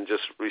and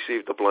just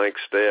received a blank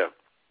stare.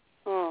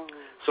 Oh.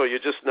 So you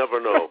just never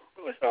know.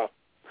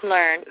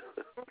 Learn.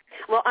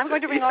 Well, I'm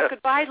going to ring off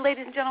goodbye,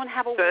 ladies and gentlemen.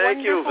 Have a wonderful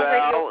radio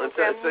program.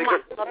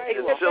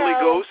 Silly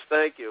Goose,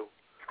 thank you.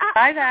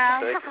 Bye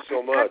now. Thank you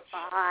so much.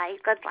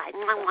 Goodbye.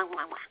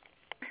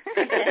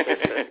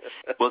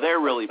 Well, they're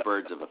really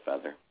birds of a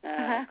feather.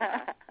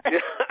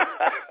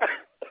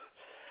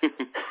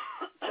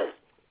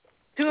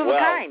 Two of a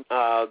kind.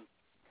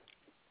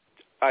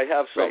 I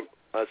have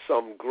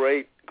some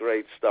great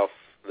stuff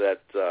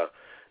that,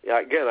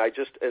 again,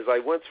 as I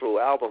went through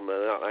album,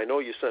 and I know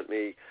you sent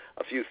me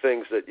a few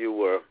things that you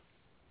were,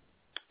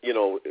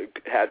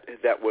 had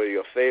that were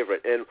your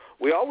favorite. And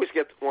we always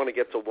want to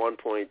get to one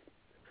point.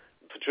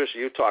 Patricia,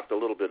 you talked a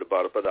little bit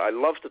about it, but I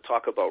love to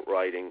talk about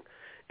writing.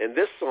 And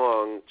this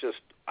song,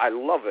 I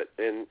love it.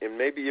 And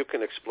maybe you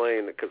can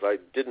explain, because I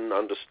didn't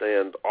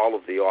understand all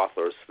of the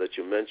authors that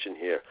you mentioned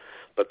here.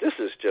 But this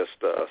is just,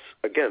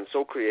 again,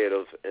 so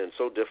creative and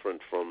so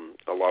different from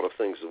a lot of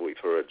things that we've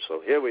heard.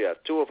 So here we are,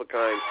 two of a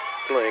kind,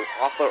 playing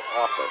Author.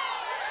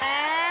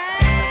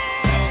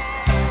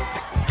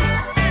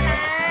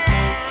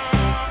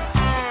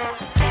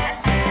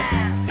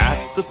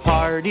 At the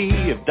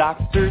party of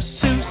Dr.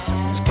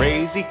 Seuss, his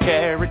crazy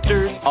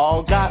characters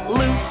all got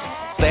loose.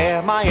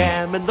 Sam I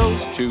Am and those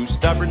two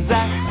stubborn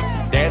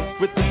Zacks danced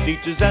with the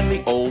teachers and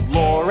the old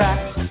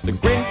Lorax. The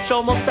Grinch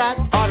almost sat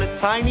on a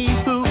tiny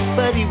hoop,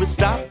 but he was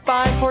stopped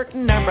by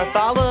Horton and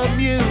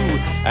Bartholomew.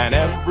 And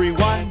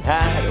everyone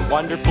had a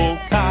wonderful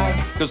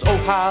time, 'cause oh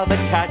how the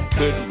cat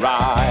could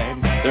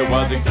rhyme. There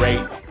was a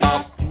great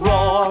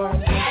uproar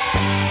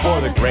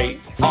for the great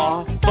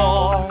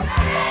author.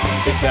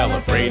 They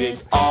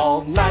celebrated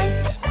all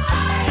night,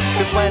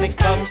 'cause when it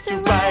comes to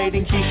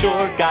writing, he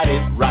sure got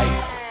it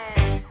right.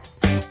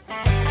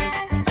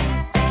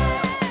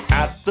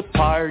 At the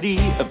party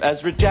of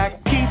Ezra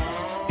Jack Keith,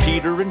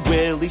 Peter and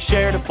Willie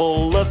shared a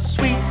bowl of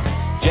sweets.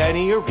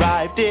 Jenny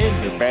arrived in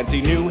her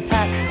fancy new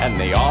hat, and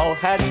they all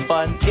had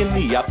fun in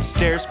the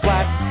upstairs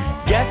flat.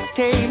 Guests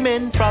came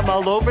in from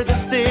all over the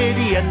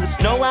city, and the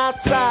snow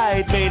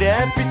outside made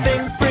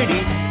everything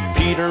pretty.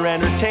 Peter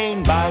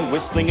entertained by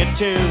whistling a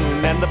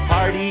tune, and the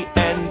party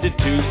ended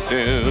too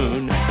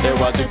soon. There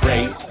was a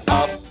great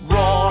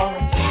uproar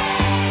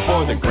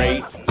for the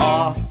great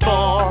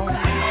author.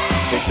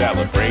 They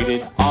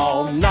celebrated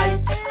all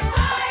night,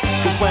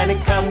 'cause when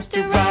it comes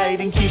to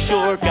writing, he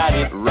sure got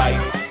it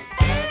right.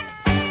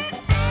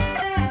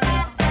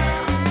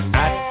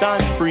 At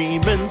Don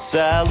Freeman's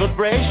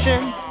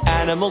celebration,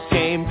 animals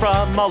came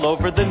from all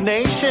over the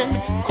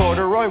nation.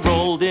 Corduroy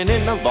rolled in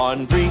a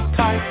laundry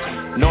cart.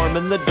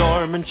 Norman the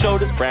doorman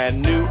showed his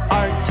brand new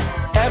art.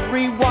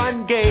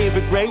 Everyone gave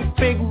a great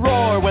big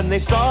roar when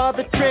they saw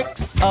the tricks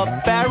of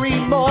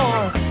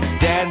Barrymore.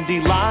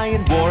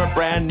 Dandelion wore a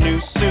brand new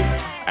suit,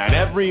 and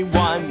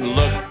everyone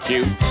looked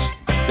cute.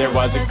 There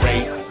was a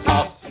great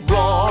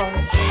uproar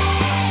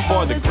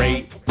for the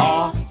great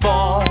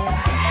author.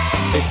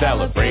 They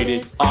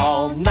celebrated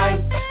all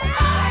night,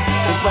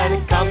 'cause when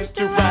it comes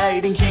to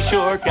writing, he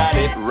sure got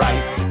it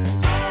right.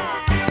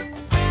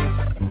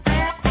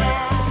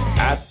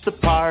 At the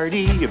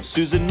party of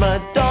Susan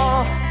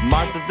Madaw,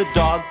 Martha the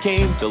dog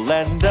came to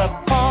lend a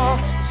paw.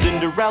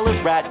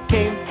 Cinderella's rat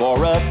came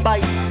for a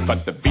bite,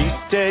 but the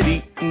beast had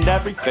eaten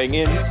everything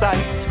in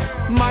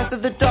sight. Martha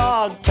the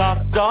dog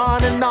talked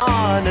on and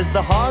on as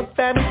the Hog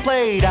family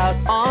played out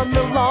on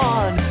the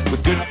lawn.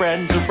 With good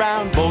friends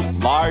around, both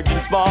large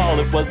and small,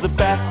 it was the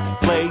best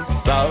place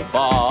of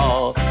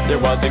all. There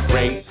was a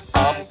great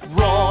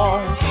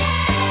uproar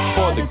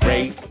for the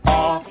great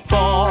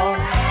author.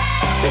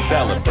 They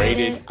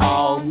celebrated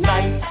all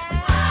night,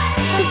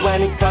 'cause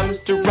when it comes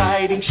to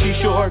writing, she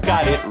sure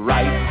got it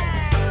right.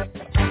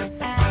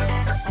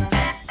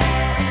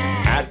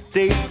 At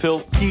Dave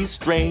Pilkey's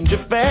strange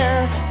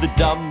affair, the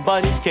dumb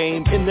bunnies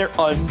came in their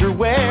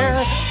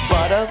underwear.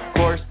 But of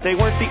course they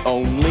weren't the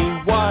only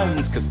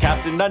ones, 'cause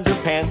Captain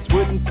Underpants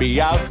wouldn't be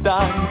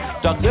outdone.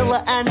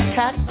 Dogzilla and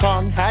Cat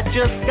Kong had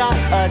just got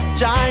a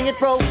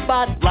giant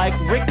robot like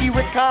Ricky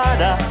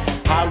Ricotta.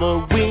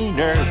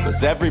 Halloweener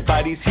was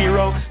everybody's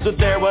hero, so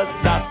there was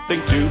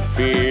nothing to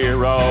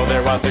fear. Oh,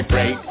 there was a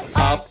great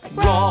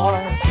uproar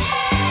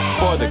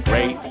for the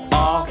great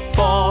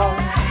all-four.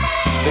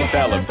 They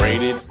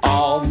celebrated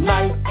all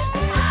night.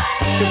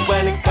 'Cause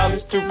when it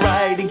comes to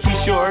writing,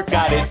 he sure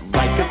got it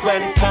right. 'Cause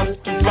when it comes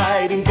to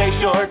writing, they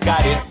sure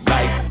got it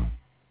right.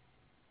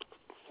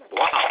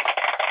 Wow.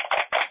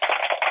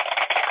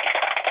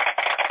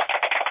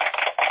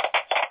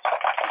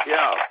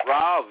 Yeah,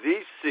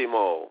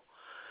 bravissimo.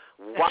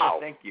 Wow.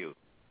 Thank you.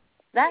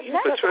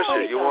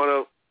 Patricia, you want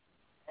to?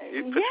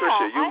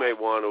 Patricia, you may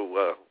want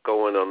to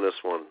go in on this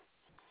one.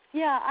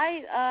 Yeah,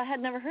 I had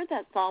never heard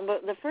that song,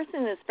 but the first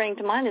thing that sprang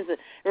to mind is it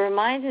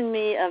reminded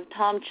me of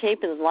Tom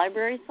Chapin's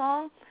Library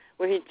Song,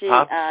 where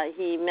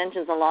he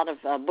mentions a lot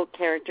of book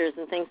characters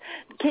and things.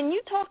 Can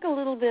you talk a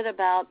little bit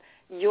about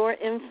your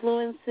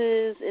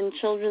influences in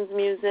children's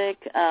music,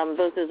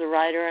 both as a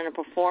writer and a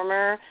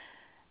performer?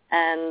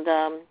 And,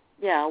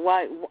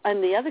 why?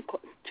 And the other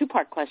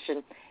two-part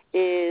question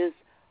is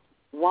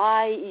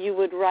why you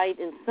would write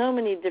in so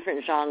many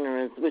different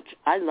genres, which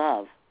I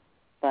love.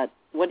 But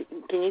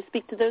can you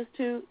speak to those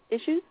two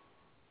issues?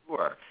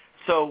 Sure.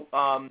 So,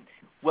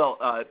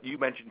 you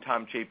mentioned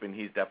Tom Chapin.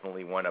 He's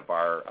definitely one of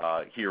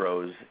our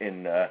heroes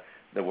in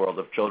the world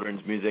of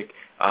children's music.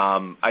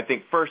 I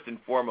think first and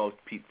foremost,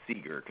 Pete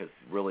Seeger, because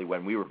really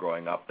when we were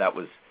growing up, that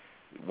was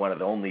one of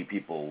the only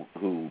people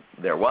who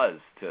there was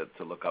to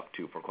look up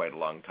to for quite a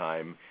long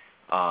time.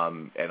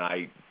 And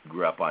I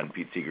grew up on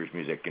Pete Seeger's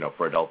music,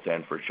 for adults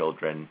and for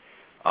children.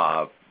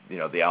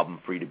 The album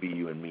Free to Be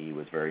You and Me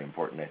was very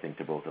important, I think,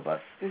 to both of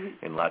us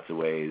in lots of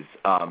ways.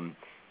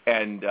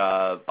 And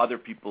other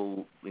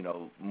people,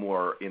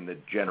 more in the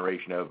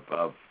generation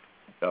of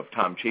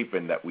Tom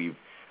Chapin that we've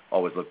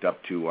always looked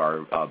up to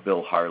are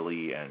Bill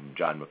Harley and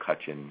John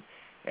McCutcheon.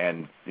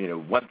 And,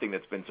 one thing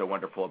that's been so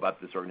wonderful about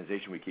this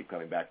organization we keep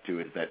coming back to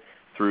is that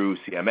through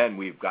CMN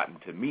we've gotten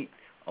to meet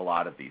a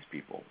lot of these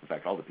people. In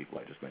fact, all the people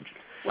I just mentioned.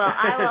 Well,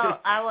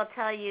 I will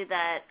tell you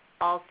that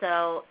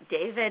also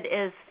David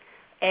is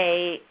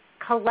a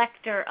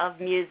collector of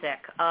music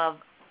of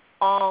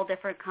all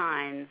different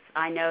kinds.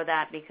 I know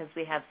that because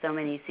we have so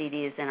many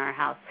CDs in our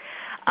house,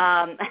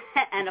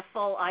 and a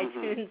full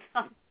iTunes,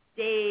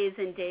 days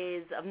and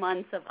days,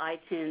 months of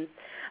iTunes.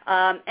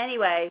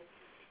 Anyway,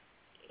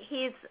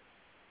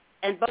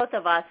 and both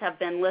of us have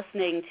been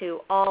listening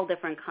to all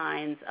different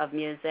kinds of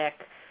music.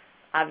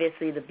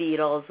 Obviously, the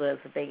Beatles was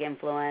a big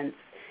influence,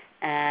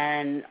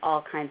 and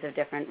all kinds of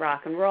different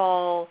rock and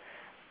roll,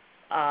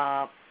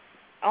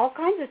 all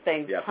kinds of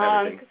things,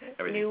 punk,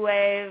 everything. New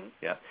wave,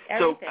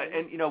 everything.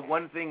 So, and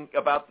one thing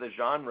about the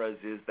genres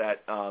is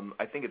that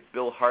I think it's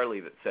Bill Harley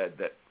that said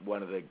that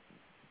one of the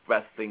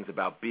best things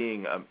about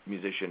being a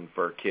musician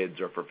for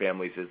kids or for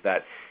families is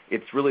that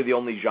it's really the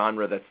only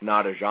genre that's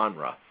not a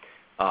genre,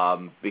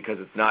 because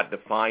it's not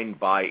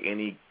defined by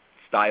any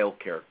style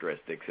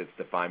characteristics. It's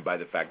defined by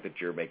the fact that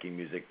you're making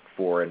music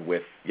for and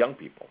with young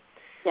people.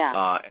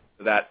 Yeah.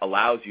 That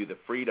allows you the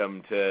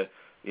freedom to,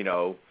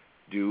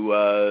 do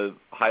a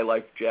high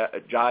life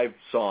jive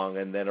song,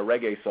 and then a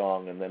reggae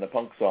song, and then a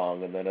punk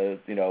song, and then a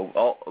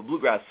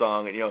bluegrass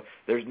song, and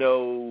there's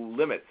no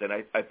limits. And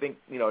I think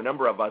a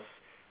number of us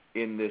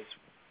in this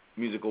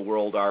musical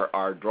world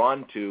are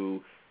drawn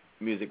to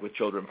music with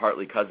children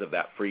partly because of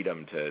that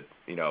freedom to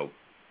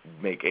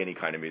make any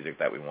kind of music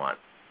that we want.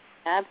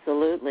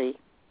 Absolutely.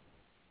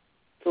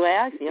 The way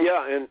I feel.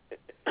 Yeah,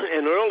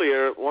 and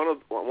earlier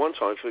one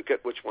song, I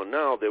forget which one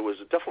now, there was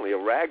definitely a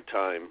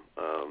ragtime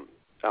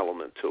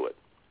element to it.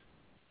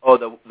 Oh,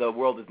 the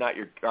world is not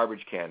your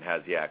garbage can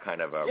has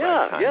kind of a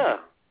ragtime.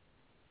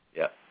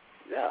 Yeah.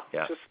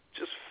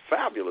 Just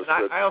fabulous.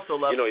 I also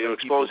love you're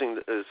exposing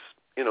as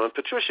and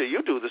Patricia,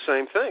 you do the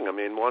same thing. I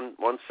mean,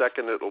 one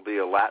second it'll be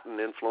a Latin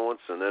influence,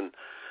 and then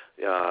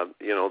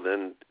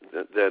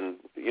then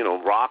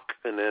rock,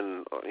 and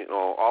then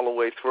all the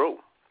way through.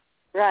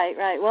 Right.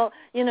 Well,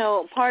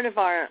 part of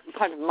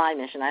my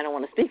mission, I don't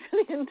want to speak for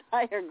the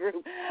entire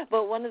group,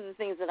 but one of the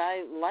things that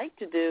I like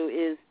to do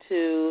is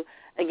to,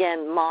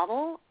 again,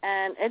 model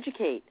and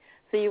educate.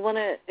 So you want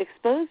to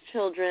expose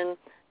children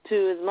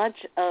to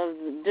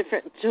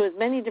as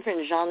many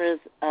different genres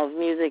of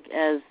music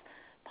as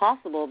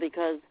possible,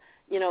 because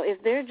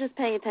if they're just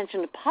paying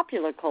attention to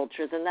popular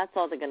culture, then that's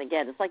all they're going to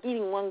get. It's like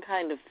eating one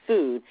kind of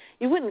food.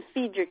 You wouldn't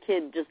feed your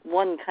kid just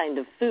one kind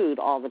of food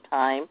all the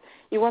time.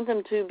 You want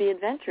them to be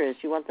adventurous.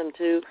 You want them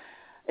to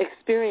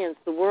experience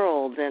the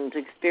world and to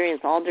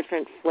experience all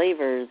different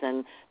flavors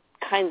and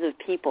kinds of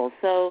people.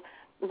 So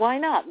why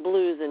not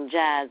blues and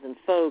jazz and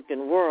folk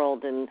and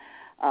world and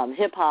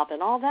hip-hop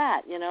and all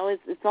that?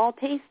 It's all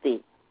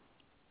tasty.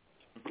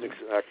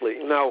 Exactly.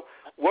 Now,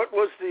 what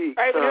was the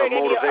I haven't heard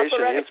motivation? any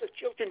operatic for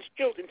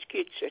children's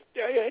kids.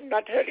 I have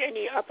not heard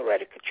any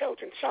operatic for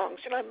children's songs,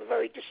 and I'm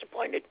very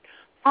disappointed.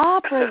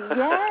 Opera,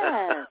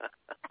 yes.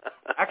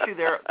 Actually,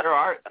 there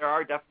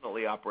are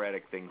definitely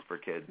operatic things for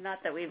kids.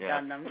 Not that we've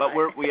done them, but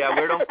we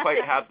don't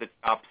quite have the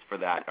chops for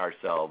that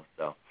ourselves.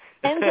 So.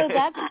 And so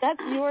that's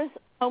your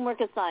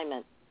homework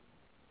assignment.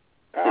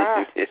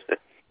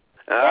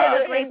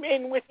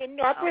 And within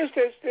operas,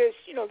 there's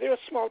there are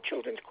small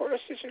children's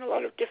choruses in a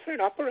lot of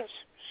different operas,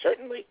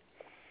 certainly.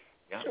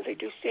 Yeah. So they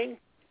do sing.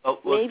 Well,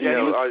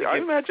 I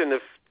imagine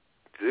what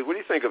do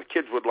you think of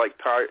kids would like,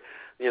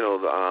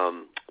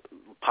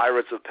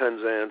 Pirates of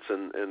Penzance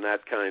and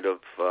that kind of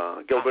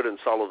Gilbert and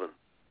Sullivan?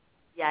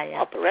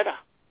 Yeah. Operetta.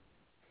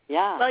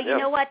 Yeah. Well, you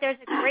know what? There's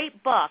a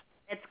great book.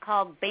 It's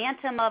called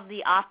Beantown of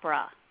the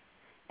Opera,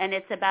 and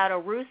it's about a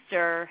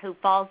rooster who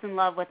falls in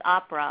love with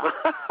opera.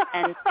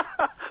 And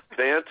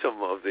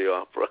Beantown of the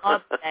Opera.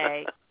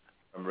 Okay.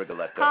 From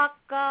Rigoletto.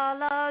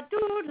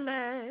 Cock-a-la-doodle.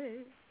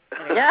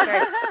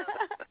 Yeah.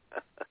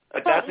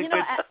 But that's a good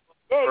I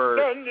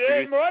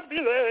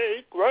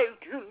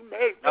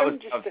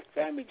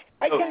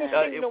can't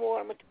sing no more.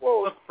 I'm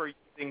look for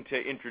using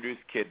to introduce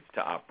kids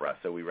to opera,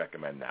 so we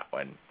recommend that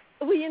one.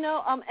 Well,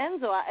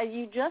 Enzo,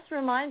 you just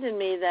reminded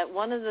me that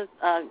one of the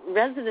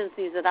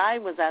residencies that I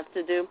was asked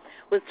to do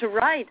was to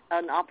write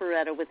an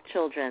operetta with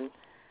children.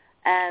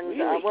 And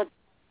really?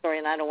 Story,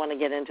 and I don't want to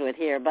get into it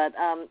here, but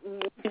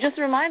you just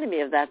reminded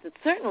me of that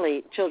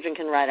certainly children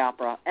can write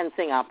opera and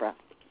sing opera.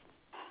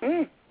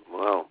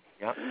 Wow.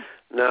 Yep.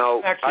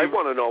 Now, I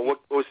want to know, what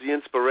was the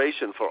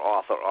inspiration for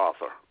Author?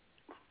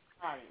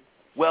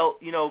 Well,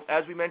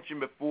 as we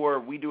mentioned before,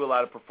 we do a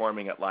lot of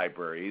performing at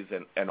libraries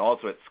and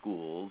also at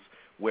schools,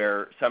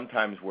 where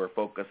sometimes we're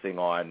focusing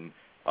on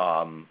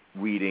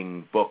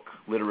reading book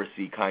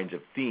literacy kinds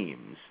of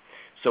themes.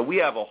 So we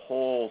have a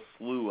whole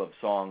slew of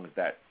songs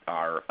that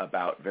are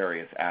about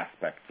various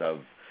aspects of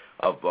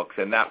books,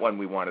 and that one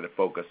we wanted to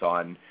focus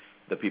on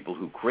the people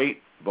who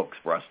create books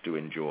for us to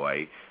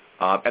enjoy.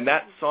 And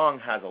that song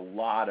has a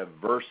lot of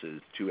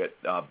verses to it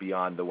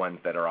beyond the ones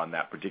that are on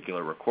that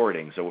particular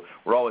recording. So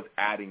we're always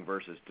adding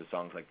verses to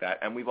songs like that.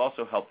 And we've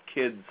also helped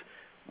kids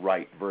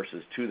write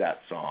verses to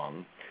that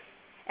song.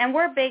 And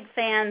we're big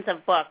fans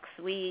of books.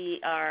 We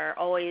are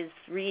always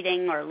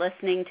reading or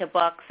listening to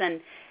books,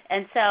 and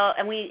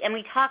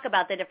we talk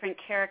about the different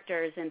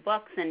characters in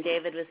books. And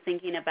David was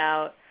thinking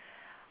about,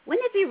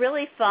 wouldn't it be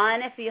really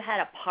fun if you had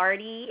a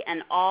party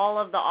and all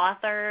of the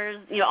authors,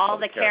 all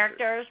the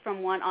characters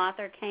from one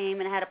author came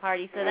and had a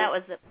party? So that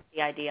was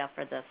the idea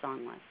for the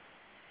song was.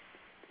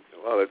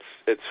 Well,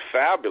 it's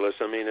fabulous.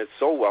 I mean, it's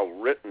so well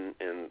written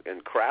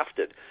and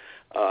crafted.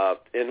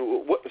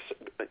 And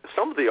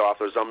some of the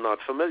authors I'm not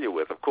familiar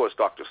with. Of course,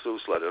 Dr.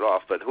 Seuss let it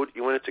off, but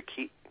you went into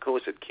Keats? Who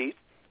was it, Keats?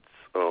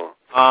 Oh.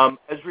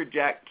 Ezra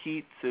Jack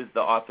Keats is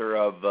the author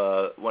of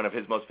one of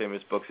his most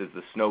famous books is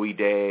The Snowy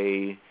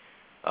Day.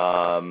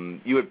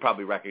 You would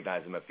probably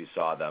recognize them if you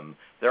saw them.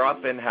 They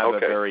often have a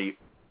very,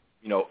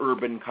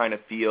 urban kind of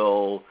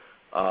feel.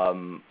 A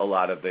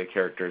lot of the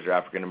characters are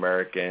African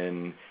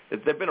American.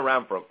 They've been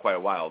around for quite a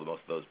while,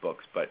 most of those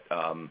books, but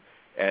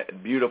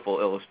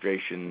beautiful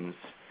illustrations.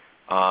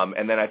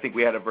 And then I think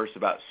we had a verse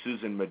about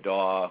Susan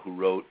Madaw, who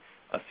wrote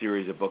a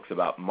series of books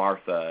about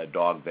Martha, a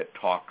dog that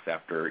talks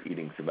after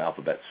eating some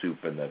alphabet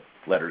soup, and the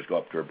letters go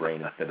up to her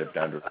brain instead of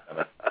down to her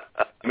stomach.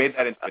 I made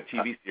that into a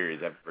TV series.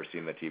 I've never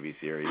seen the TV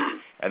series.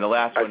 And the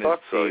last one is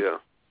Dave.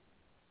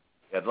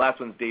 Yeah, the last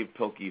one's Dave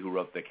Pilkey, who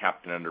wrote the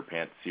Captain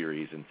Underpants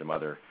series and some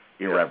other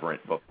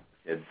irreverent books for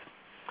kids.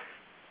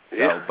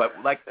 Yeah. So, but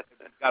we've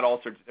got all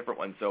sorts of different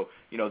ones. So,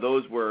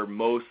 those were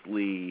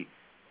mostly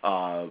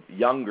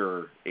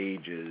younger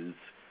ages,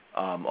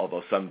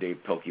 although some Dave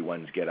Pilkey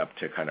ones get up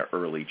to kind of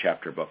early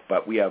chapter book.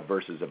 But we have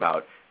verses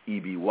about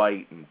E.B.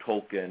 White and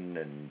Tolkien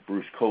and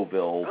Bruce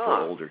Coville for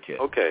older kids.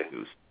 Okay.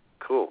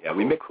 Cool. Yeah,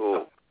 we mix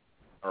up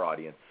our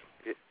audience.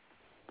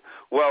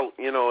 Well,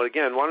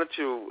 again, one of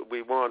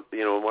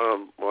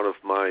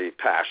my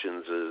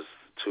passions is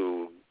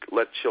to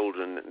let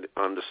children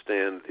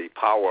understand the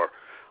power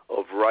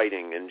of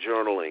writing and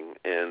journaling,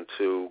 and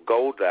to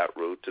go that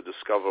route to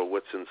discover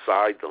what's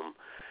inside them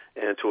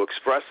and to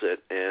express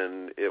it,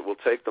 and it will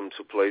take them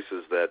to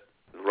places that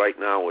right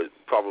now is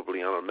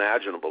probably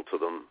unimaginable to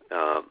them.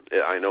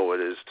 I know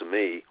it is to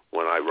me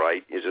when I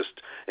write. You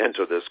just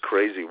enter this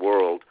crazy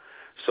world.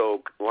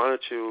 So why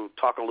don't you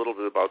talk a little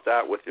bit about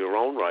that with your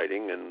own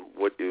writing and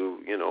what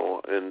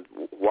and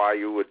why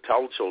you would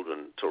tell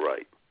children to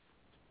write?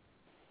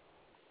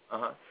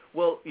 Uh-huh.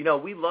 Well,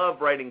 we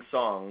love writing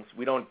songs.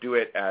 We don't do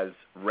it as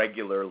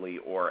regularly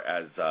or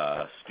as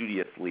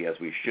studiously as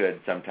we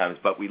should sometimes,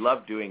 but we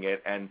love doing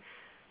it. And,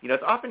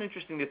 it's often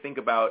interesting to think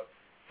about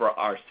for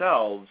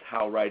ourselves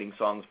how writing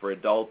songs for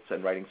adults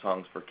and writing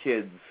songs for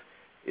kids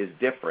is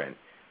different.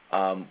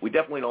 We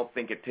definitely don't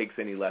think it takes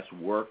any less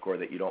work or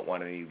that you don't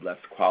want any less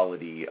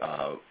quality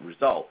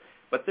result.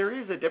 But there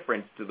is a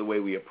difference to the way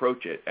we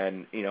approach it.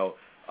 And,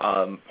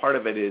 part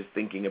of it is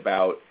thinking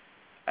about,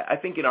 I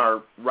think in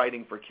our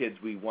writing for kids,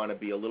 we want to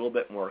be a little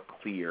bit more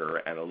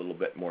clear and a little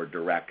bit more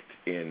direct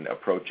in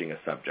approaching a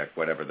subject,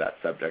 whatever that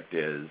subject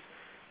is.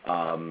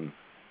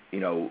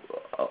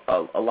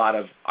 A lot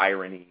of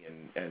irony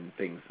and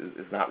things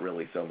is not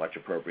really so much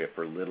appropriate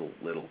for little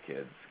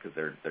kids because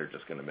they're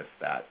just going to miss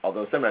that.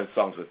 Although sometimes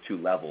songs with two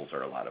levels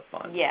are a lot of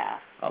fun. Yeah.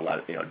 A lot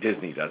of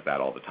Disney does that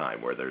all the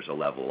time, where there's a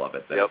level of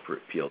it that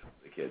appeals to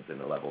the kids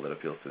and a level that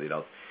appeals to the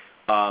adults.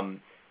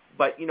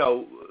 But, you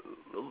know,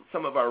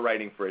 some of our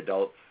writing for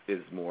adults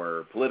is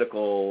more political,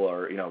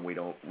 or, you know,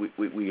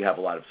 we have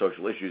a lot of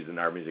social issues in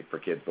our music for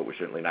kids, but we're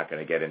certainly not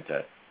going to get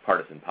into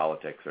partisan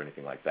politics or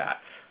anything like that.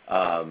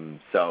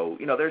 So,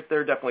 you know, there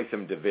are definitely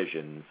some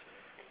divisions.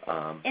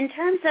 In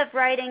terms of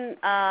writing,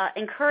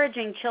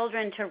 encouraging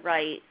children to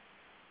write,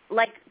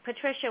 like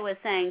Patricia was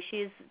saying,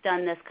 she's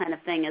done this kind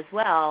of thing as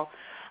well.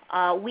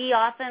 We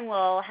often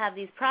will have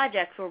these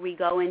projects where we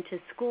go into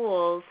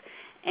schools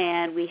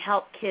and we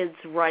help kids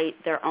write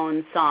their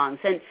own songs.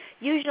 And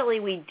usually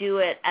we do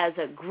it as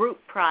a group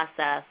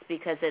process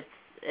because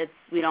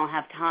we don't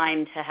have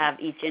time to have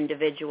each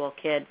individual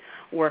kid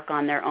work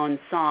on their own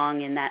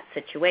song in that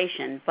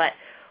situation. But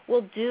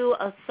we'll do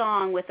a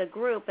song with a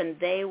group, and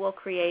they will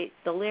create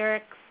the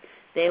lyrics,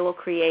 they will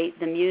create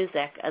the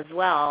music as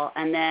well,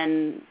 and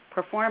then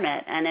perform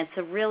it. And it's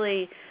a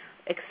really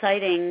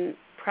exciting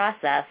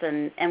process,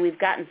 and we've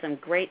gotten some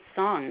great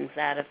songs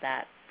out of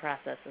that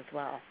process as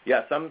well.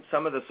 Yeah,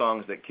 some of the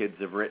songs that kids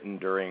have written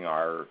during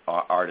our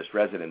artist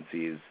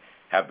residencies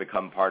have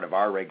become part of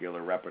our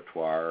regular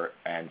repertoire,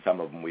 and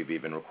some of them we've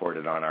even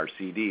recorded on our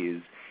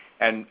CDs.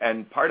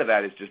 And part of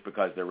that is just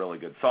because they're really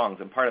good songs,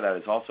 and part of that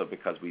is also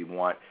because we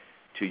want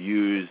to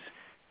use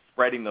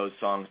spreading those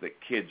songs that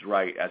kids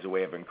write as a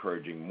way of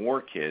encouraging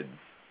more kids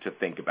to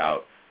think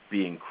about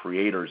being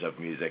creators of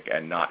music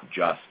and not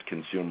just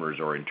consumers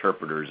or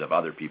interpreters of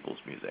other people's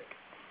music.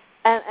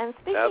 And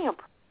speaking of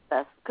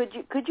process,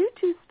 could you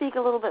two speak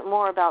a little bit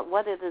more about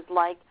what it is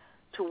like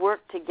to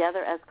work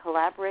together as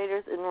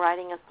collaborators in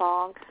writing a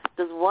song?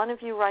 Does one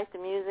of you write the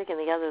music and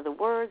the other the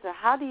words, or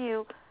how do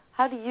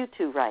you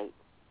two write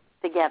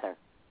together?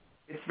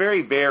 It's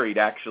very varied,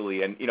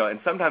 actually, and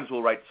sometimes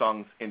we'll write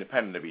songs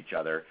independent of each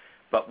other.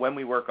 But when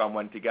we work on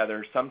one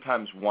together,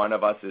 sometimes one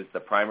of us is the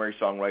primary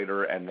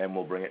songwriter, and then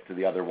we'll bring it to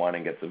the other one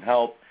and get some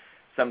help.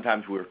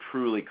 Sometimes we're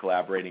truly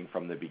collaborating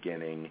from the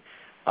beginning.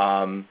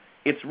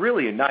 It's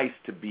really nice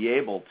to be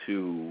able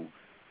to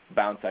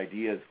bounce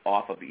ideas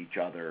off of each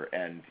other,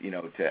 and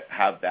to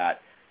have that.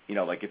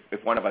 Like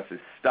if one of us is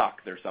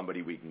stuck, there's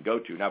somebody we can go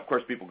to. Now, of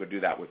course, people could do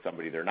that with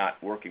somebody they're not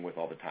working with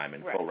all the time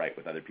and co-write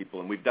with other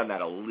people, and we've done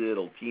that a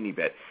little teeny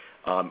bit,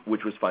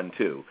 which was fun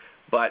too.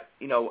 But,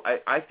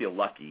 I feel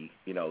lucky,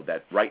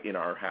 that right in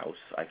our house,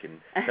 I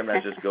can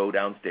sometimes just go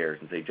downstairs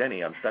and say,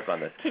 Jenny, I'm stuck on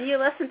this. Can you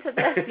listen to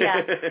this?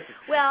 Yeah.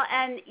 Well,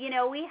 and,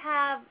 we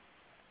have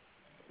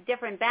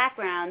different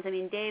backgrounds. I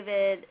mean,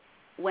 David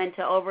went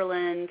to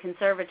Oberlin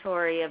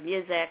Conservatory of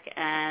Music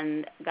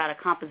and got a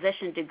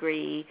composition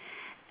degree,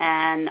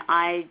 and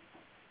I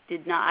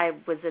did not. I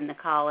was in the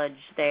college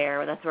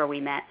there. That's where we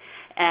met.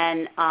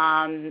 And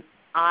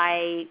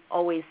I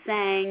always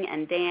sang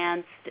and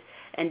danced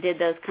and did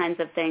those kinds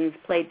of things,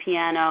 played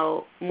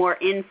piano more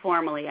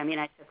informally. I mean,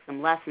 I took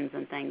some lessons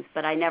and things,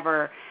 but I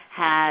never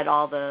had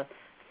all the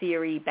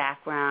theory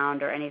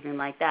background or anything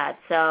like that.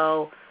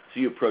 So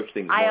you approach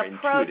things more intuitively. I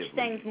approach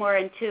things more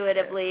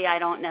intuitively. Yeah. I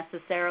don't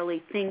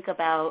necessarily think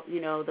about,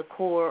 the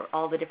chord,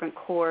 all the different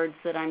chords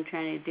that I'm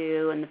trying to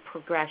do and the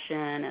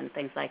progression and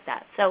things like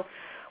that. So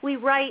we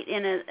write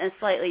in a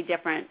slightly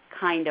different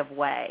kind of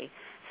way.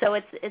 So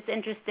it's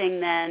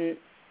interesting then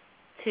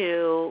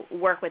to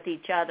work with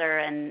each other,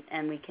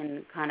 and we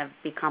can kind of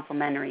be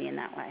complementary in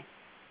that way.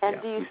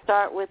 And do you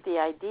start with the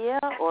idea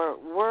or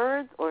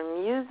words or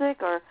music,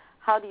 or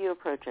how do you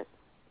approach it?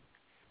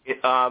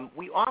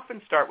 We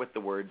often start with the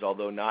words,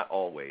 although not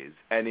always.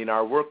 And in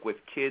our work with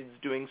kids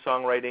doing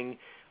songwriting,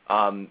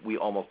 we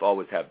almost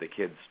always have the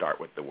kids start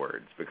with the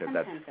words, because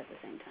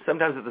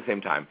sometimes at the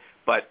same time.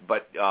 But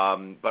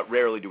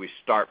rarely do we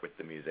start with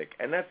the music,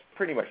 and that's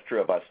pretty much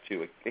true of us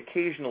too.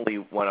 Occasionally,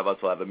 one of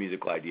us will have a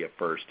musical idea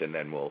first, and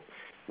then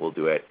we'll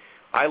do it.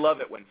 I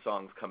love it when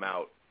songs come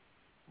out,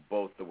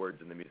 both the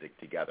words and the music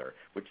together,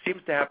 which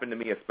seems to happen to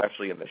me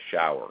especially in the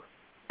shower.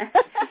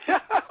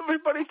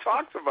 Everybody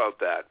talks about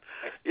that.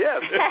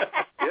 Yes.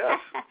 Yes.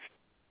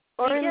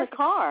 Or in the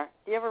car.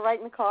 Do you ever write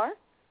in the car?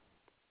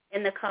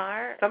 In the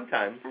car?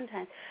 Sometimes.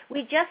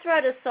 We just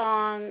wrote a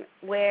song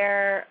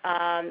where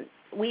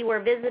we were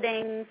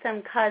visiting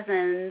some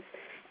cousins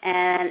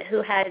and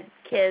who had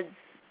kids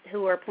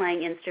who were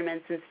playing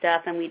instruments and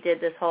stuff, and we did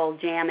this whole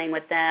jamming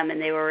with them,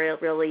 and they were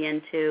really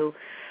into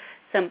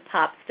some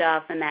pop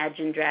stuff,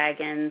 Imagine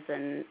Dragons,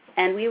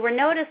 and we were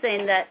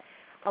noticing that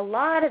a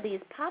lot of these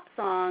pop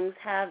songs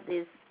have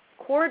these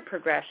chord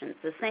progressions,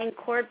 the same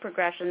chord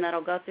progression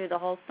that'll go through the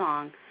whole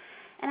song.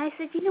 And I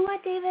said, you know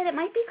what, David, it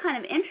might be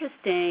kind of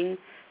interesting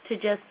to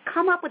just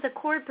come up with a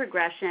chord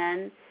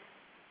progression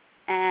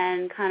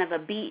and kind of a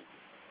beat,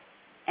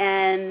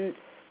 and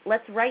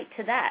let's write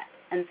to that.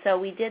 And so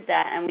we did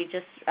that, and we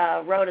just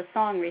wrote a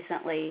song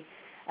recently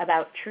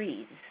about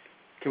trees.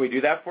 Can we do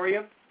that for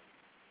you?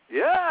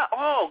 Yeah.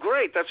 Oh,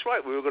 great. That's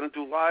right. We were going to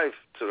do live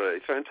today.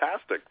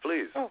 Fantastic.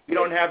 Please. Oh, we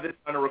don't have this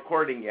on a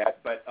recording yet,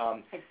 but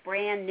it's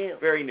brand new.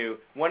 Very new.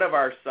 One of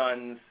our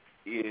sons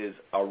is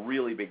a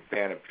really big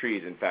fan of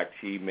trees. In fact,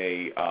 he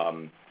may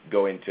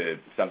go into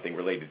something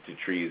related to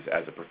trees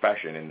as a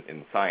profession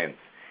in science.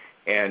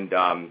 And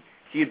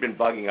he had been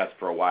bugging us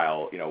for a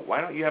while,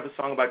 why don't you have a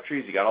song about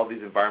trees? You got all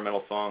these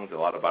environmental songs, a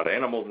lot about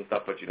animals and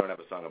stuff, but you don't have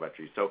a song about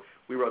trees. So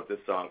we wrote this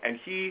song, and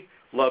he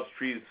loves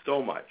trees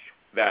so much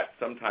that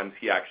sometimes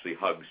he actually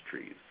hugs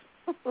trees.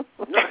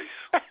 Nice.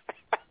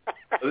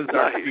 So this is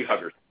our tree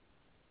hugger.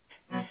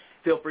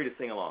 Feel free to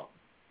sing along.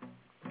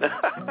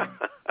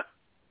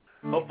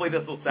 Hopefully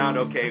this will sound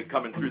okay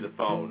coming through the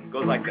phone. It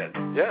goes like this.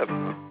 Yes.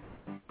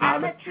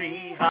 I'm a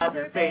tree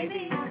hugger,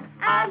 baby.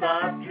 I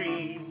love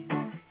trees.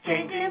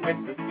 Changing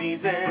with the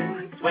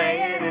seasons,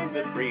 swaying in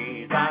the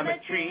breeze. I'm a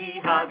tree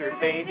hugger,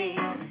 baby.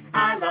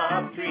 I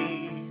love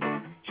trees.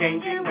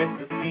 Changing with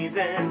the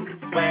seasons,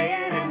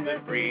 swaying in the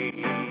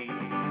breeze.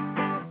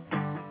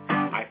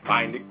 I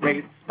find a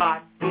great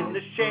spot in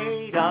the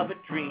shade of a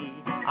tree.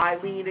 I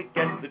lean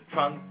against the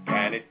trunk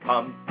and it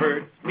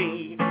comforts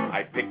me.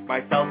 I pick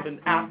myself an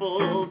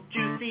apple,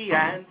 juicy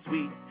and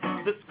sweet.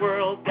 The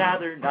squirrels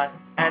gather nuts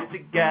and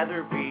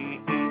together we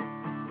eat.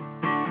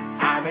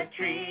 I'm a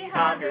tree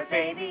hugger,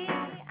 baby.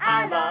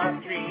 I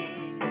love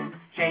trees.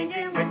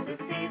 Changing with the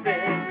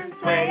seasons,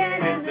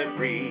 swaying in the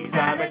breeze.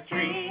 I'm a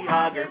tree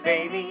hugger,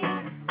 baby.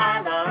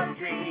 I love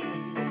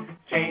trees.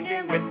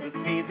 Changing with the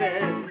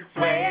seasons,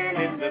 swaying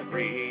in the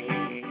breeze.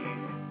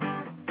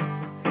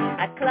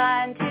 I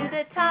climb to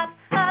the top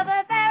of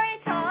a very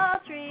tall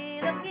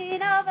tree,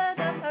 looking over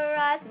the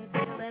horizon,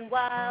 feeling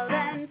wild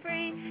and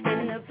free.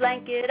 In the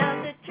blanket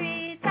of the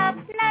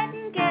treetops,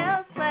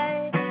 nightingales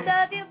play.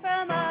 The view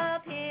from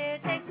up here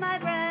takes my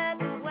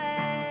breath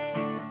away.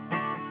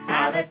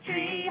 I'm a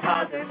tree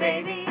hugger,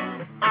 baby.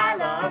 I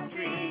love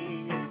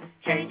trees.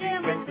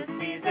 Changing with the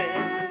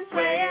seasons,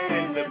 swaying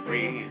in the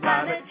breeze.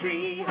 I'm a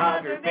tree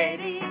hugger,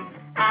 baby.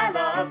 I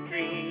love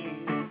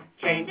trees.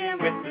 Changing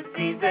with the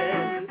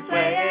seasons,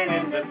 swaying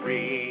in the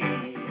breeze.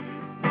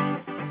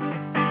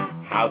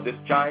 How this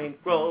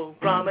giant grow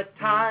from a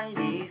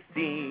tiny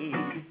seed,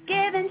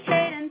 giving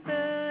shade and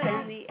food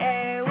and the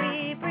air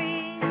we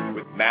breathe.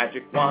 With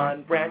magic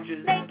wand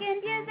branches,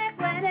 making music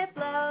when it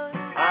blows.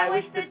 I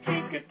wish the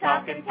trees could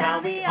talk and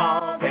tell me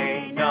all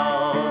they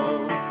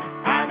know.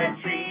 I'm a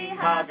tree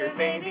hugger,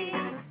 baby.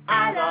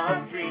 I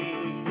love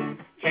trees.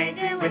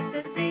 Changing with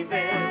the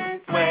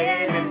seasons,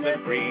 swaying in the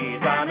breeze.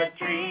 I'm a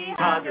tree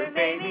hugger,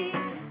 baby.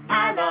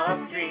 I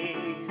love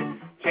trees.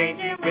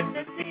 Changing with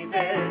the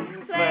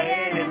seasons,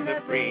 swaying in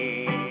the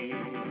breeze.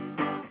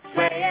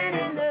 Swaying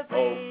in the breeze.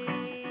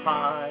 Oak,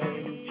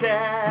 pine,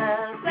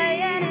 cherry,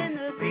 swaying in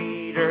the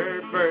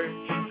cedar,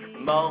 birch,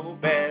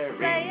 mulberry,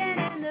 swaying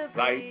in the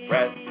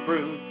cypress,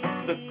 spruce,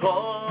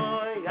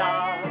 sequoia,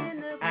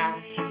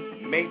 ash,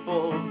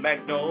 maple,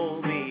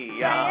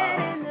 magnolia,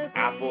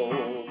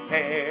 apple,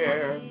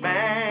 pear,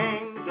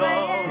 mango,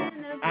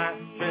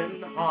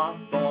 aspen,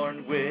 hawthorn,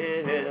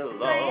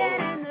 willow,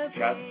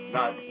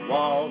 chestnut,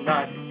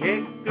 walnut,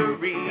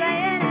 hickory,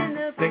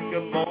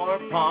 sycamore,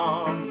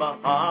 palm,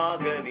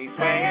 mahogany,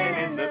 swaying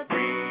in the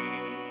breeze.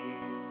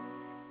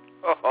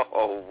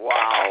 Oh,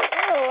 wow.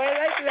 Oh, I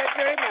like that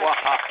very much.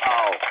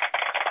 Wow.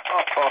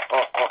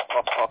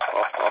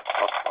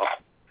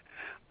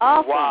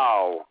 Awesome.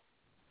 Wow.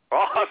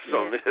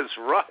 Awesome is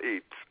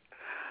right.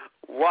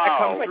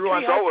 Wow.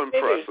 So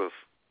impressive.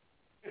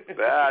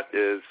 That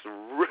is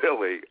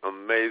really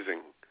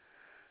amazing.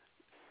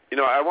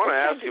 I want to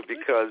ask you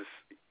because,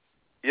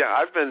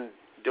 I've been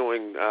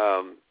doing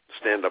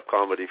stand-up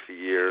comedy for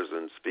years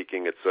and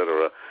speaking,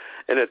 etc.,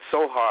 and it's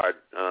so hard,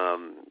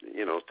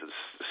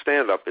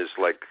 stand-up is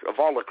like, of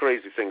all the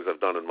crazy things I've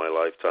done in my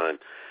lifetime,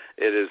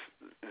 it is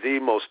the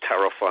most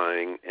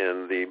terrifying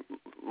and the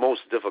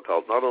most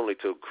difficult, not only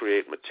to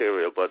create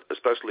material, but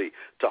especially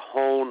to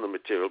hone the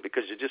material,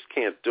 because you just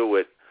can't do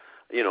it,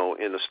 in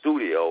a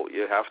studio.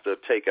 You have to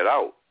take it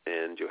out,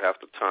 and you have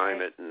to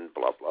time it, and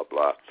blah, blah,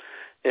 blah.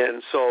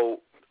 And so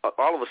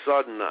all of a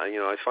sudden,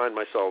 I find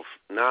myself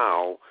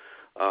now,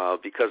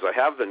 because I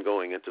have been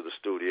going into the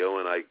studio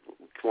and I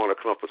want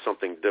to come up with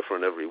something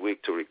different every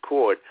week to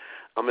record,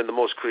 I'm in the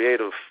most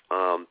creative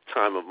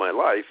time of my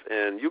life,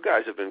 and you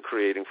guys have been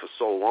creating for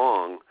so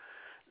long.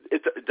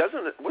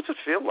 What's it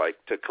feel like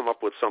to come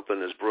up with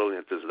something as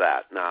brilliant as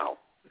that now?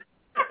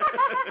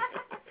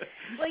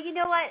 Well, you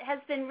know what?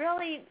 It's been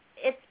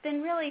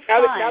really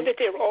fun. Now that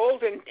they're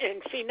old and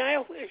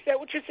senile, is that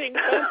what you're saying?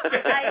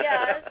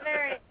 Yeah, it's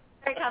very,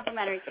 very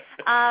complimentary.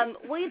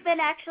 We've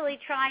been actually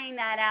trying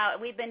that out.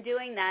 We've been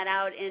doing that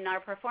out in our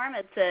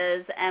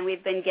performances, and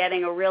we've been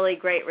getting a really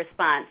great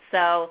response.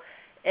 So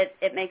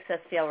it makes us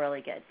feel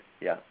really good.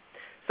 Yeah.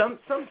 Some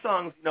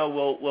songs,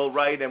 we'll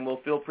write and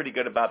we'll feel pretty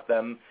good about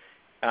them,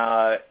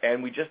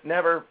 and we just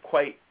never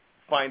quite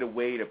find a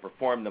way to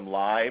perform them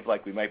live.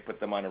 Like we might put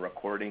them on a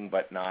recording,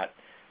 but not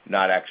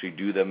actually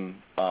do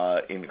them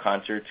in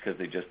concerts because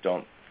they just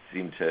don't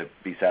seem to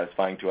be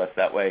satisfying to us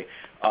that way.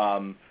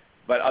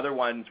 But other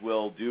ones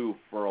we'll do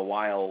for a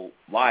while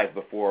live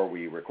before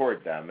we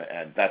record them,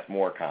 and that's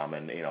more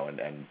common,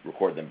 and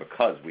record them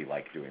because we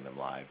like doing them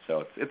live.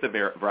 So it's a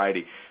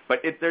variety.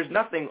 But there's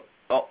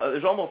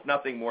almost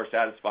nothing more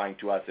satisfying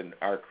to us in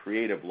our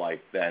creative life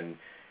than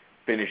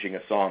finishing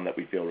a song that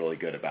we feel really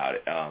good about.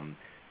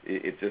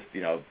 it's just,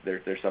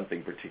 there's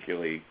something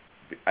particularly,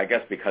 I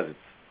guess, because it's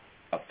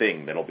a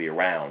thing that'll be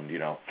around,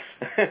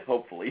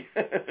 hopefully.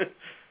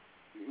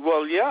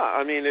 Well, yeah.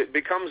 I mean, it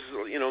becomes,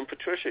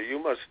 Patricia,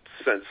 you must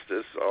sense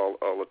this all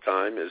the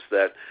time, is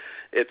that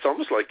it's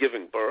almost like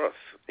giving birth.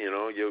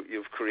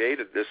 You've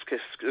created this.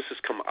 This has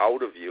come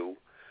out of you,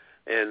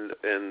 and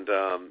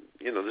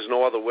there's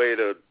no other way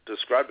to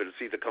describe it.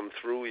 It's either come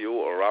through you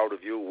or out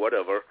of you,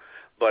 whatever.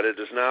 But it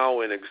is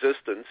now in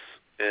existence,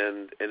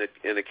 and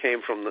it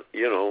came from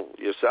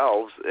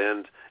yourselves,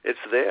 and it's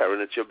there,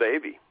 and it's your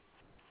baby.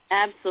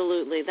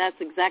 Absolutely. That's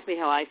exactly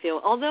how I feel.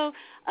 Although,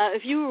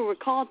 if you will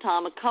recall,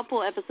 Tom, a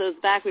couple episodes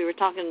back we were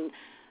talking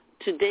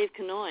to Dave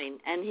Canoin,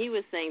 and he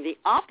was saying the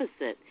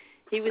opposite.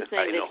 He was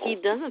saying that he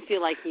doesn't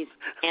feel like he's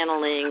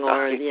channeling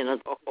or,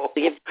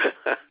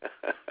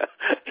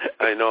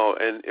 I know,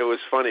 and it was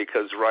funny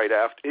because right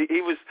after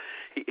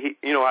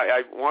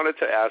I wanted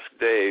to ask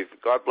Dave,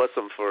 God bless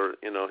him for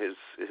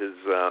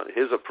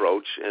his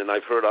approach, and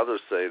I've heard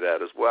others say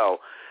that as well.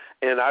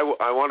 And I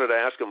wanted to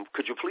ask him,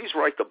 could you please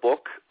write the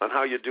book on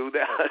how you do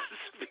that?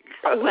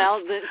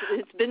 Well,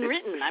 it's been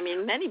written. I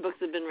mean, many books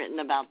have been written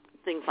about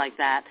things like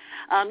that.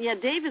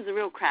 Dave is a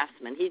real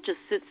craftsman. He just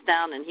sits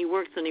down and he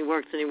works and he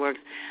works and he works.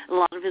 A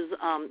lot of his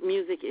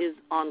music is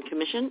on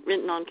commission,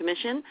 written on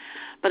commission.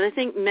 But I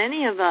think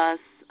many of us,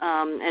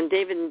 and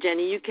David and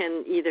Jenny, you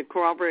can either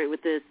corroborate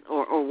with this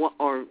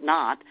or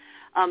not,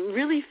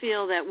 really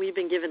feel that we've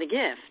been given a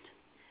gift,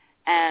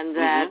 and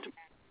that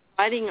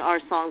writing our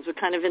songs, we're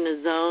kind of in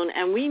a zone,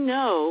 and we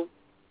know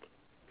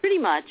pretty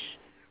much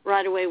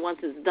right away once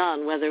it's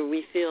done whether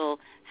we feel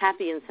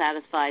happy and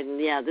satisfied and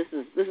this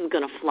is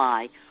going to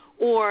fly,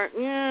 or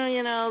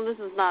this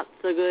is not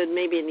so good,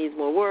 maybe it needs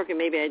more work, and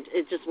maybe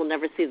it just will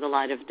never see the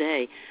light of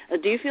day.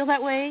 Do you feel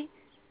that way?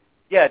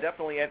 Yeah,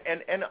 definitely.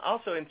 And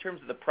also in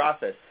terms of the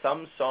process,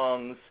 some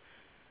songs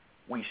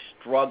we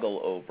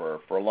struggle over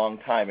for a long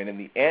time, and in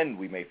the end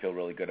we may feel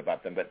really good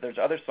about them, but there's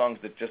other songs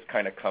that just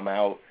kind of come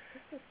out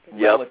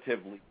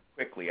relatively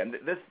quickly. And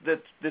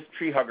this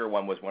Tree Hugger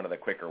one was one of the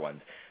quicker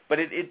ones. But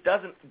it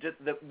doesn't, just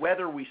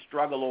whether we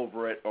struggle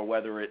over it or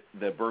whether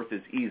the birth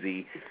is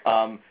easy,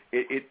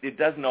 it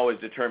doesn't always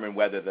determine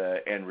whether the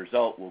end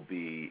result will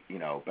be,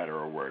 better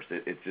or worse.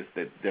 It's just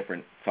that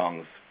different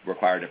songs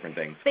require different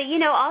things. But,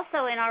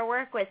 also in our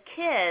work with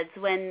kids,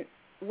 when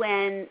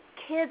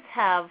kids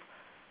have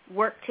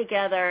worked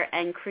together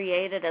and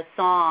created a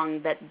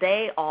song that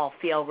they all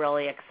feel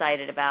really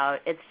excited about,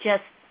 it's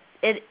just,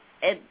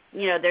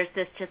 there's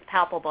this just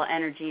palpable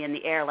energy in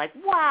the air, like,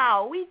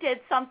 wow, we did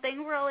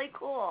something really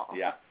cool.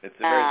 Yeah, it's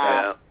a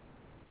very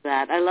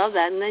that. I love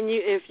that. And then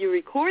if you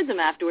record them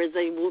afterwards,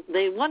 they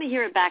want to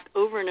hear it back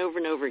over and over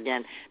and over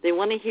again. They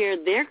want to hear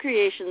their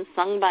creation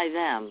sung by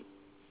them.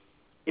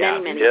 Yeah.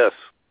 Many. Yes.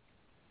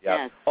 Yeah.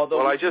 Yes.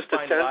 Well, I just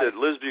attended.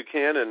 Liz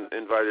Buchanan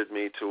invited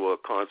me to a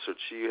concert.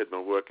 She had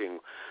been working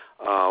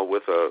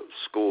with a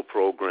school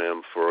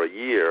program for a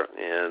year,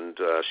 and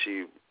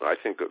she, I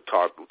think,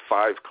 taught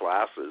 5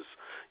 classes,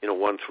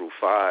 1 through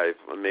 5,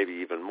 or maybe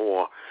even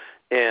more.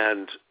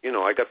 And,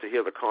 I got to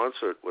hear the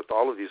concert with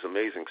all of these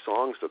amazing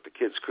songs that the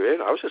kids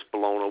created. I was just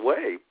blown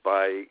away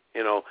by,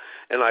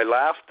 and I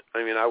laughed.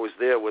 I mean, I was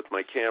there with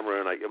my camera,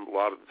 and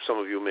some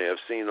of you may have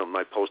seen them.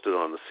 I posted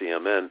on the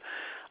CMN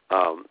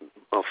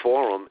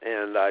forum,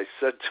 and I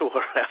said to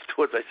her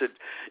afterwards, I said,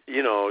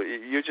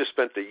 you just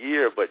spent a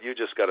year, but you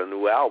just got a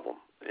new album.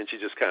 And she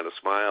just kind of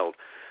smiled.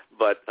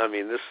 But, I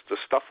mean, the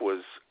stuff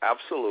was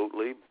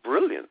absolutely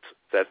brilliant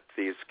that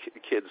these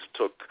kids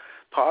took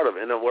part of.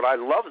 And what I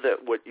love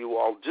that what you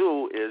all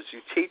do is you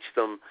teach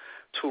them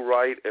to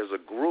write as a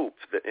group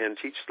and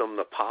teach them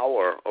the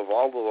power of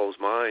all of those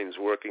minds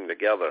working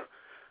together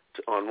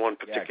on one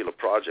particular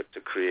project to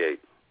create.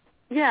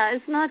 Yeah,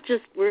 it's not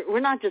just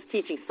we're not just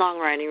teaching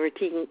songwriting. We're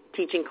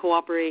teaching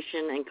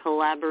cooperation and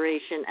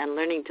collaboration and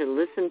learning to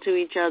listen to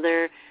each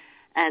other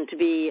and to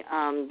be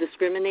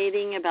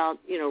discriminating about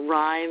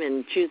rhyme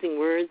and choosing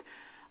words.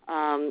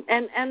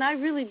 And I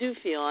really do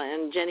feel,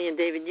 and Jenny and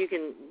David, you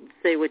can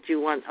say what you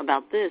want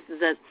about this,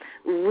 is that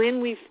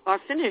when we are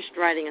finished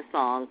writing a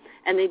song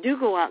and they do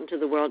go out into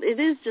the world, it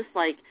is just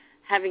like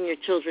having your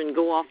children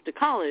go off to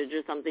college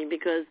or something,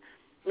 because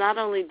not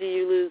only do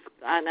you lose,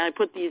 and I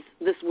put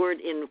this word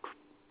in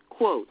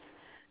quotes,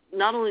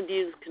 not only do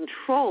you lose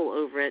control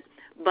over it,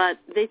 but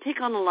they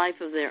take on a life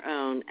of their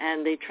own,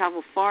 and they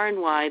travel far and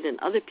wide, and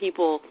other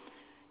people,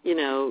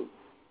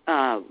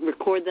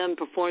 record them,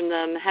 perform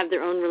them, have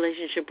their own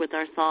relationship with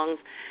our songs.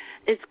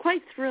 It's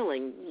quite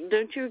thrilling.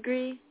 Don't you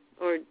agree,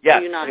 or do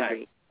you not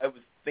agree? I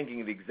was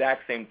thinking the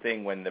exact same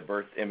thing when the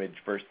birth image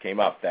first came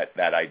up,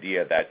 that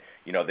idea that,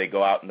 they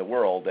go out in the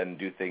world and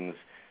do things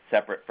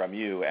separate from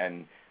you.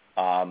 And,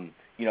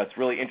 it's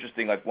really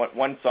interesting. Like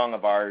one song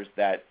of ours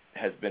that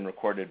has been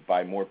recorded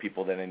by more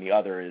people than any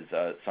other is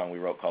a song we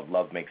wrote called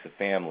Love Makes a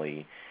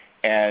Family.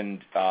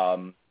 And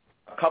a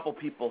couple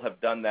people have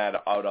done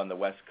that out on the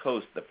West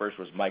Coast. The first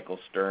was Michael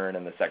Stern,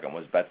 and the second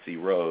was Betsy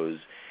Rose.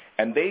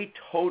 And they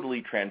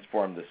totally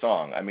transformed the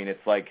song. I mean,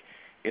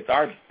 it's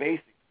our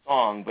basic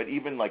song, but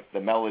even like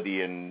the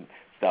melody and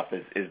stuff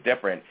is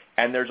different.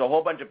 And there's a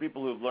whole bunch of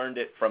people who've learned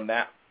it from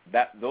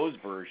those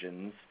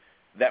versions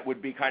that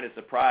would be kind of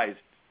surprised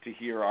to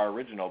hear our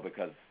original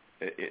because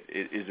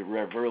it is a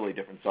really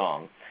different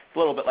song. It's a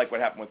little bit like what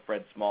happened with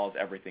Fred Small's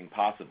Everything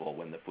Possible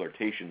when the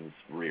Flirtations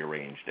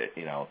rearranged it,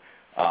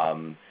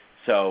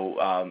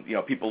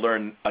 So people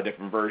learn a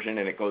different version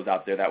and it goes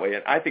out there that way.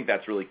 And I think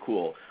that's really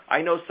cool.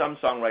 I know some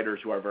songwriters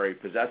who are very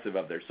possessive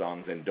of their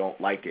songs and don't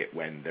like it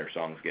when their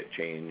songs get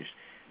changed,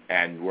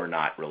 and we're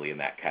not really in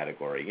that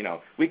category.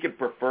 We could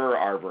prefer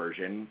our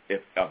version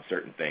of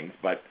certain things,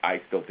 but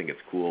I still think it's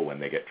cool when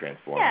they get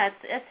transformed. Yeah,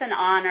 it's an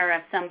honor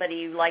if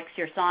somebody likes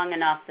your song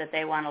enough that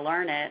they want to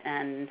learn it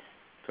and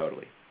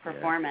totally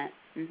perform it.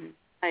 Mm-hmm.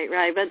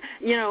 Right. But,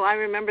 I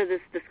remember this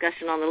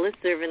discussion on the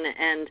listserv,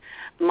 and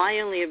my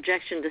only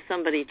objection to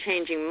somebody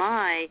changing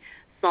my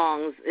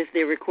songs, if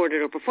they record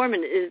it or perform it,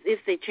 is if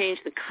they change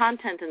the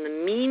content and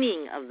the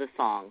meaning of the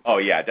song. Oh,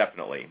 yeah,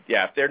 definitely.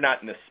 Yeah, if they're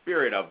not in the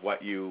spirit of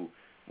what you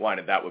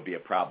wanted, that would be a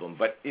problem.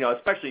 But,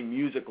 especially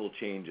musical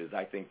changes,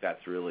 I think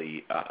that's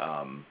really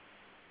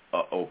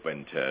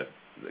open to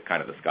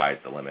kind of the sky's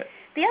the limit.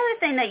 The other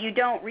thing that you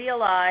don't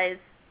realize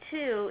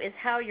too is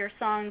how your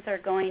songs are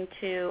going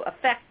to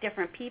affect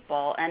different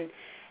people,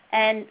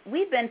 and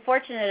we've been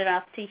fortunate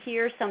enough to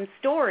hear some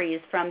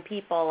stories from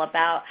people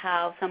about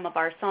how some of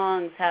our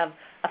songs have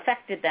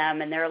affected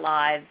them in their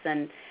lives,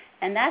 and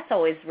that's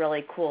always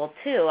really cool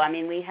too. I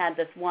mean, we had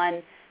this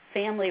one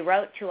family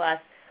wrote to us.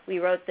 We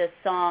wrote this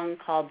song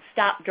called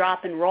Stop,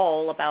 Drop, and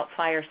Roll about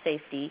fire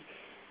safety,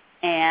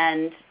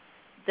 and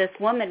this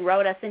woman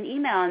wrote us an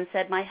email and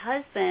said, my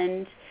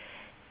husband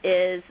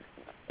is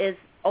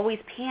always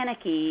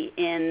panicky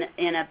in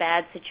a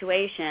bad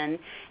situation,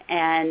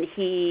 and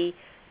he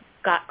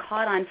got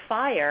caught on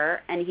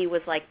fire, and he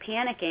was like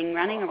panicking,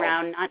 running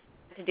around, not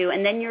knowing what to do,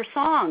 and then your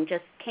song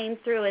just came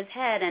through his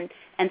head, and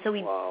so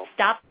he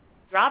stopped,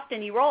 dropped,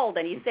 and he rolled,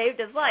 and he saved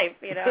his life,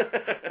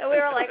 And we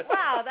were like,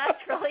 wow, that's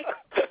really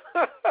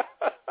cool.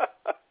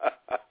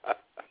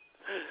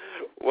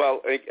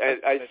 Well,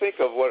 I think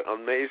of what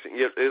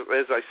amazing,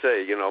 as I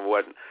say,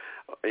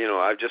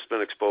 I've just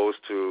been exposed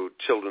to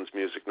children's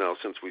music now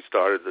since we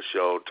started the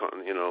show.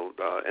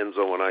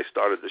 Enzo and I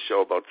started the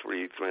show about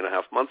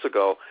 3.5 months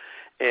ago,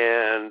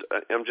 and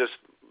I'm just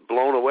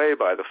blown away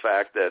by the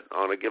fact that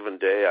on a given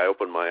day I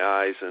open my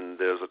eyes and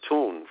there's a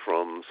tune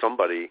from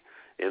somebody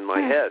in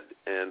my head.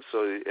 And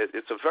so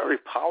it's a very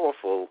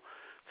powerful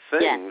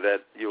thing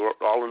that you're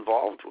all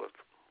involved with.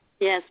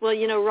 Yes, well,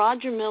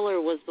 Roger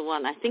Miller was the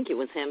one, I think it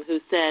was him, who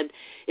said,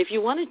 if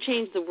you want to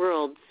change the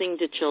world, sing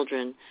to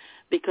children.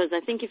 Because I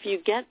think if you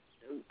get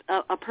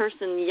a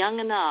person young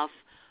enough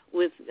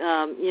with,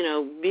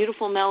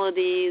 beautiful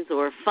melodies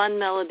or fun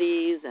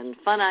melodies and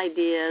fun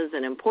ideas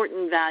and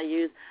important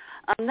values,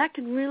 that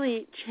could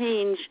really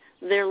change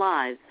their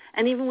lives.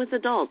 And even with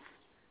adults,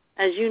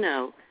 as you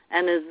know,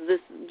 and as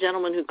this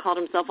gentleman who caught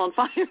himself on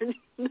fire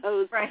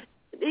knows,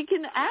 it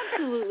can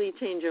absolutely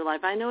change your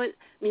life. I know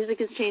music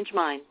has changed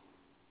mine.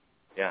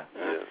 Yeah.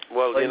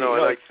 Well, and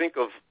I think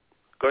of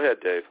 – go ahead,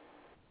 Dave.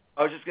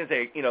 I was just going to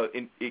say,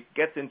 it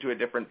gets into a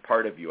different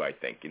part of you, I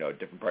think, a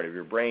different part of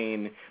your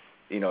brain,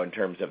 in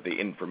terms of the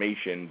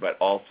information, but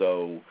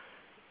also,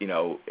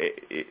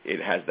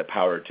 it has the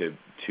power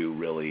to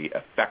really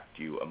affect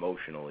you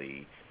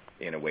emotionally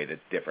in a way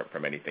that's different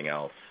from anything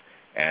else.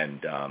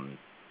 And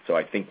so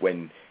I think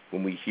when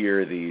we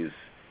hear these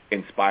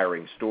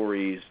inspiring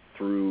stories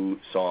through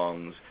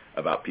songs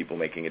about people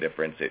making a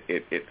difference,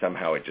 it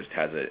somehow it just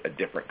has a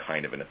different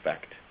kind of an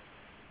effect.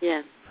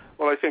 Yes.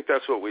 Well, I think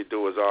that's what we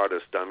do as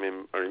artists. I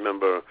mean, I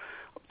remember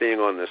being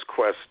on this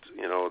quest,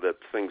 that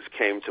things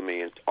came to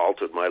me and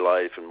altered my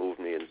life and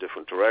moved me in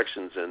different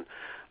directions. And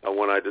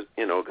when I,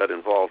 got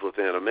involved with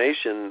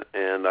animation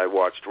and I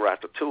watched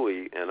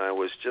Ratatouille, and I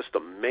was just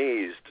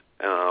amazed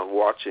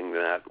watching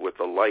that with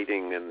the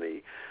lighting and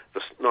the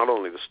not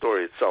only the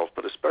story itself,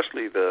 but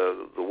especially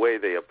the way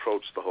they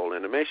approached the whole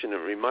animation. It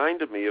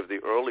reminded me of the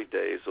early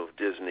days of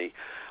Disney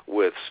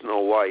with Snow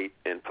White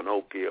and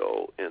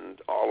Pinocchio and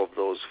all of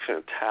those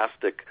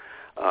fantastic,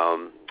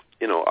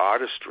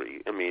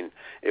 artistry. I mean,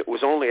 it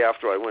was only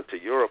after I went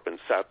to Europe and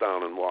sat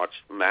down and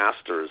watched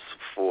Masters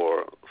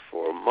for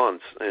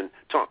months. And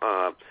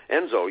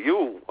Enzo,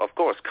 you, of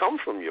course, come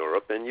from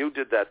Europe, and you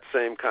did that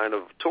same kind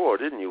of tour,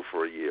 didn't you,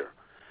 for a year,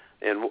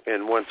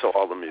 and went to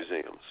all the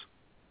museums.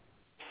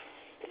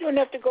 You don't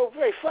have to go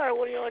very far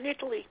when you're in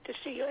Italy to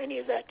see any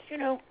of that.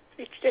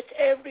 It's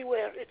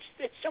everywhere.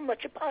 It's so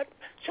much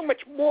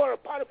more a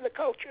part of the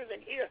culture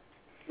than here.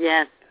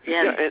 Yes.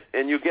 Yeah,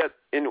 and you get.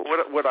 And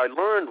what I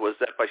learned was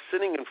that by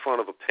sitting in front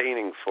of a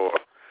painting for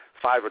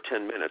 5 or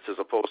 10 minutes, as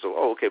opposed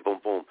to boom,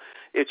 boom,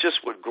 it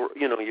just would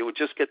you would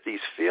just get these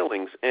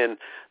feelings. And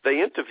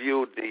they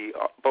interviewed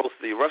both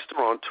the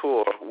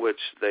restaurateur, which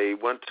they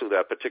went to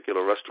that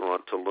particular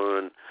restaurant to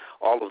learn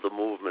all of the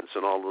movements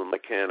and all of the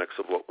mechanics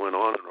of what went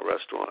on in a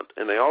restaurant,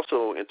 and they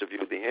also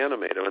interviewed the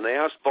animator, and they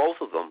asked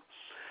both of them,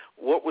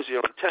 what was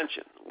your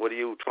intention? What are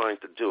you trying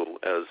to do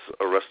as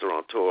a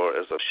restaurateur,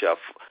 as a chef?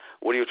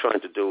 what are you trying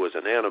to do as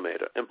an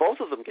animator? And both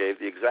of them gave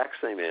the exact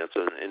same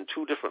answer in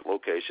two different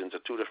locations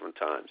at two different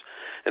times.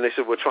 And they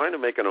said, we're trying to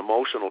make an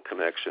emotional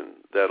connection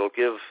that'll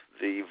give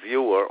the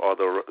viewer or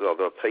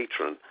the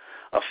patron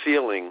a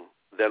feeling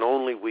that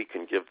only we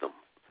can give them.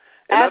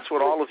 And that's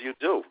what all of you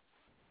do.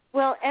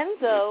 Well,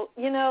 Enzo,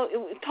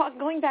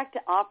 going back to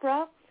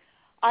opera,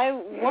 I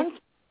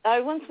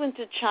once went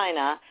to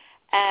China,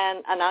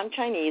 and I'm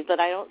Chinese, but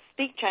I don't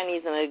speak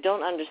Chinese and I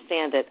don't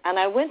understand it. And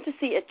I went to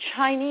see a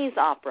Chinese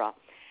opera.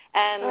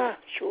 And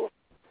sure.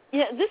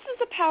 Yeah, this is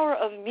the power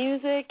of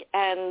music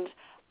and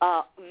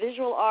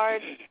visual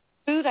art,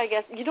 food, I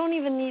guess. You don't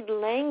even need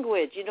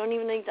language. You don't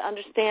even need to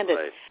understand it.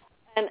 Right.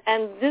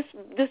 And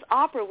this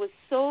opera was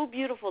so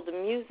beautiful, the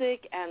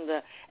music and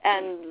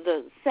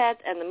the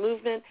set and the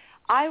movement.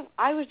 I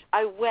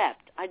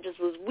wept. I just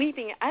was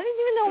weeping. I didn't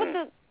even know what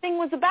the thing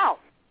was about.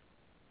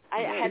 I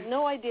had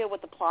no idea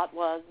what the plot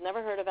was,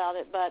 never heard about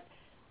it, but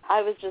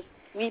I was just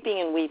weeping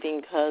and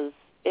weeping because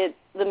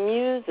the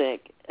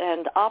music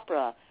and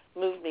opera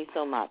moved me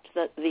so much,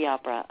 the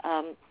opera.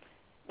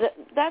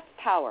 That's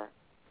power.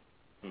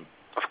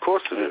 Of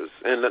course it is.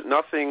 And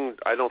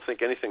I don't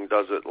think anything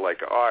does it like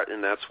art,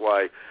 and that's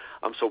why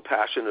I'm so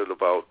passionate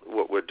about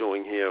what we're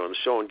doing here on the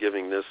show and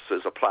giving this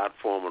as a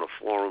platform and a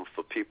forum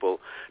for people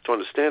to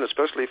understand,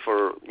 especially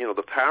for,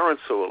 the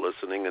parents who are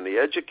listening and the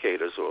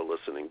educators who are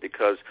listening,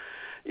 because,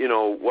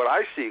 what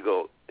I see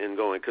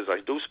going, because I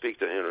do speak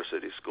to inner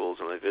city schools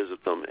and I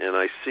visit them, and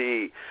I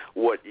see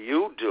what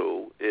you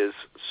do is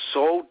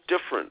so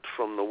different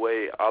from the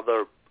way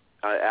other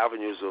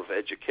avenues of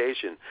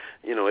education.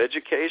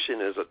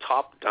 Education is a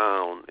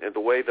top-down, and the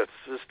way that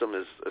system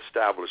is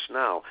established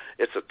now,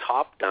 it's a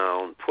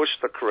top-down, push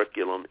the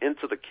curriculum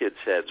into the kids'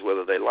 heads,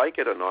 whether they like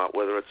it or not,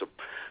 whether it's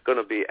going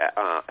to be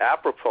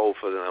apropos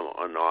for them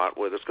or not,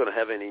 whether it's going to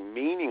have any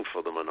meaning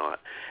for them or not.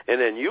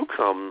 And then you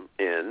come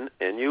in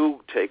and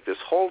you take this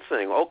whole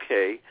thing,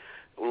 okay,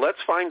 let's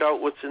find out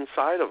what's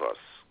inside of us.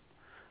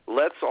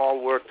 Let's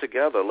all work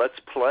together. Let's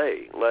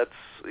play. Let's,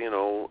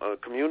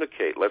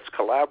 communicate. Let's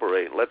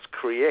collaborate. Let's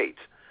create.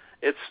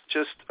 It's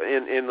just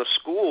in the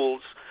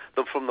schools,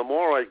 from the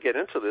more I get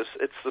into this,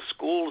 it's the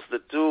schools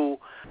that do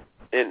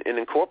and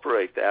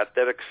incorporate that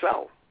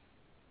excel.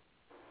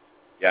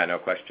 Yeah, no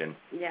question.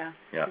 Yeah.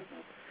 Yeah.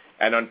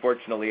 And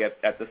unfortunately,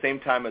 at the same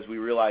time as we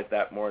realize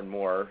that more and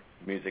more,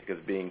 music is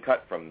being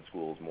cut from the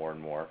schools more and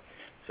more.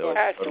 So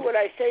that's what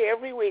I say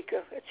every week.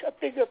 It's a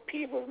big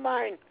peeve of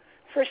mine.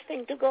 First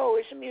thing to go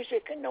is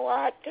music and no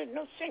art and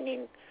no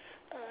singing,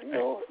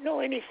 no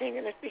anything,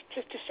 and it's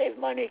just to save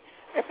money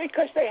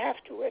because they have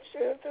to. It's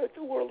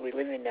the world we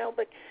live in now,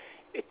 but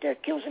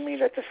it kills me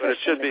that the first. But it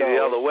should be the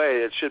other way.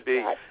 It should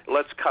be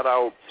let's cut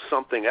out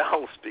something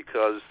else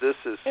because this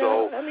is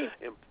so.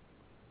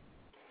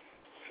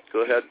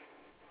 Go ahead.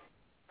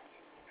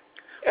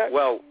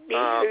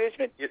 There's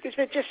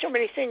been just so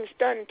many things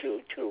done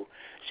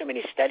so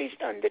many studies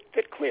done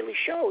that clearly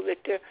show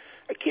that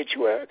kids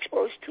who are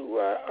exposed to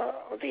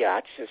the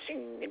arts,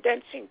 singing,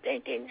 dancing,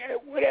 painting,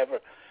 whatever,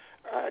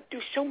 do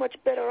so much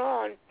better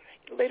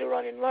later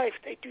on in life.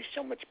 They do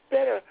so much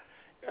better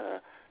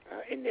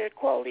in their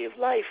quality of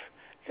life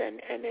than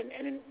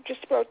in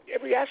just about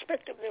every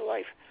aspect of their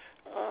life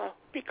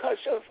because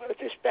of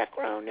this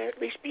background, and at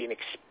least being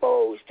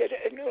exposed at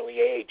an early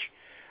age.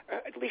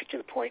 At least to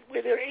the point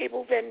where they're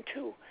able then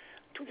to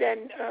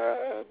then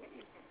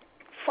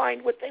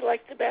find what they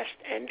like the best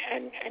and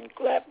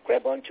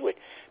grab onto it.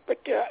 But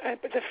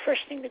the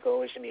first thing to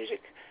go is the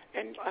music,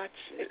 and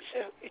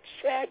it's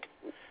sad.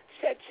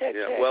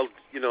 Yeah. Well,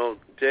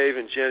 Dave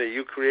and Jenny,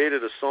 you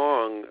created a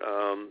song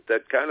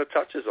that kind of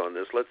touches on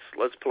this.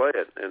 Let's play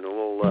it, and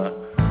we'll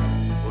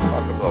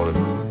talk about it.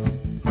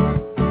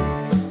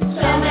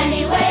 So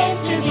many ways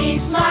to be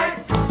smart.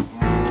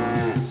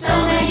 So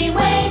many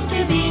ways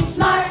to be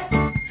smart.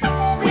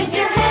 With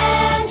your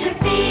hands, your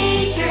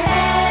feet, your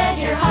head,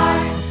 your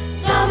heart.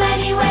 So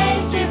many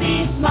ways to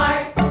be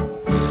smart.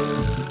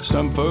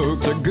 Some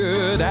folks are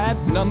good at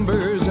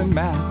numbers and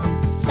math.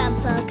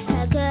 Some folks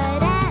are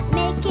good at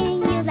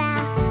making you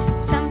laugh.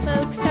 Some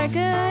folks are good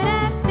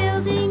at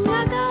building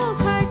a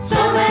go-kart.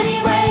 So many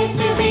ways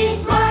to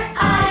be smart.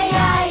 Aye,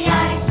 aye,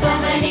 aye. So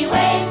many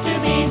ways to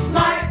be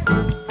smart.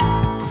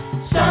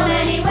 So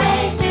many ways.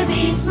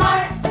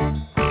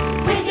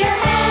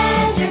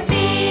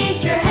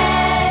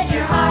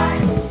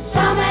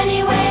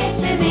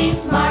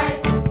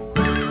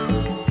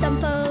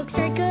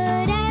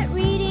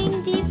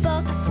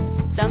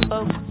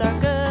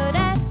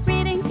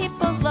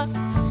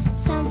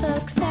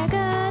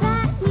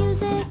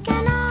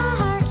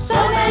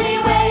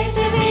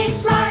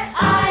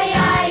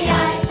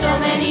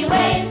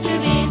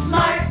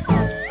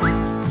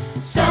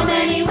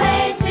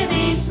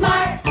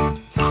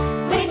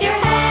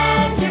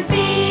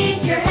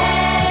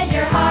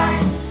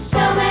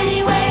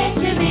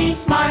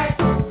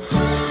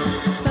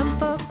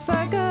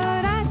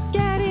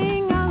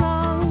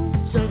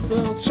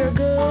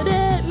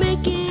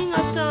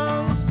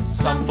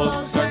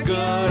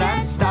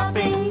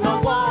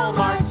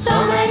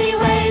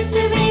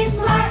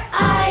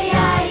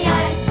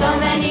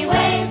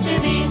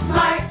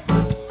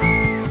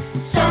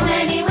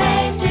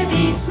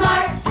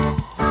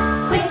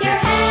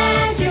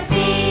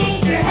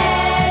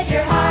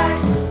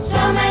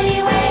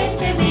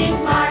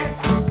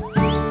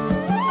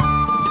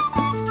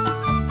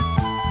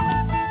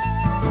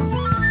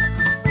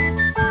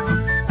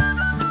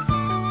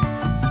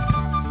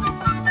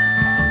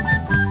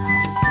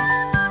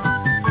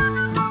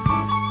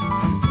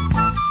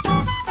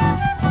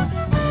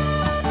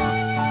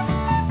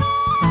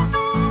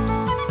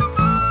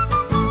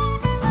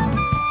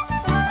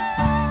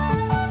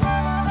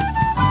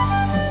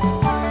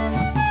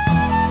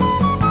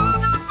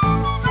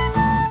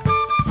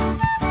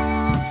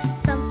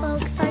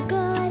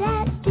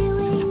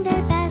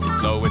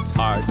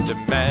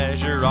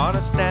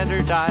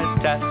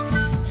 standardized test.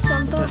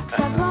 Some folks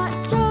have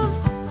lots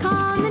of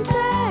common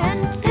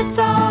sense. It's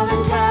all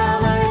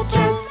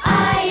intelligence. I.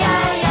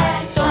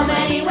 So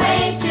many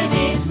ways to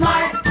be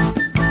smart.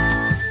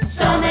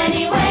 So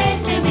many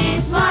ways to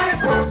be smart.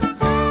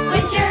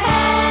 With your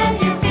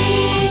hands, your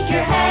feet,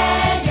 your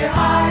head, your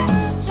heart.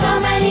 So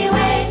many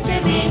ways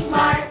to be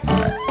smart.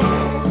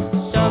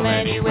 So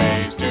many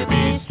ways to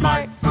be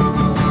smart.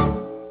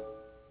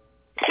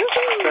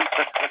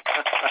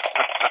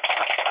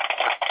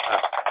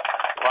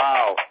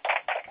 Wow.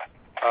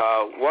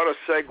 What a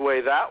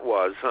segue that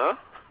was, huh?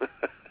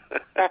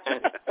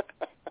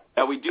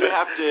 Now, we do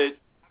have to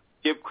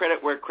give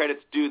credit where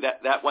credit's due.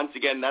 That once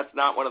again, that's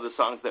not one of the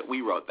songs that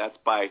we wrote. That's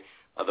by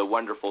the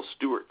wonderful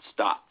Stuart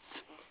Stotts,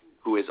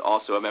 who is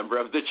also a member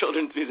of the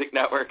Children's Music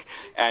Network,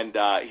 and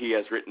he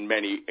has written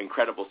many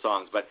incredible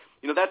songs. But,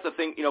 that's the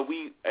thing.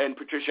 We, and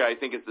Patricia, I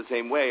think, is the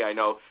same way. I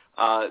know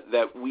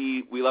that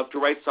we love to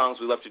write songs.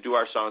 We love to do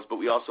our songs, but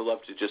we also love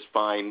to just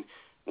find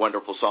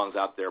wonderful songs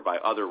out there by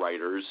other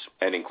writers,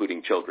 and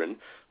including children.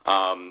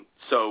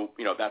 So,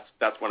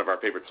 that's one of our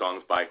favorite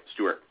songs by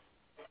Stuart.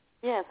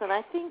 Yes, and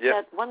I think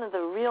that one of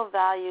the real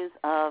values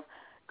of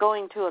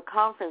going to a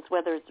conference,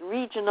 whether it's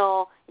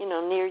regional,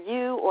 near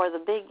you, or the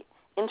big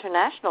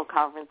international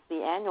conference,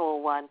 the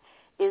annual one,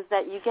 is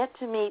that you get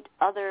to meet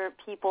other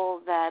people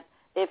that,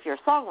 if you're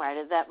a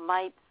songwriter, that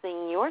might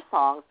sing your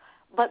songs.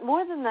 But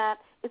more than that,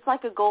 it's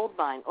like a gold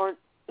mine or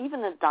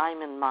even a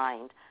diamond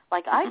mine.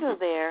 Like I go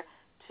there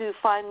to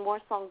find more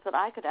songs that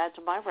I could add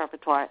to my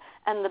repertoire.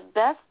 And the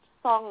best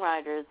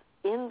songwriters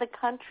in the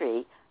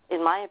country,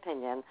 in my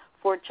opinion,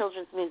 for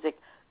children's music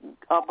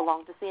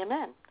belong to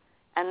CMN.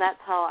 And that's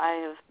how I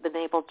have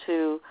been able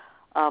to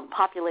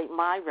populate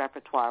my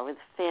repertoire with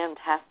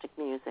fantastic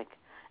music.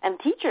 And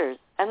teachers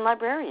and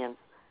librarians.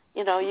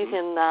 You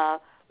can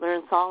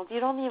learn songs. You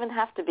don't even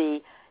have to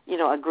be,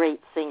 a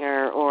great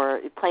singer or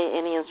play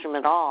any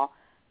instrument at all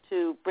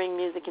to bring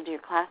music into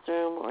your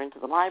classroom or into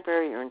the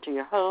library or into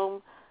your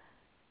home.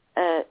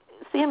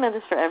 CMN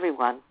is for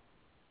everyone,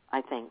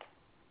 I think.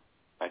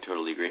 I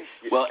totally agree.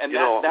 Well, and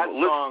that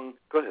song...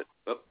 Go ahead.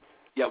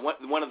 Yeah,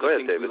 one of the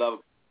things we love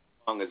about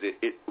the song is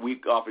we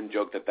often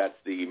joke that that's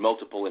the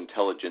Multiple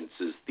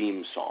Intelligences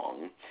theme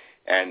song.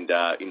 And,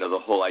 the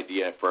whole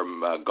idea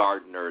from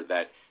Gardner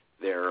that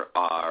there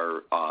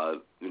are,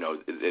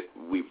 that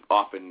we've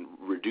often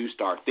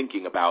reduced our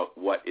thinking about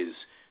what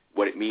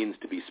it means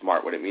to be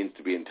smart, what it means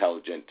to be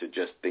intelligent, to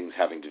just things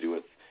having to do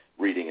with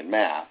reading and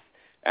math,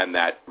 and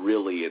that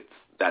really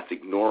that's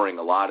ignoring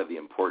a lot of the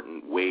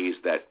important ways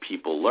that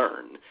people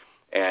learn.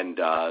 And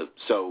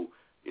so,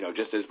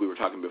 just as we were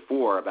talking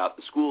before about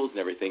the schools and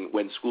everything,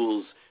 when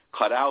schools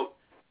cut out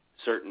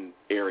certain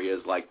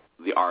areas like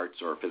the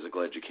arts or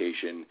physical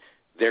education,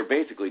 they're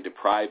basically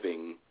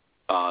depriving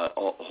a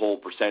whole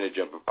percentage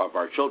of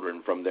our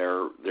children from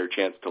their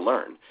chance to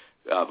learn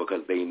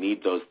because they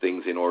need those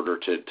things in order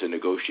to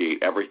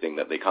negotiate everything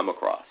that they come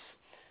across.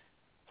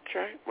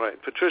 Okay, right.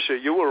 Patricia,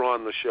 you were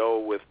on the show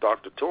with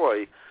Dr.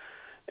 Toy,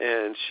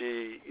 and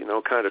she,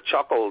 kind of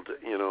chuckled,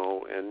 and,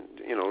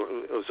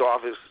 was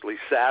obviously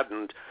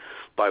saddened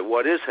by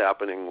what is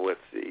happening with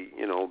the,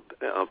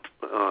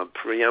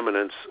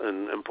 preeminence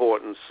and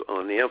importance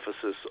on the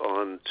emphasis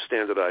on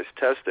standardized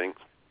testing.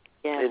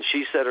 Yeah. And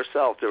she said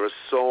herself, there are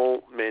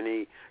so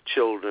many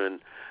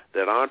children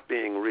that aren't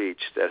being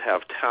reached that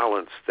have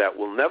talents that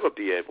will never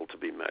be able to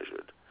be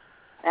measured.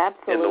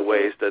 Absolutely. In the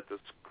ways that the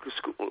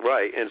school,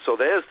 right. And so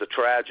there's the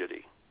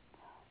tragedy.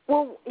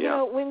 Well,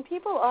 when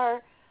people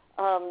are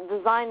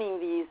designing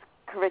these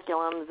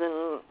curriculums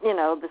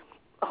and, this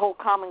whole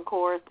Common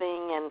Core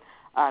thing and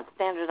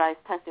standardized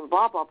testing,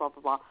 blah, blah, blah,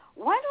 blah, blah,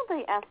 why don't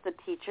they ask the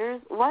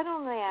teachers? Why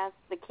don't they ask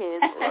the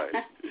kids?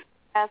 Right.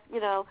 Ask,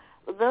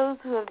 those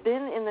who have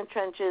been in the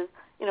trenches,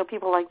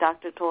 people like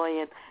Dr. Toy,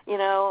 and,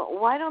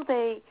 why don't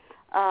they,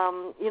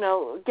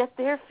 get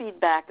their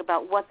feedback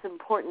about what's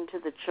important to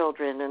the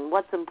children and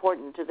what's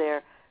important to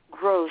their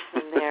growth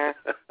and their...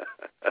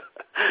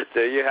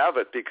 There you have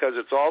it, because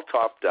it's all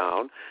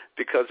top-down,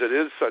 because it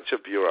is such a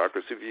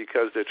bureaucracy,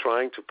 because they're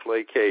trying to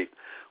placate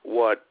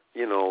what,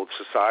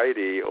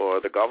 society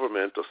or the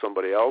government or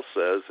somebody else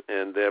says,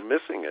 and they're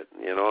missing it,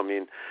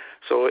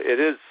 So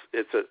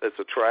it's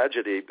a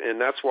tragedy, and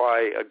that's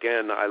why,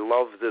 again, I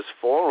love this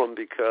forum,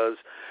 because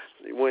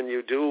when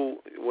you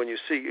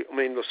see,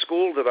 the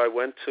school that I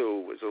went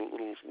to was a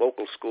little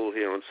local school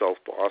here in South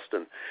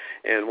Boston,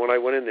 and when I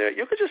went in there,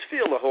 you could just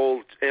feel the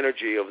whole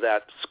energy of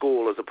that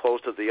school as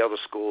opposed to the other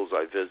schools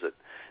I visit.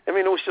 It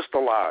was just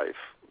alive,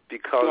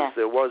 because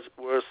there were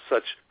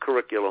such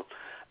curriculum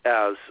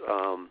as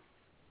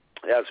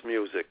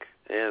music,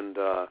 and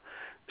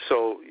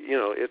so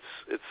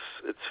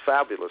it's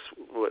fabulous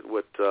what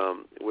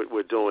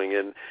we're doing,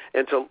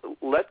 and to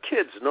let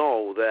kids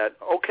know that,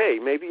 okay,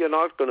 maybe you're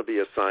not going to be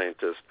a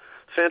scientist,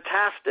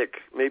 fantastic,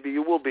 maybe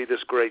you will be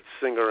this great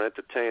singer,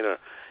 entertainer,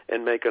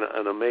 and make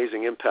an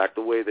amazing impact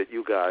the way that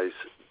you guys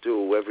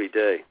do every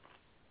day.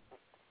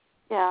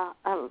 Yeah.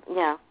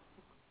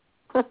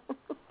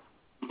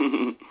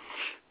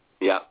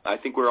 Yeah, I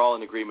think we're all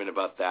in agreement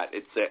about that.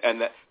 It's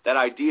and that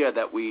idea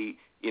that we,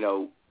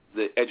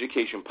 the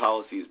education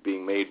policy is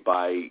being made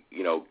by,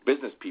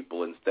 business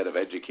people instead of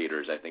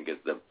educators, I think is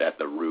at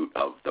the root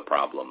of the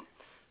problem.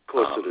 Of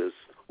course it is.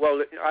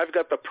 Well, I've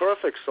got the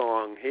perfect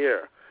song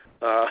here.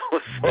 Now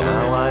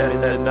I'm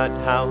in the nut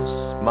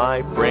house,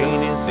 my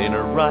brain is in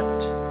a rut.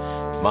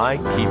 My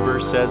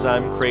keeper says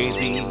I'm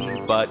crazy,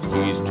 but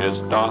he's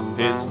just off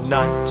his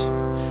nut.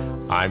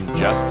 I'm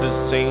just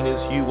as sane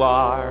as you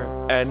are,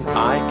 and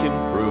I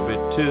can prove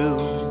it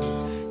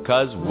too.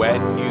 'Cause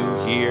when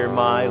you hear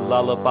my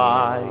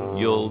lullaby,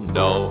 you'll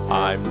know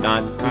I'm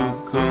not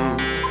cuckoo.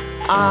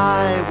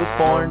 I was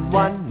born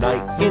one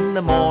night in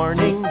the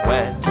morning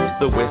when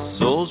the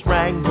whistles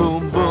rang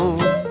boom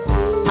boom.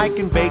 I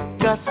can bake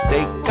a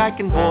steak, I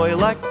can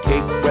boil a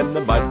cake when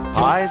the mud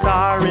pies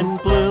are in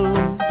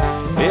bloom.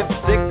 If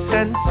 6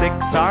 and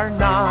 6 are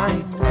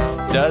 9,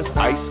 does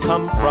ice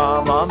come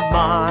from a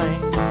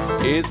mine?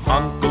 Is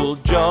Uncle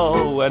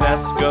Joe an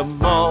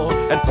Eskimo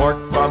and pork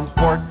from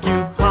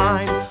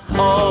porcupine?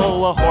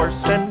 Oh, a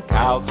horse and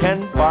cow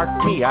can bark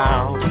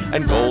meow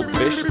and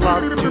goldfish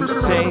love to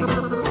sing.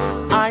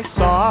 I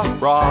saw a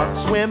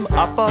frog swim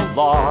up a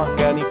log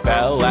and he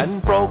fell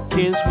and broke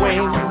his wing.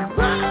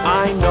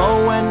 I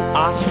know an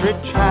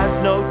ostrich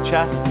has no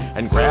chest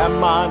and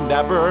grandma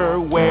never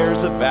wears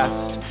a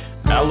vest.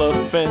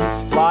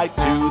 Elephants fly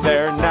to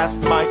their nest,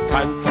 my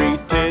country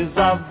 'tis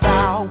a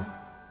vow.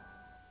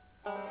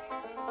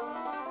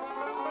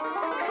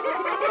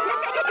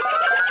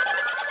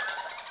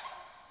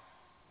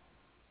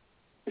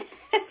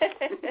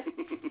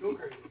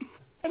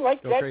 I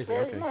like that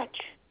very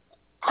much.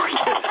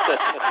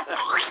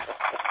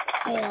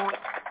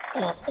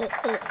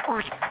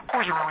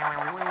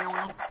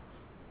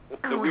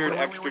 The weird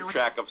extra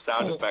track of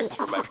sound effects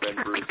from my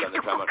friend Bruce on the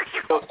drum.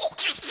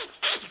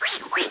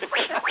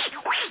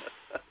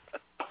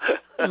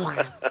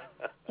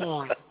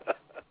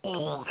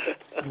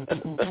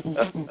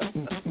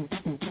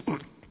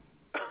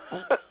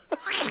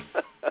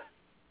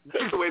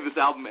 That's the way this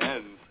album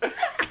ends.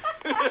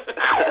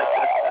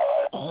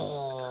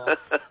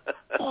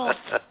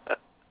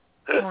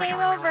 He came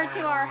over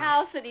to our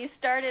house and he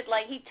started,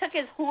 he took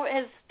his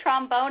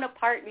trombone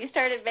apart and he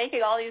started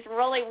making all these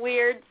really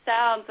weird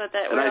sounds with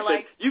it. And I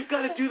said, you've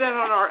got to do that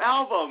on our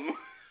album.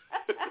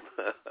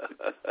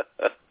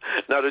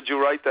 Now, did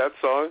you write that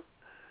song?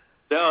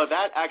 No,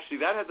 that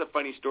has a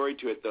funny story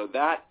to it, though.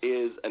 That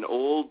is an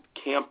old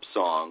camp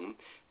song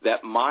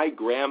that my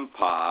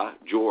grandpa,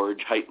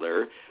 George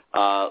Heitler,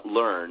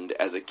 learned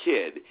as a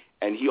kid.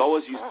 And he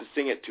always used to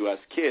sing it to us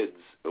kids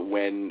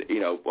when,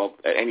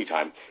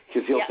 anytime,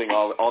 because he'll sing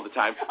all the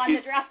time. On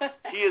the drum.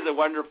 He is a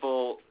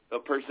wonderful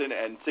person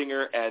and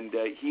singer, and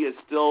he is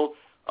still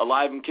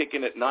alive and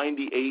kicking at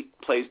 98,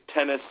 plays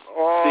tennis,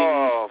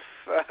 sings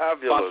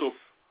fabulous.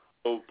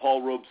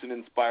 Paul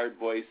Robeson-inspired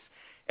voice.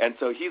 And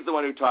so he's the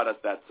one who taught us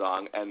that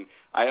song, and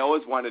I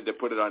always wanted to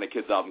put it on a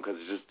kid's album because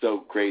it's just so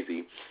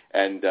crazy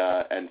and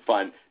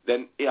fun.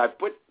 Then I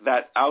put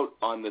that out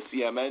on the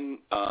CMN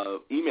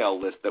email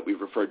list that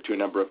we've referred to a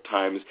number of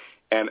times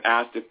and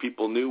asked if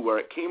people knew where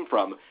it came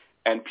from,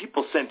 and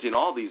people sent in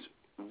all these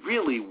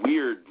really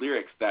weird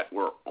lyrics that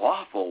were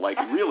awful,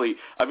 apparently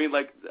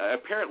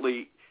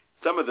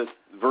some of the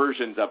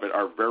versions of it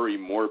are very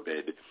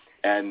morbid,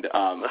 and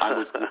I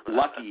was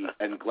lucky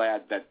and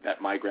glad that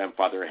my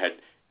grandfather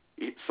had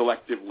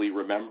selectively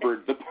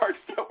remembered the parts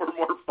that were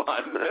more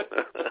fun.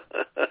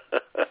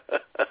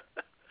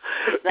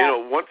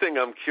 One thing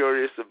I'm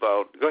curious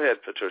about. Go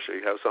ahead, Patricia.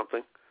 You have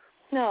something?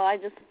 No, I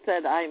just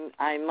said I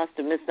must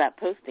have missed that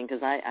posting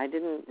because I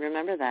didn't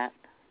remember that.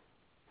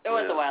 It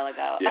was a while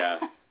ago. Yeah.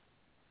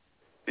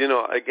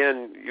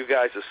 Again, you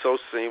guys are so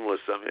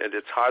seamless. And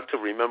it's hard to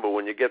remember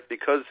when you get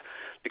because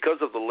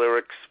of the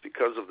lyrics,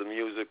 because of the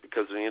music,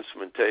 because of the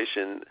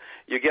instrumentation,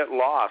 you get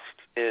lost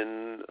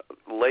in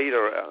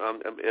later.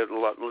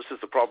 This is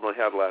the problem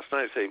I had last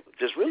night. I say,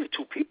 there's really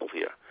two people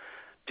here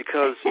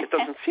because it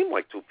doesn't seem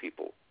like two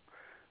people.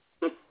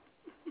 Have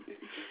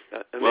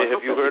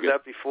you heard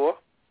that before?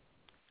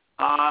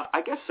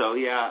 I guess so,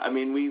 yeah. I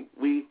mean, we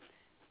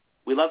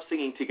love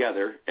singing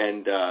together,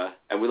 and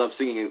we love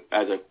singing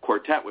as a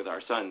quartet with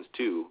our sons,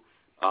 too,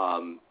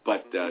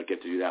 but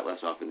get to do that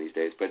less often these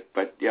days.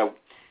 But yeah,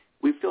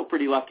 we feel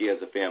pretty lucky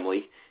as a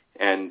family,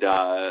 and,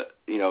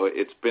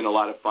 it's been a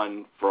lot of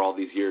fun for all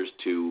these years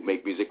to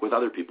make music with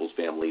other people's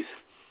families.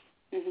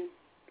 Mm-hmm.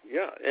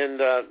 Yeah, and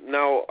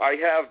now I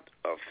have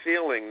a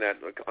feeling that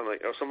on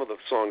some of the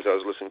songs I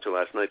was listening to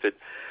last night that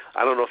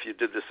I don't know if you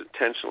did this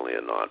intentionally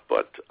or not,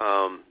 but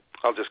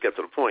I'll just get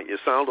to the point. You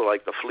sounded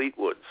like the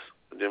Fleetwoods.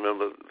 Do you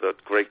remember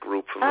that great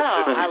group from the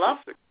 50s I love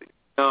and 60s?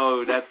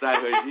 No, that's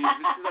not it. This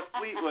is a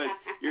Fleetwood.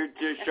 You're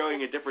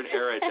showing a different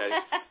era,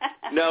 Jenny.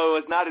 No,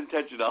 it was not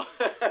intentional.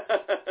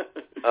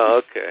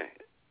 Okay.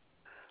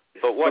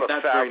 But what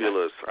a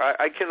fabulous. Nice.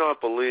 I cannot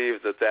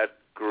believe that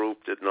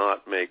group did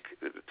not make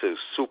it to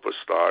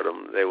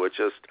superstardom. They were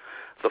just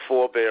the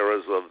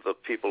forebearers of the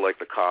people like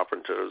the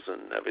Carpenters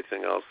and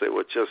everything else. They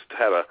were just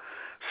had a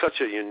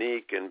such a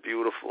unique and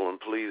beautiful and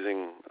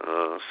pleasing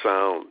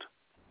sound.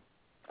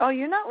 Oh,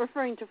 you're not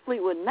referring to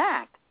Fleetwood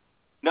Mac?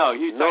 No,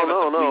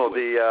 no.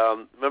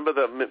 The remember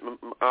the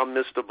I'm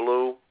Mr.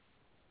 Blue?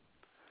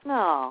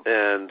 No.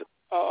 And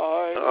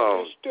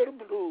Mr.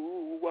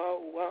 Blue,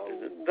 wow, wow.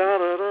 Da,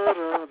 da, da,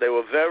 da. They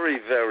were very,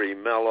 very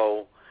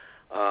mellow.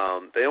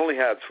 They only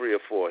had 3 or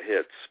 4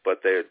 hits,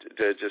 but they're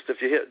just,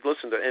 if you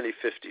listen to any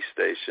 50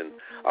 station,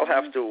 I'll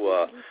have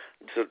to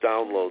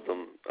download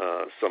them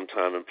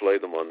sometime and play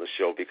them on the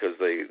show because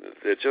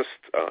they're just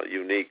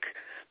unique.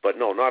 But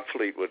no, not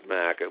Fleetwood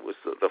Mac. It was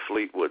the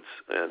Fleetwoods,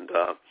 and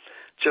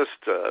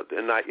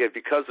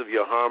because of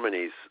your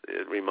harmonies,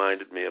 it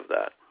reminded me of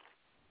that.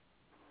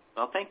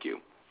 Well, thank you.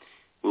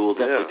 We will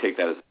definitely take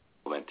that as a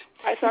compliment.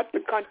 I thought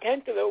the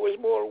content of it was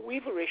more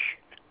Weaverish.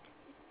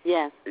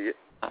 Yes. The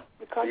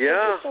content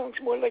of the song's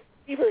more like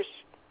Weavers.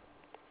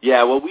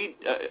 Yeah, well, we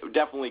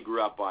definitely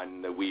grew up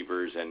on the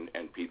Weavers and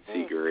Pete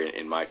Seeger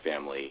in my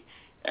family,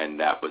 and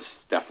that was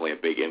definitely a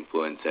big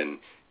influence. And,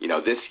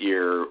 this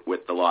year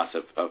with the loss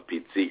of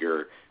Pete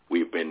Seeger,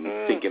 we've been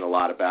thinking a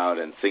lot about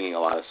and singing a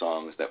lot of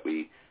songs that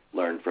we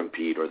learned from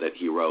Pete or that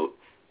he wrote.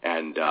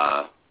 And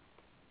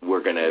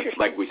we're going to,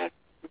 like we said,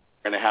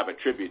 going to have a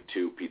tribute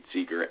to Pete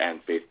Seeger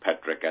and Faith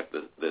Petrick at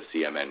the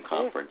CMN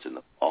conference in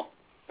the fall.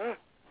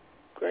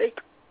 Great.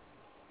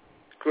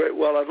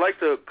 Well, I'd like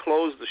to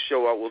close the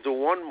show out. We'll do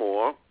one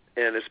more,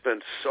 and it's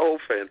been so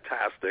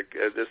fantastic.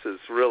 This is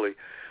really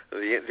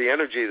the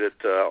energy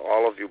that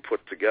all of you put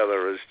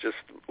together is just,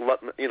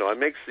 it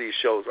makes these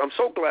shows. I'm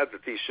so glad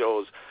that these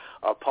shows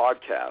are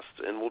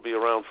podcasts and will be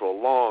around for a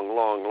long,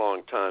 long,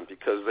 long time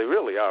because they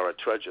really are a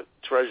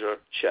treasure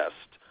chest.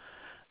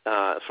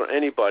 For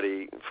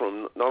anybody,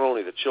 from not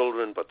only the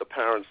children, but the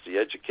parents, the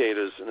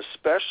educators, and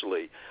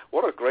especially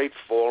what a great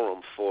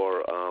forum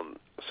for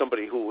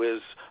somebody who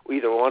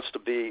either wants to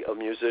be a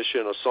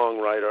musician, a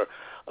songwriter,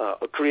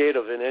 a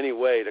creative in any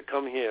way, to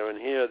come here and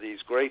hear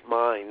these great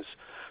minds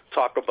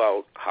talk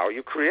about how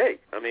you create.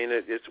 I mean,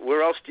 it's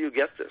where else do you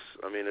get this?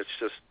 I mean, it's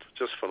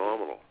just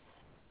phenomenal.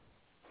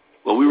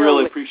 Well, we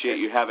really appreciate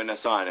you having us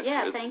on.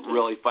 It's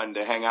really fun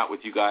to hang out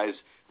with you guys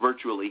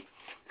virtually.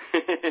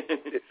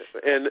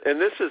 and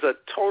this is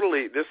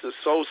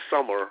so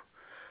summer,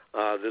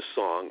 this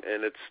song,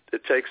 and it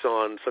takes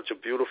on such a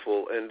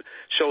beautiful and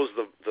shows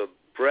the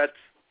breadth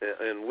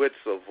and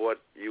width of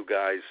what you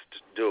guys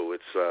do.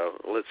 It's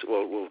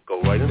we'll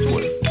go right into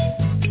it.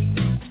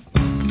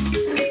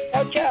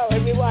 Ciao,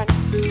 everyone.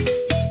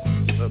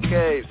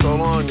 Okay, so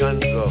long,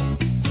 Gonzo.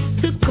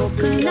 The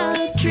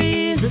coconut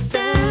trees are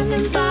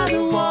standing by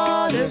the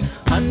water.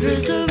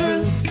 Hundreds of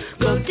roots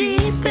go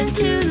deep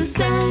into the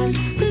sand.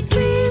 The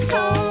trees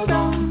hold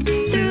on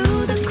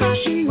through the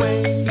crushing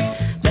waves,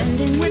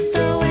 bending with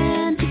the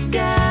wind.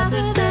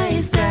 Together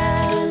they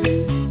stand.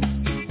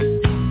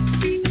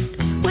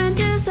 When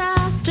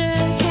disaster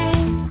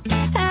came,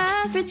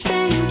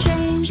 everything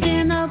changed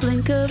in a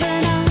blink of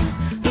an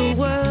eye. The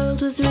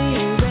world was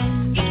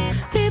rearranged.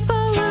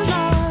 People were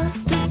lost,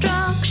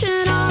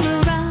 destruction all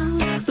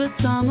around, but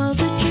some of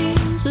the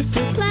trees were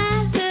still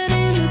planted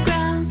in the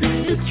ground.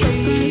 The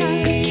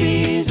coconut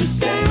trees are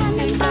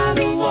standing by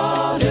the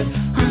water.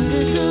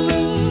 Hundreds of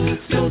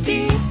roots so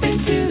deep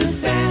into the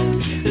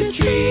sand. The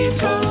trees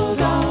hold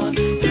on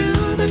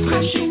through the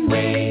crushing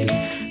waves,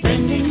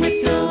 bending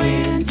with the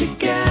wind.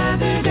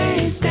 Together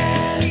they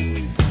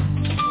stand.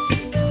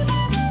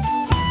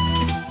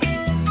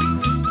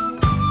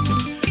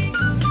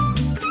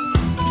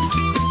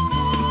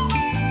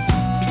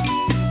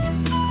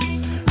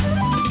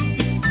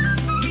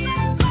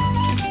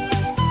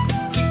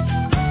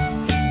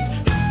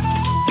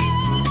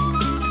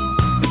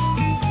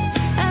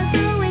 As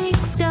the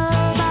weeks go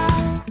by,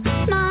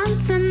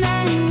 months and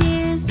then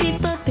years,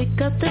 people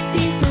pick up the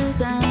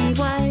pieces and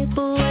wipe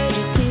away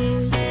the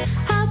tears,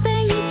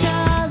 helping each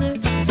other,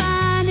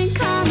 finding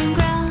common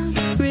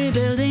ground,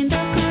 rebuilding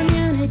the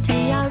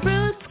community. Our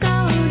roots go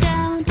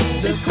down.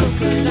 The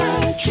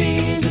coconut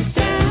trees are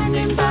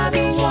standing by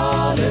the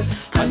water.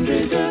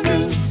 Hundreds of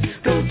roots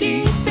go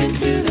deep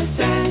into the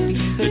sand.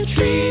 The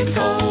trees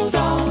hold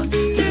on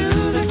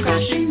through the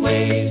crashing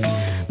waves,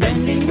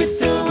 bending with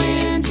the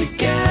wind.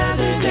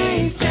 Together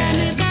they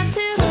stand.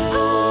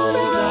 Hold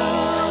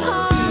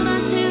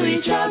on to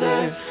each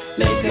other,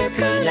 make a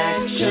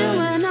connection.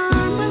 When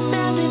on with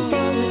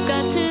everything, we've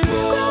got to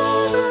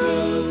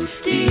grow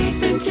deep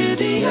into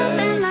the earth.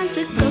 And like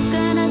the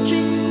coconut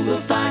tree,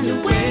 we'll find a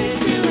way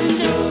to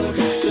endure.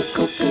 The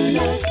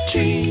coconut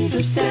trees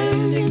are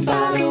standing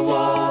by the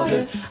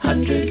water.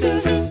 Hundreds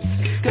of roots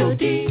go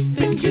deep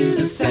into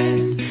the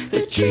sand.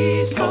 The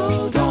trees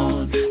hold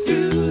on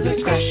through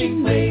the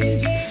crashing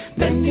waves,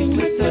 bending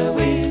with the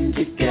wind.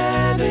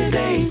 Together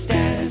they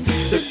stand.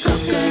 The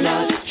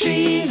coconut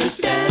trees are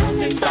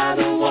standing by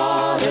the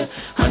water.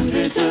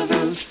 Hundreds of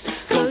roots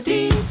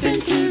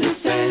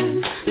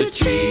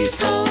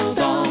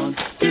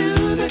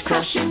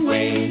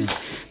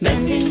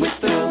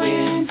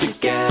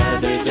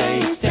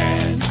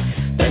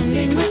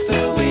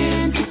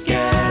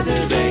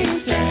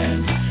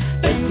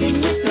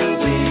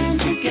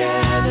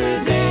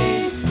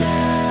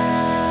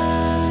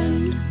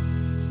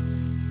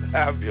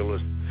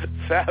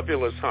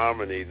fabulous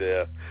harmony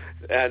there.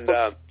 And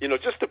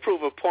just to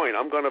prove a point,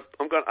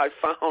 I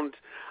found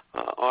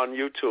on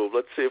YouTube.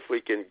 Let's see if we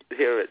can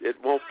hear it. It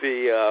won't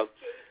be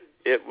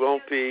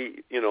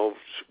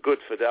good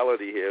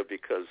fidelity here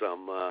because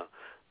I'm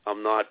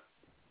not,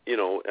 I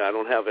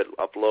don't have it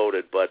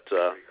uploaded, but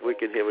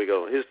here we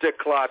go. Here's Dick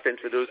Clark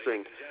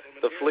introducing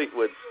the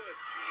Fleetwood.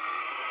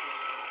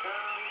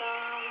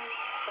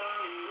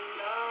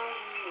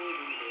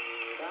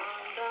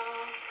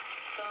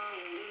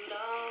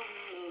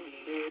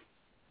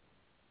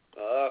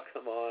 Oh,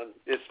 come on.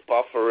 It's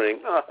buffering.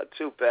 Oh,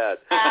 too bad.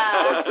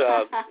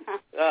 But,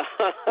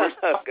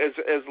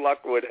 as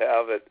luck would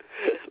have it.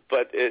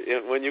 But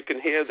when you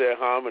can hear their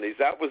harmonies,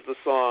 that was the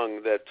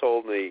song that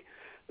told me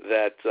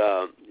that,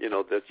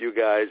 that you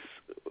guys,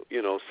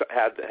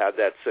 had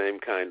that same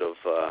kind of...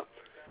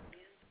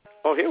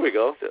 Oh, here we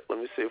go. Let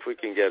me see if we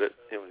can get it.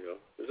 Here we go.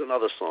 There's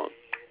another song.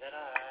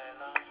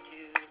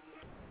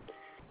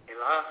 You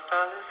lost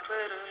all his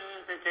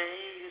glitter the day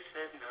you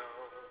said no,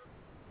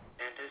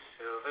 and his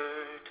silver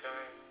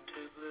turned to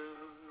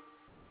blue.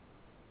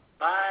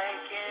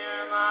 Like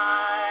him,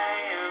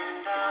 I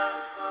am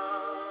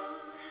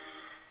doubtful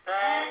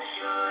that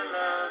your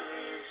love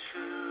is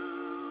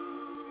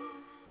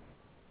true.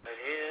 But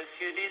if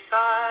you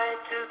decide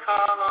to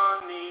call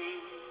on me,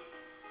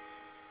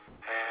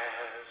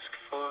 ask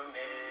for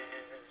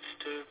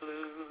Mr.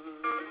 Blue.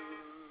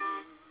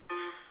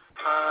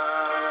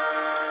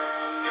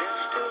 I'm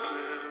Mr.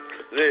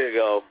 Blue. There you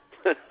go.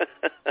 That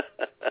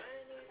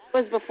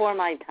was before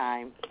my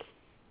time.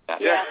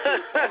 Yeah.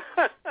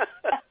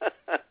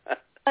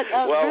 But,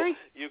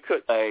 you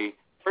could play.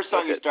 First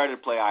song you started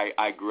to play,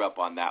 I grew up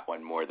on that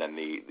one more than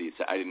the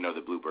I didn't know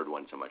the Bluebird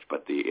one so much,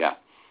 but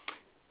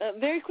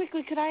very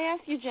quickly, could I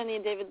ask you, Jenny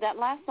and David, that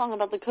last song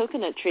about the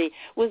coconut tree,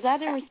 was that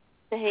in response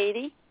to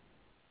Haiti?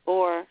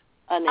 Or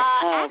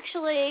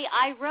actually,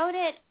 I wrote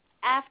it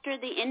after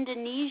the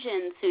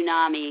Indonesian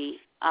tsunami.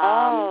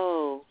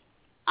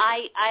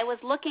 I was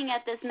looking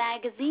at this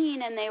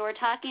magazine, and they were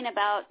talking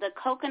about the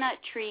coconut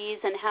trees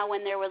and how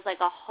when there was like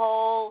a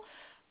whole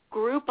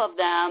group of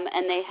them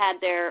and they had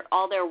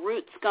all their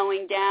roots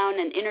going down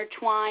and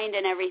intertwined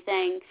and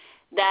everything,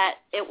 that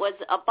it was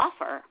a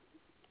buffer,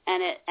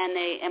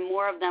 and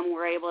more of them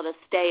were able to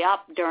stay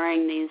up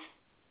during these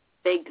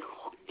big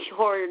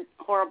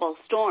horrible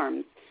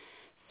storms.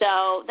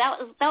 So that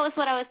was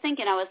what I was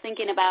thinking. I was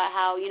thinking about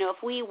how,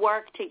 if we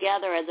work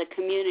together as a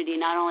community,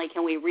 not only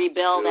can we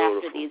rebuild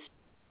after these,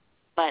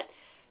 but,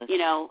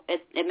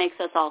 it makes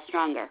us all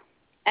stronger.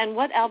 And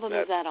what album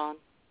is that on?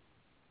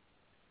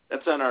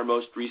 That's on our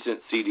most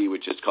recent CD,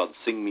 which is called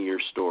Sing Me Your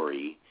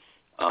Story.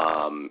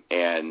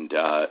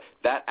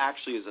 That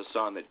actually is a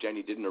song that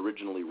Jenny didn't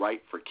originally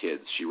write for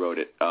kids. She wrote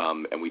it,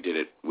 and we did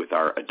it with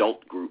our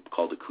adult group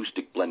called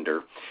Acoustic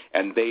Blender,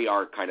 and they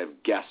are kind of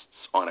guests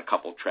on a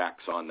couple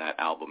tracks on that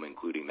album,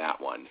 including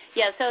that one.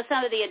 Yeah, so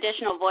some of the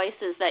additional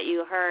voices that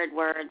you heard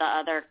were the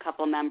other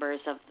couple members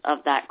of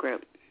that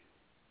group.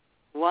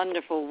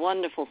 Wonderful,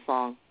 wonderful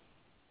song.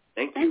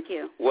 Thank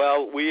you.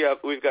 Well,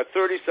 we've got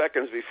 30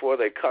 seconds before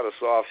they cut us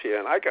off here,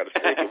 and I got to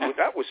say,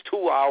 that was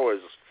 2 hours,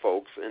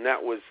 folks, and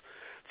that was,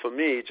 for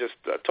me, just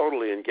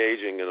totally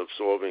engaging and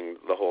absorbing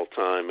the whole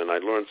time, and I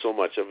learned so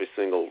much every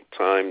single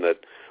time that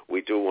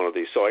we do one of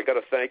these. So I got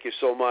to thank you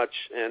so much,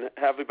 and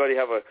everybody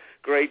have a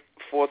great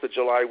 4th of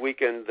July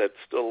weekend that's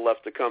still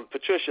left to come.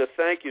 Patricia,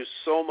 thank you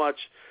so much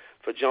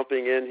for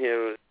jumping in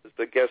here as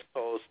the guest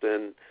host,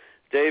 and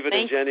David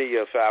and Jenny,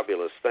 you're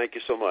fabulous. Thank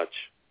you so much.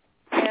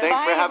 Thanks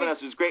for having us.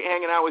 It was great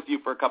hanging out with you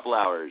for a couple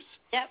hours.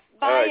 Yep.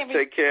 Bye. All right.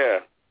 Take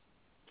care.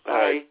 All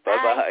right.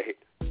 Bye-bye.